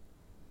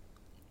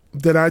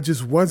that. I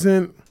just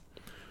wasn't.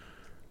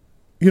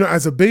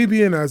 As a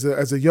baby and as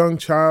a young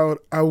child,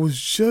 I was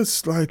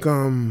just like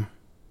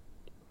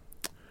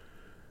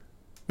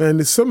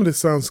and some of this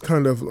sounds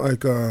kind of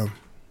like, I'm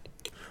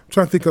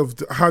trying to think of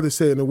how to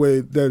say it in a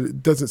way that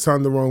it doesn't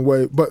sound the wrong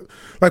way. But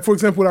like, for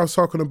example, when I was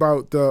talking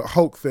about the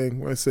Hulk thing,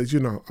 where I said,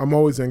 I'm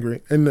always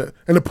angry. And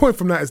the point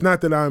from that is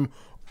not that I'm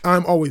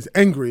always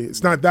angry.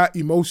 It's not that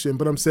emotion,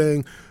 but I'm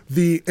saying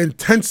the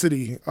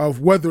intensity of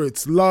whether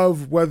it's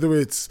love, whether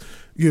it's,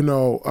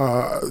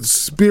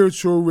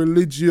 spiritual,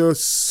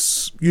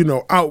 religious,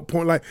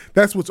 outpouring, like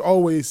that's what's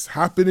always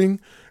happening.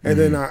 And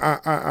then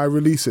I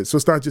release it. So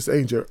it's not just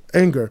anger.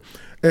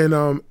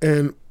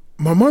 And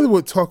my mother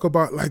would talk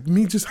about like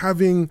me just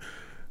having,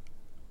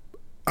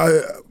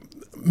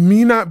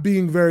 me not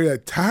being very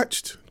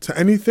attached to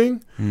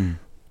anything,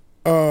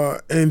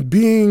 and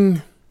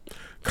being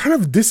kind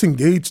of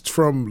disengaged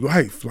from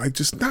life, like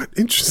just not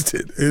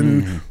interested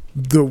in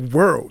the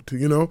world,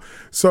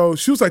 So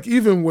she was like,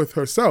 even with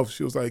herself,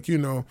 she was like,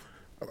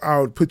 I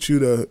would put you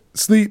to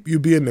sleep,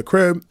 you'd be in the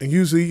crib, and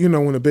usually,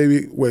 when a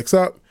baby wakes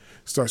up,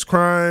 starts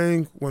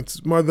crying, wants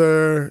his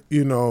mother,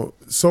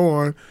 so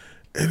on.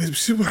 And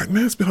she was like,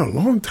 man, it's been a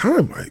long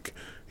time. Like,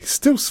 he's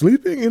still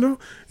sleeping, And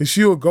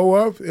she would go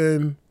up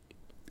and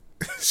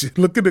she'd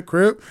look at the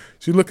crib.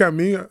 She'd look at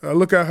me. I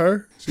look at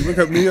her. She look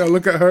at me. I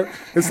look at her.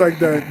 It's like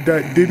that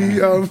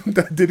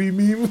Diddy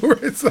meme where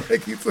it's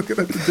like he's looking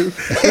at the dude.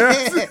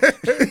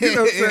 You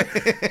know what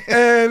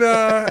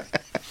I'm saying?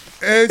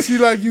 And she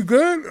like, you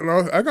good? And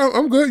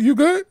I'm good. You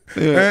good?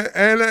 Yeah.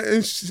 And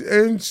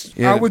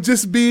I would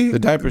just be the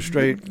diaper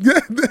straight.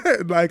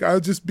 Like I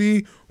would just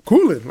be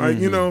cooling. Like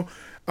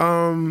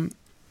and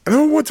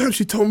then one time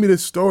she told me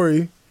this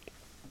story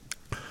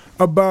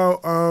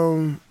about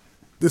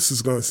this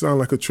is gonna sound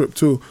like a trip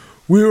too.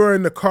 We were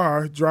in the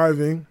car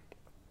driving,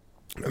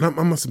 and I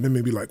must have been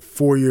maybe like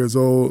 4 years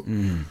old,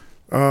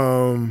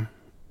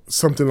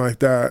 something like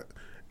that.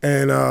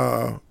 And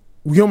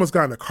we almost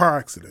got in a car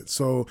accident.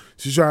 So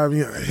she's driving,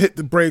 hit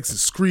the brakes and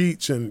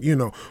screech and,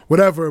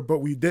 whatever, but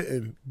we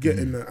didn't get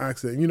in the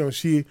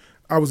accident.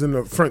 I was in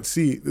the front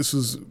seat. This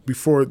was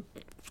before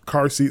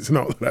car seats and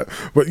all of that.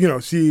 But,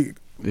 she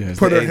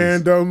put her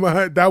hand on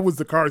that was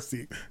the car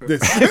seat.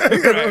 This,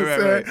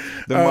 right.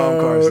 The mom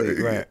car seat,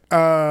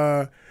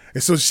 right.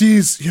 And so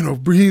she's,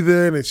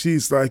 breathing and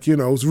she's like, it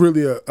was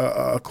really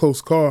a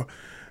close call.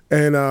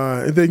 And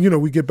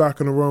then, we get back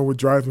on the road, we're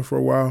driving for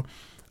a while.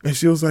 And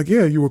she was like,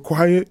 yeah, you were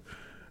quiet.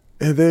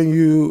 And then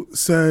you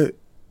said,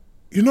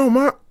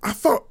 Ma, I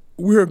thought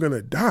we were going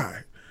to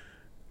die.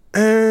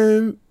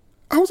 And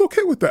I was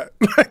okay with that.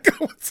 Like, I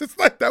was just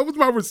like, that was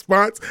my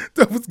response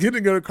to was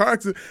getting in a car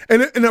accident.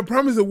 And I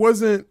promise it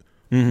wasn't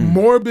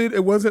morbid.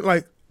 It wasn't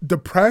like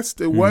depressed.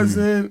 It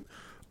wasn't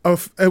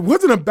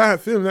a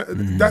bad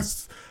feeling.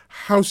 That's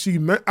how she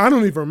meant. I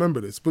don't even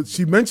remember this, but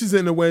she mentions it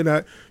in a way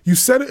that you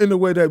said it in a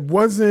way that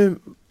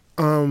wasn't,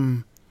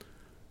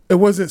 it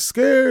wasn't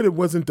scared. It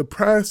wasn't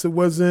depressed. It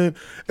was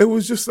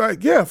just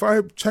like, yeah, if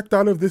I checked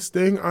out of this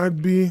thing,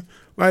 I'd be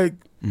like,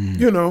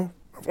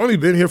 I've only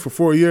been here for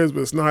 4 years, but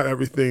it's not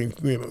everything,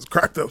 it's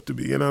cracked up to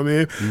be, you know what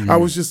I mean? I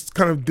was just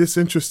kind of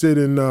disinterested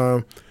in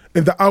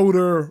the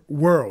outer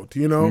world,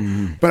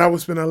 but I would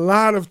spend a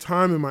lot of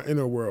time in my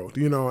inner world,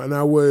 and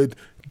I would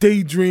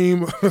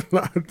daydream a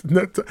lot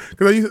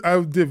because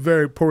I did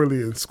very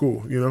poorly in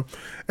school,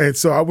 and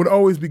so I would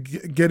always be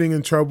getting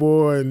in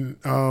trouble and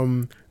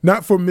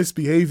not for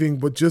misbehaving,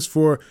 but just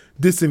for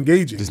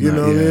disengaging, what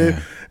I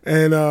mean?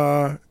 And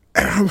I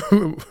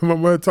remember my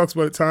mother talks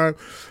about a time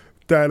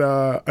that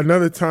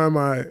another time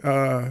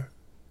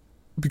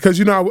because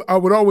I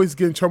would always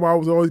get in trouble, I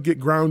would always get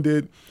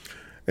grounded,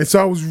 and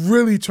so I was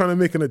really trying to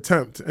make an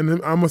attempt, and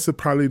then I must have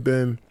probably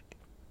been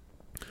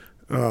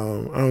I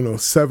don't know,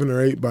 7 or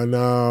 8 by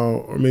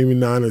now, or maybe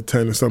 9 or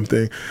 10 or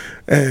something.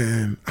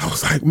 And I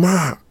was like,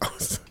 Ma, I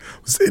was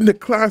in the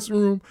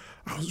classroom.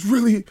 I was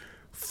really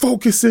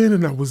focusing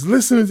and I was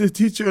listening to the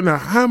teacher and I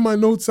had my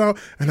notes out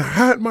and I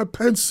had my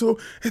pencil.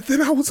 And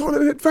then I was on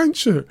an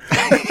adventure.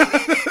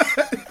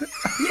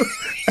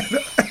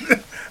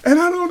 And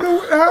I don't know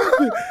what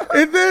happened.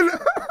 And then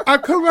I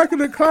come back and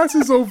the class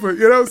is over.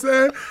 You know what I'm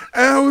saying?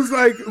 And I was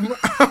like,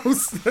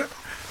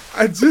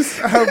 I just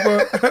have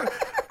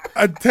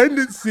a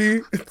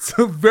tendency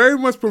to very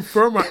much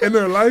prefer my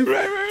inner life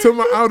to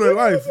my outer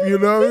life,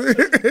 And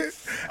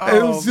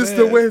it was just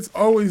the way it's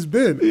always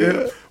been.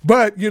 Yeah.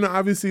 But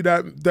obviously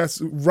that's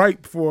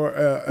ripe for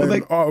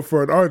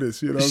for an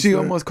artist. She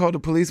almost called the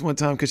police one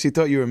time because she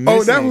thought you were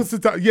missing. Oh, that was the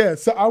time. Yeah,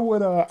 so I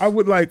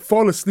would like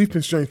fall asleep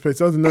in strange places.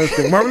 That was another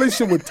thing. My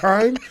relationship with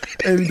time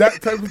and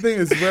that type of thing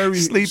is very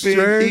sleeping,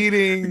 strange.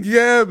 Eating.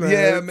 Yeah, man.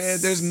 Yeah, man.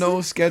 There's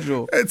no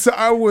schedule. And so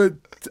I would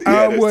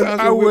when we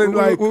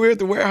were at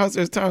the warehouse,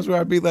 there's times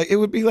where it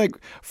would be like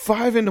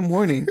 5 a.m.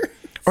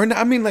 or not,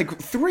 I mean like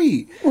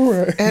 3.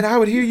 Right. And I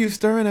would hear you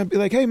stirring. I'd be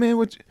like, hey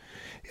man,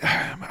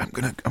 I'm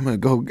gonna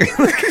go.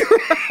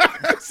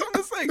 So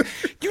it's like,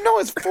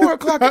 it's 4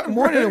 o'clock in the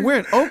morning and we're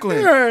in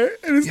Oakland. Right.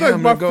 And it's like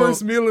my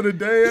first meal of the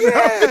day.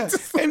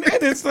 And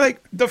it's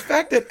like the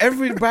fact that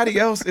everybody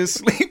else is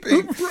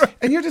sleeping. Right.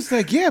 And you're just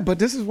like, yeah, but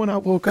this is when I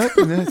woke up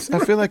and I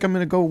feel like I'm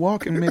going to go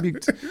walk and maybe,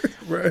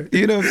 right.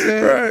 You know what I'm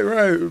saying?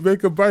 Right.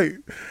 Make a bite.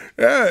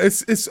 Yeah,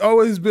 it's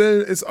always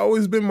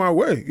been my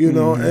way,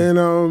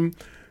 and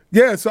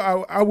yeah, so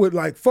I would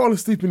like fall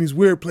asleep in these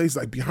weird places,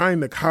 like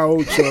behind the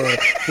couch or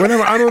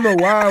whatever. I don't know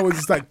why. I would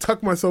just like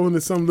tuck myself into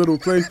some little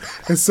place.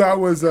 And so I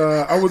was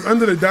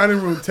under the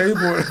dining room table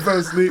and I fell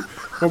asleep.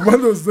 My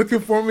mother was looking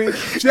for me.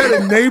 She had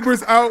the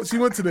neighbors out. She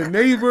went to the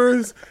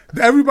neighbors.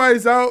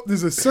 Everybody's out.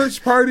 There's a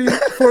search party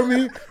for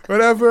me,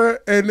 whatever.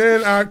 And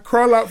then I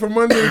crawl out from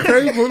under the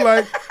table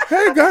like,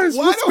 hey guys,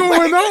 what's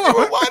going on? You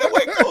were wide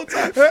awake the whole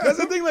time. That's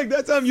the thing. Like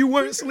that time you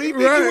weren't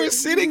sleeping. Right. You were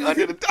sitting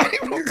under the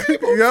dining room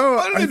table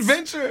on an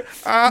adventure.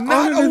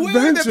 Not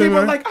aware that people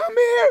are like,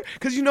 Amir,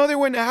 because they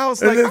were in the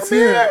house. Like,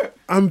 Amir.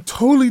 I'm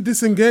totally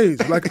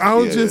disengaged. Like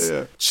I'll just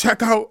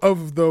check out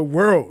of the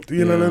world.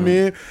 You know what I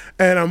mean?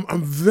 And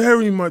I'm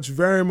very much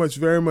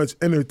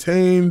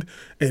entertained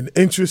and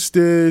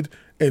interested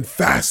and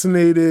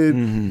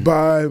fascinated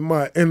by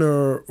my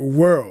inner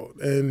world,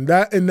 and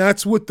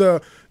that's what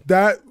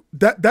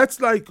that's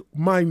like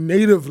my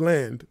native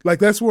land. Like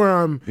that's where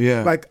I'm.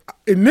 Yeah. Like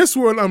in this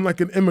world, I'm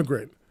like an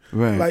immigrant.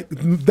 Right. Like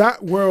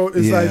that world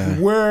is like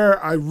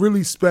where I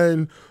really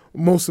spend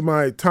most of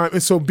my time.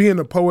 And so being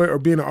a poet or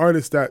being an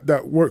artist,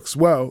 that works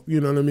well, you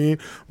know what I mean?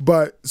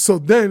 But so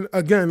then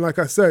again, like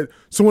I said,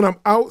 so when I'm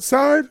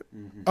outside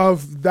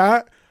of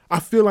that, I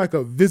feel like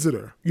a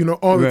visitor,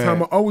 all the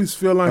time. I always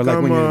feel like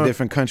I'm when you're in a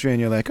different country and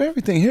you're like,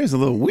 everything here is a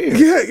little weird.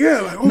 Yeah.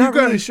 Like, not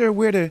really sure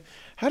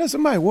how does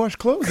somebody wash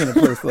clothes in a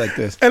place like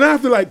this? And I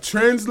have to like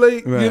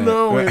translate, and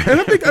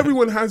I think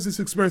everyone has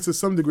this experience to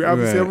some degree.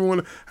 Obviously,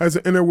 everyone has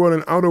an inner world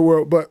and outer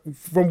world, but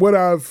from what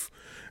I've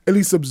at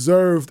least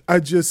observed, I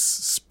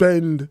just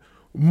spend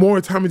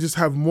more time and just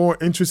have more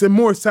interest and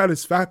more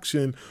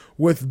satisfaction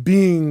with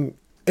being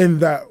in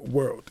that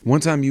world. One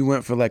time you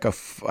went for like a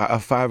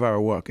 5-hour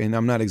walk, and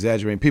I'm not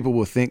exaggerating. People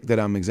will think that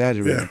I'm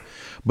exaggerating,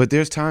 but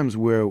there's times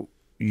where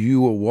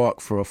you will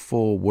walk for a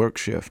full work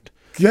shift.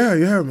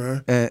 Yeah,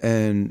 man.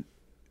 And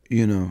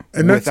you know,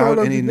 and that's without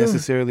all any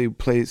necessarily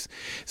place.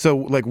 So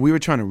like we were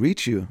trying to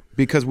reach you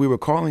because we were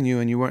calling you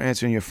and you weren't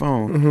answering your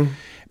phone,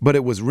 but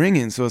it was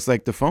ringing. So it's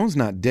like the phone's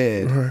not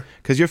dead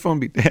because your phone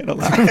be dead a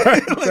lot.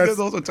 Like there's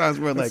also times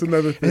where like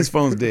his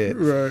phone's dead.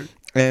 Right.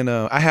 And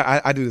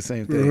I do the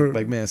same thing.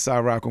 Like, man, Cy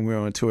Rock, when we were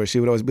on tour, she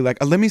would always be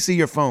like, let me see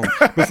your phone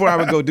before I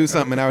would go do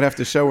something. And I would have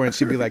to show her, and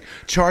she'd be like,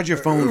 charge your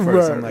phone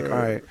first. I'm like, all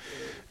right.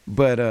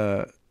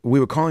 But we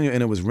were calling you,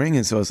 and it was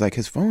ringing. So it's like,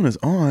 his phone is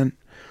on,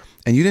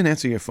 and you didn't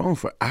answer your phone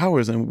for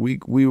hours, and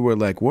we were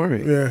like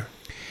worried. Yeah.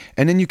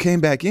 And then you came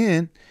back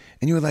in,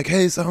 and you were like,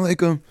 hey, assalamu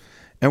alaikum.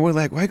 And we're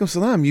like, walaikum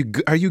salam,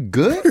 are you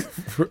good?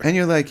 And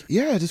you're like,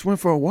 yeah, I just went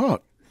for a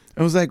walk.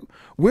 I was like,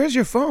 where's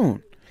your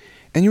phone?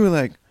 And you were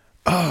like,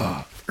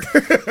 oh.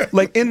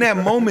 Like in that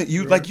moment,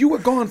 you were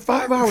gone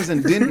 5 hours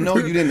and didn't know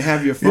you didn't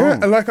have your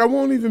phone. Yeah, like I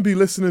won't even be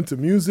listening to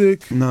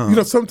music. No. You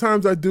know,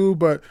 sometimes I do,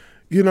 but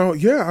you know,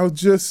 yeah, I was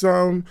just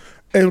and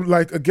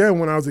like again,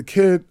 when I was a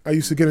kid, I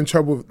used to get in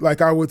trouble. Like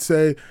I would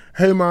say,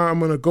 hey Ma, I'm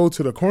gonna go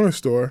to the corner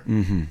store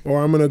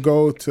or I'm gonna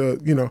go to,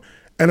 you know,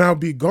 and I'll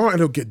be gone.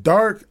 It'll get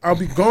dark. I'll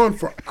be gone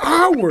for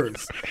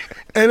hours.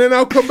 And then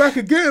I'll come back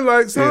again,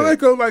 like, so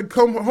like I'll like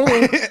come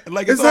home.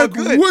 Like it's all like,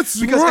 good.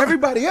 Because wrong?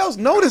 Everybody else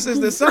notices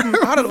that something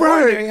out of the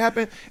ordinary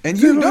happened and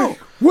you don't.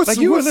 Like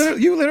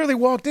you literally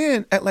walked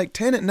in at like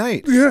 10 at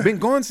night. Yeah. Been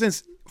gone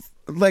since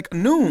like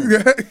noon.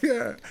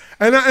 Yeah.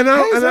 And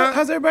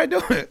how's everybody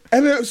doing?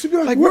 And then she'd be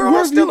like we're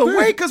all still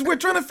awake because we're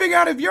trying to figure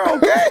out if you're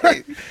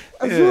okay.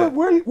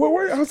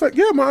 Where I was like,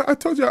 yeah, Ma, I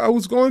told you I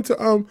was going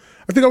to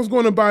I think I was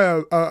going to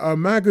buy a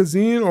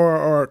magazine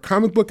or a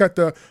comic book at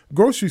the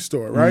grocery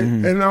store, right?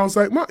 And I was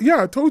like, Ma,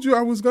 yeah, I told you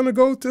I was going to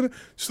go to the...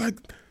 She's like,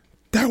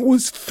 that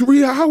was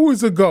 3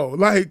 hours ago.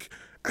 Like,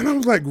 and I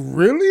was like,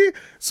 really?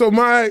 So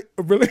my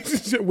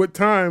relationship with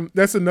time,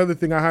 that's another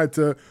thing I had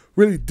to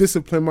really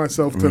discipline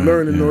myself to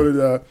learn in order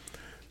to,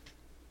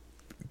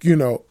 you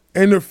know,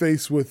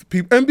 interface with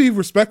people and be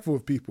respectful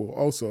of people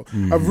also.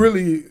 I've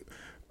really...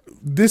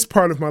 This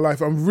part of my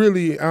life,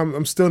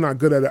 I'm still not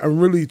good at it. I'm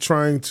really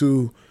trying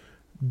to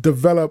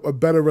develop a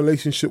better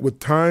relationship with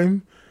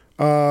time,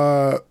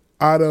 out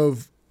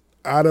of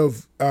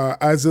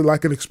as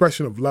like an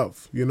expression of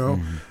love, you know?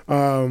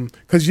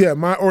 Because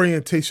my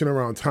orientation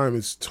around time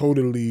is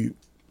totally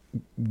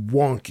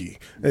wonky,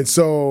 and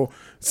so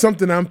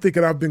something I'm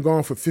thinking I've been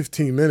gone for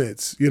 15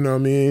 minutes. You know what I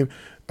mean?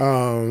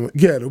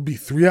 It'll be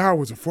 3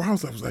 hours or 4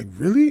 hours. I was like,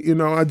 really? You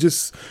know, I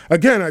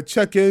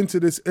check into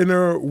this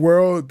inner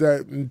world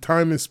that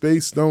time and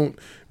space don't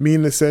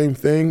mean the same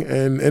thing.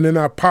 And then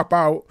I pop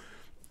out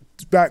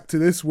back to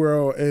this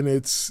world and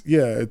it's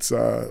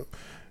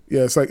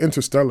like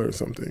Interstellar or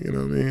something, you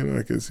know what I mean?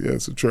 Like it's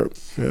a trip.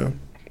 Yeah.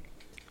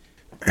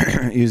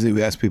 Usually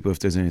we ask people if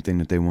there's anything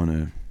that they want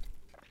to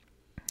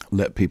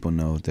let people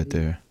know that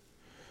they're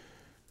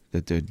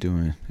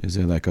doing. Is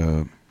there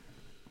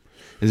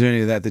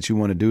any of that you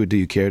want to do? Do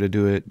you care to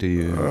do it? Do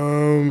you?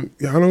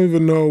 I don't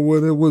even know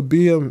what it would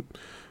be. You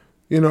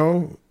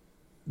know,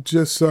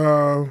 just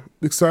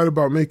excited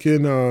about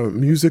making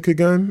music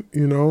again,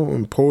 you know,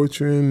 and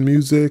poetry and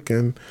music.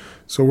 And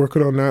so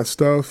working on that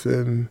stuff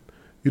and,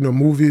 you know,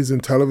 movies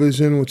and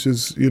television, which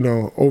is, you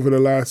know, over the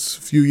last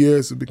few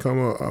years has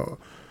become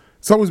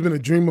it's always been a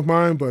dream of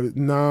mine, but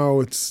now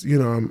it's, you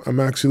know, I'm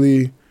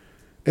actually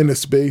in a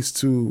space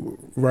to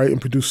write and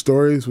produce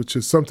stories, which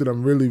is something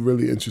I'm really,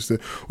 really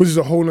interested in, which is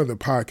a whole nother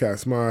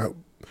podcast, my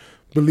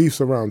beliefs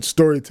around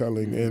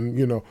storytelling and,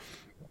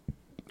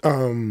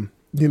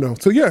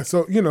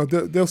 so, you know,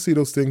 they'll see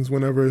those things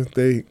whenever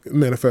they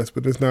manifest,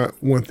 but there's not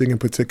one thing in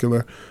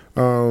particular.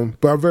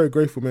 But I'm very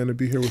grateful, man, to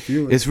be here with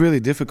you. It's really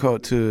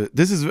difficult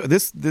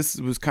this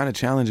was kind of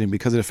challenging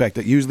because of the fact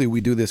that usually we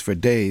do this for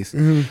days.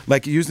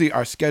 Like usually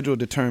our schedule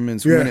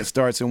determines when it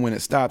starts and when it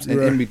stops. And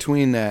in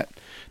between that,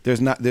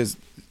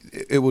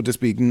 it will just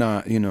be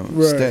not, you know,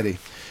 steady.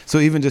 So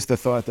even just the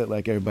thought that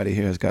like everybody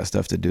here has got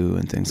stuff to do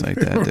and things like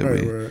that,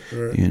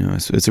 you know,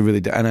 it's a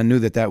really, and I knew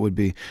that would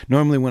be,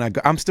 normally when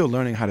I'm still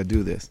learning how to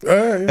do this.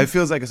 It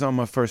feels like it's on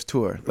my first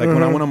tour. Like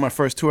when I went on my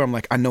first tour, I'm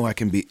like, I know I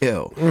can be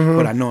ill,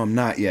 but I know I'm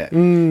not yet.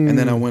 And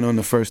then I went on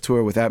the first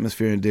tour with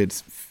Atmosphere and did,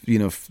 you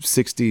know,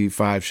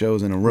 65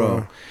 shows in a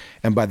row.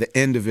 And by the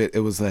end of it,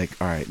 it was like,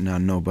 all right, now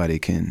nobody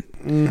can.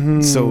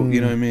 So,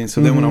 you know what I mean? So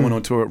then when I went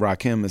on tour with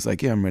Rakim, it's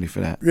like, yeah, I'm ready for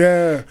that.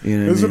 Yeah. You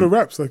know those are the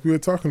reps, like we were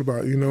talking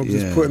about, you know,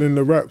 just putting in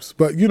the reps.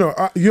 But, you know,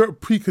 you're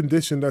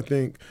preconditioned, I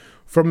think,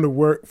 from the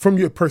work, from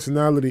your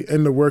personality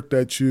and the work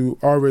that you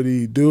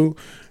already do.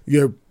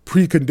 You're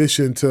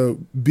preconditioned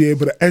to be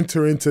able to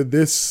enter into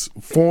this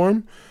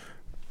form,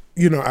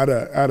 you know, at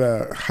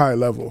a high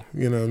level,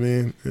 you know what I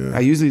mean? Yeah. I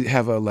usually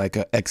have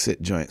a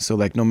exit joint. So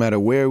like no matter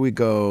where we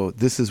go,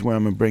 this is where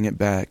I'm gonna bring it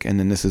back and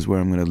then this is where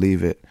I'm gonna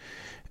leave it.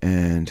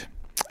 And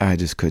I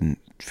just couldn't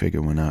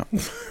figure one out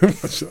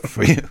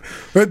for you.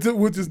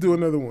 We'll just do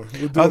another one.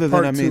 We'll do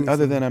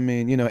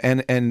you know,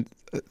 and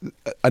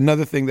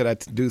another thing that I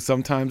do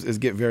sometimes is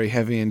get very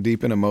heavy and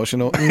deep and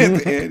emotional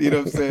at the end, you know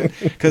what I'm saying?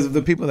 Because most of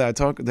the people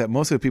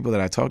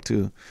that I talk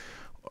to,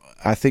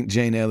 I think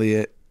Jane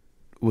Elliott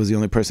was the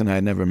only person I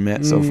had never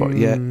met so far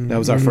yet. That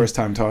was our first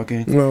time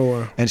talking. Oh,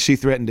 wow. And she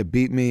threatened to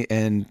beat me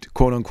and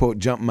quote unquote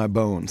jump my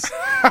bones.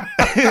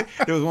 There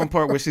was one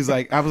part where she's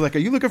like, I was like, are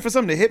you looking for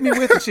something to hit me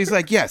with? And she's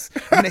like, yes,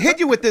 I'm going to hit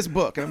you with this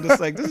book. And I'm just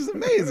like, this is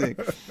amazing.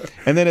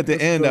 And then at the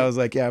end, I was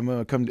like, yeah, I'm going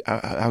to come.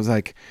 I was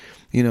like,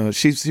 you know,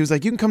 she was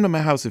like, you can come to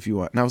my house if you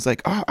want. And I was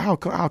like, oh, I'll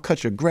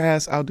cut your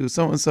grass. I'll do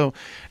so-and-so.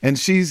 And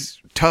she's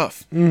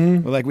tough.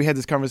 Like we had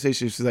this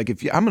conversation. She's like,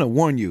 I'm going to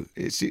warn you.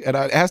 And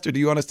I asked her, do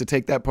you want us to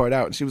take that part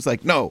out? And she was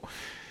like, no.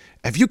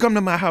 If you come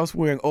to my house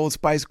wearing Old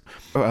Spice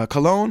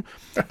cologne,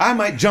 I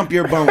might jump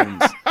your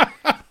bones.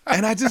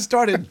 And I just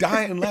started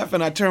dying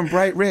laughing. I turned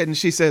bright red, and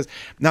she says,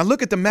 now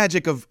look at the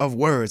magic of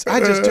words. I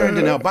just turned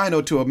an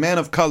albino to a man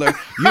of color.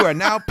 You are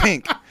now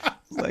pink.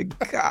 Like,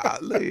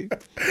 golly.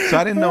 So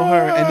I didn't know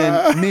her. And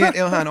then me and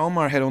Ilhan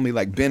Omar had only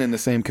like been in the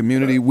same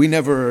community. We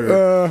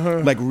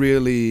never like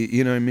really,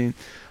 you know what I mean?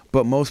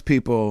 But most of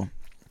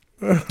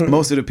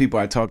the people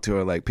I talk to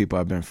are like people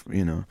I've been,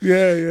 you know,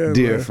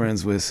 dear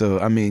friends with. So,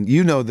 I mean,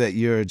 you know that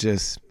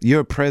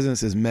your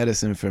presence is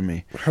medicine for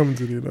me.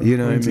 Alhamdulillah. You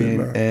know what I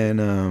mean?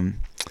 And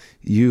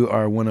you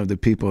are one of the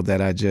people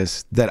that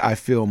I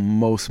feel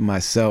most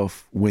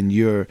myself when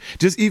you're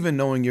just even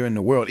knowing you're in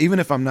the world, even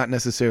if I'm not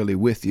necessarily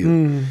with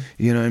you.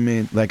 You know what I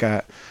mean? Like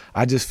I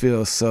just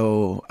feel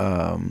so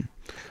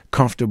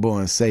comfortable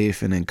and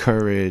safe and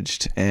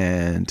encouraged,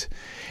 and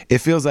it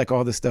feels like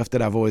all the stuff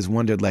that I've always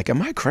wondered, like,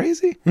 am I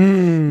crazy? You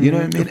know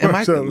what I mean? Am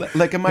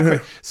I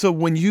crazy? So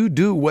when you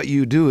do what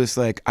you do, it's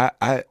like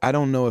I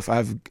don't know if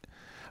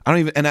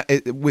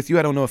with you,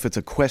 I don't know if it's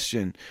a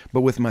question,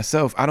 but with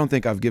myself, I don't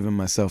think I've given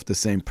myself the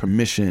same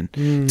permission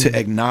to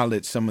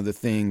acknowledge some of the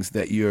things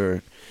that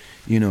you're,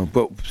 you know,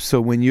 but so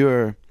when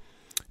you're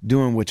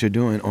doing what you're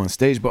doing on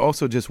stage, but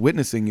also just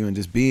witnessing you and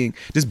just being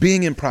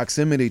in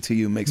proximity to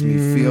you makes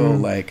me feel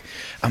like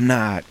I'm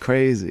not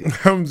crazy.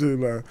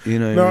 Alhamdulillah. You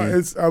know what I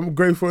mean? I'm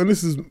grateful, and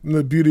this is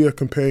the beauty of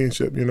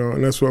companionship, you know,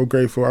 and that's what I'm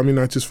grateful. I mean,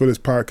 not just for this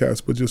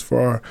podcast, but just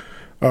for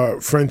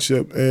our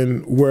friendship,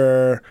 and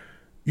where,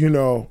 you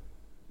know,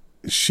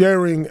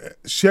 sharing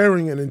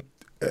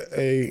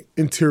a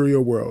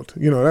interior world,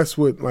 you know, that's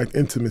what like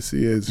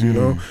intimacy is, you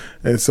know.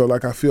 And so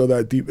like I feel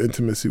that deep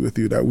intimacy with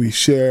you, that we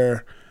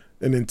share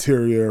an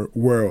interior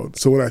world.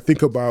 So when I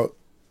think about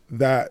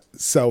that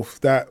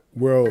self, that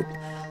world,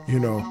 you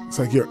know, it's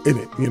like you're in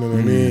it, you know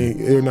what I mean?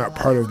 You're not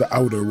part of the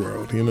outer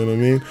world, you know what I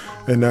mean?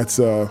 And that's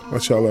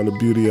mashallah, the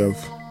beauty of,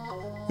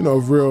 you know,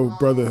 of real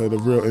brotherhood,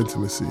 of real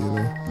intimacy, you know.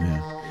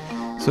 Yeah.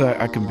 So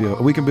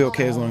we can be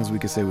okay as long as we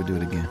can say we'll do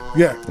it again.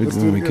 Yeah, let's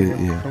do it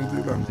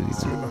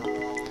again.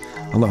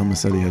 اللهم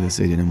صل على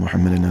سيدنا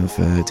محمد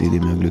الفاتح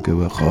لما أغلق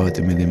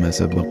وخاتم لما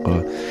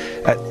سبق.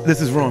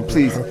 This is wrong,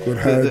 please.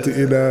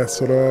 الهادي إلى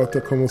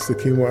صراطك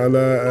المستقيم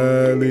وعلى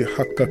آله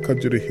حق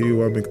قدره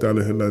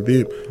ومقداره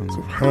العظيم.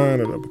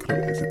 سبحان ربك رب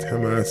العزة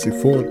عما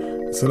يصفون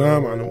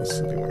وسلام على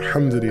المرسلين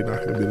والحمد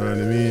لله رب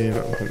العالمين.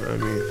 اللهم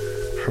آمين.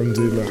 الحمد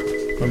لله.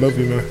 I love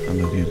you, man. I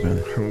love you,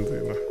 brother.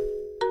 Alhamdulillah.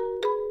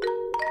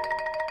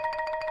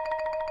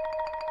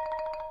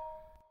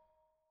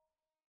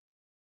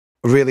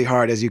 Really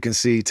hard, as you can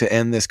see, to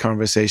end this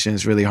conversation.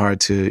 It's really hard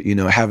to, you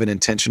know, have an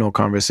intentional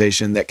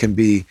conversation that can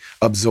be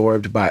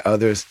absorbed by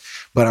others.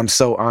 But I'm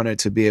so honored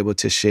to be able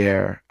to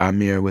share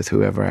Amir with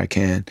whoever I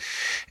can.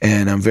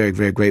 And I'm very,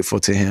 very grateful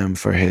to him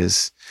for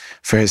his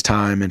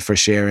time and for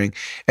sharing.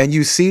 And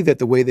you see that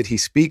the way that he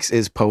speaks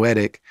is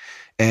poetic.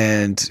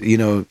 And, you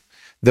know,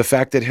 the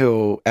fact that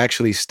he'll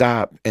actually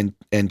stop and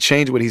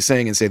change what he's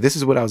saying and say, this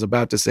is what I was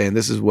about to say, and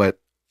this is what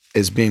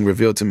is being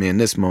revealed to me in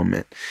this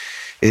moment,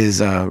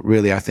 is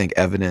really, I think,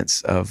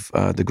 evidence of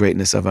the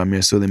greatness of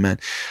Amir Sulaiman.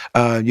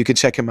 You can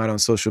check him out on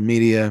social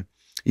media.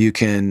 You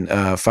can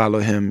follow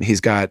him.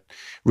 He's got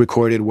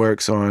recorded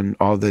works on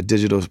all the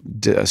digital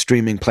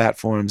streaming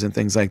platforms and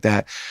things like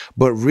that.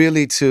 But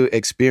really, to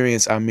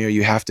experience Amir,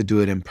 you have to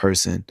do it in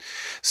person.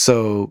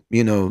 So,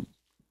 you know,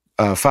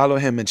 follow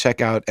him and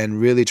check out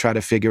and really try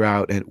to figure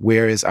out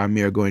where is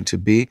Amir going to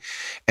be.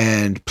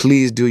 And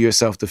please do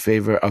yourself the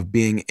favor of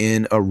being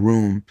in a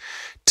room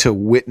to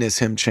witness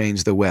him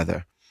change the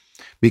weather.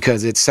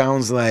 Because it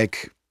sounds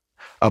like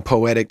a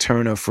poetic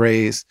turn of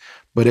phrase,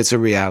 but it's a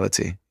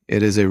reality.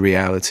 It is a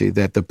reality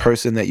that the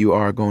person that you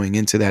are going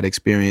into that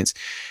experience,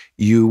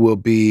 you will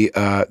be,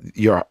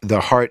 the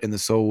heart and the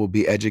soul will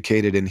be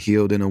educated and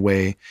healed in a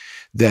way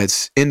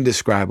that's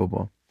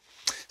indescribable.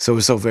 So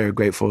we're so very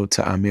grateful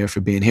to Amir for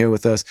being here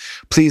with us.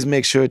 Please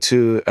make sure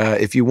to,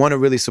 if you want to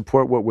really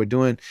support what we're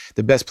doing,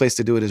 the best place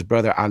to do it is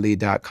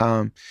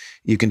brotherali.com.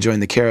 You can join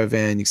the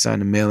caravan, you can sign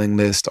the mailing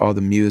list, all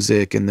the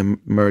music and the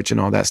merch and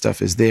all that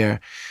stuff is there.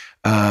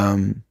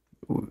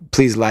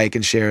 Please like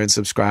and share and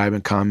subscribe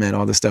and comment,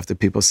 all the stuff that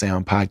people say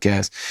on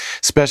podcasts.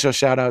 Special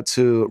shout out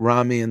to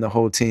Rami and the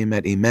whole team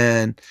at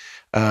Iman.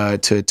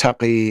 to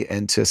Taqi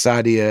and to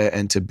Sadia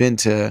and to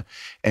Binta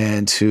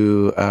and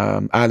to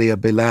Alia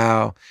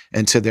Bilal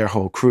and to their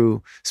whole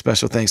crew.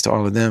 Special thanks to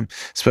all of them.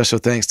 Special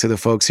thanks to the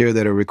folks here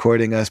that are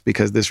recording us,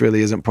 because this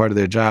really isn't part of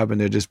their job and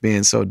they're just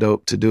being so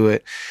dope to do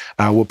it.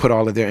 We'll put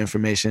all of their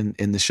information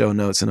in the show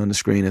notes and on the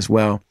screen as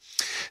well.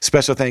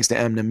 Special thanks to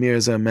Amna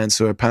Mirza,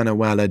 Mansour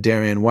Panawala,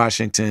 Darian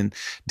Washington,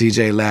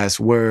 DJ Last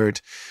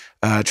Word.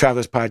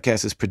 Travelers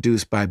Podcast is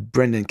produced by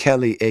Brendan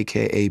Kelly,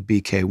 a.k.a.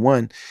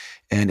 BK1,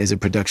 and is a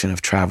production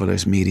of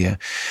Travelers Media.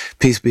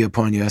 Peace be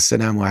upon you.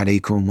 Assalamu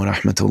alaikum wa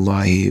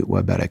rahmatullahi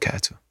wa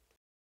barakatuh.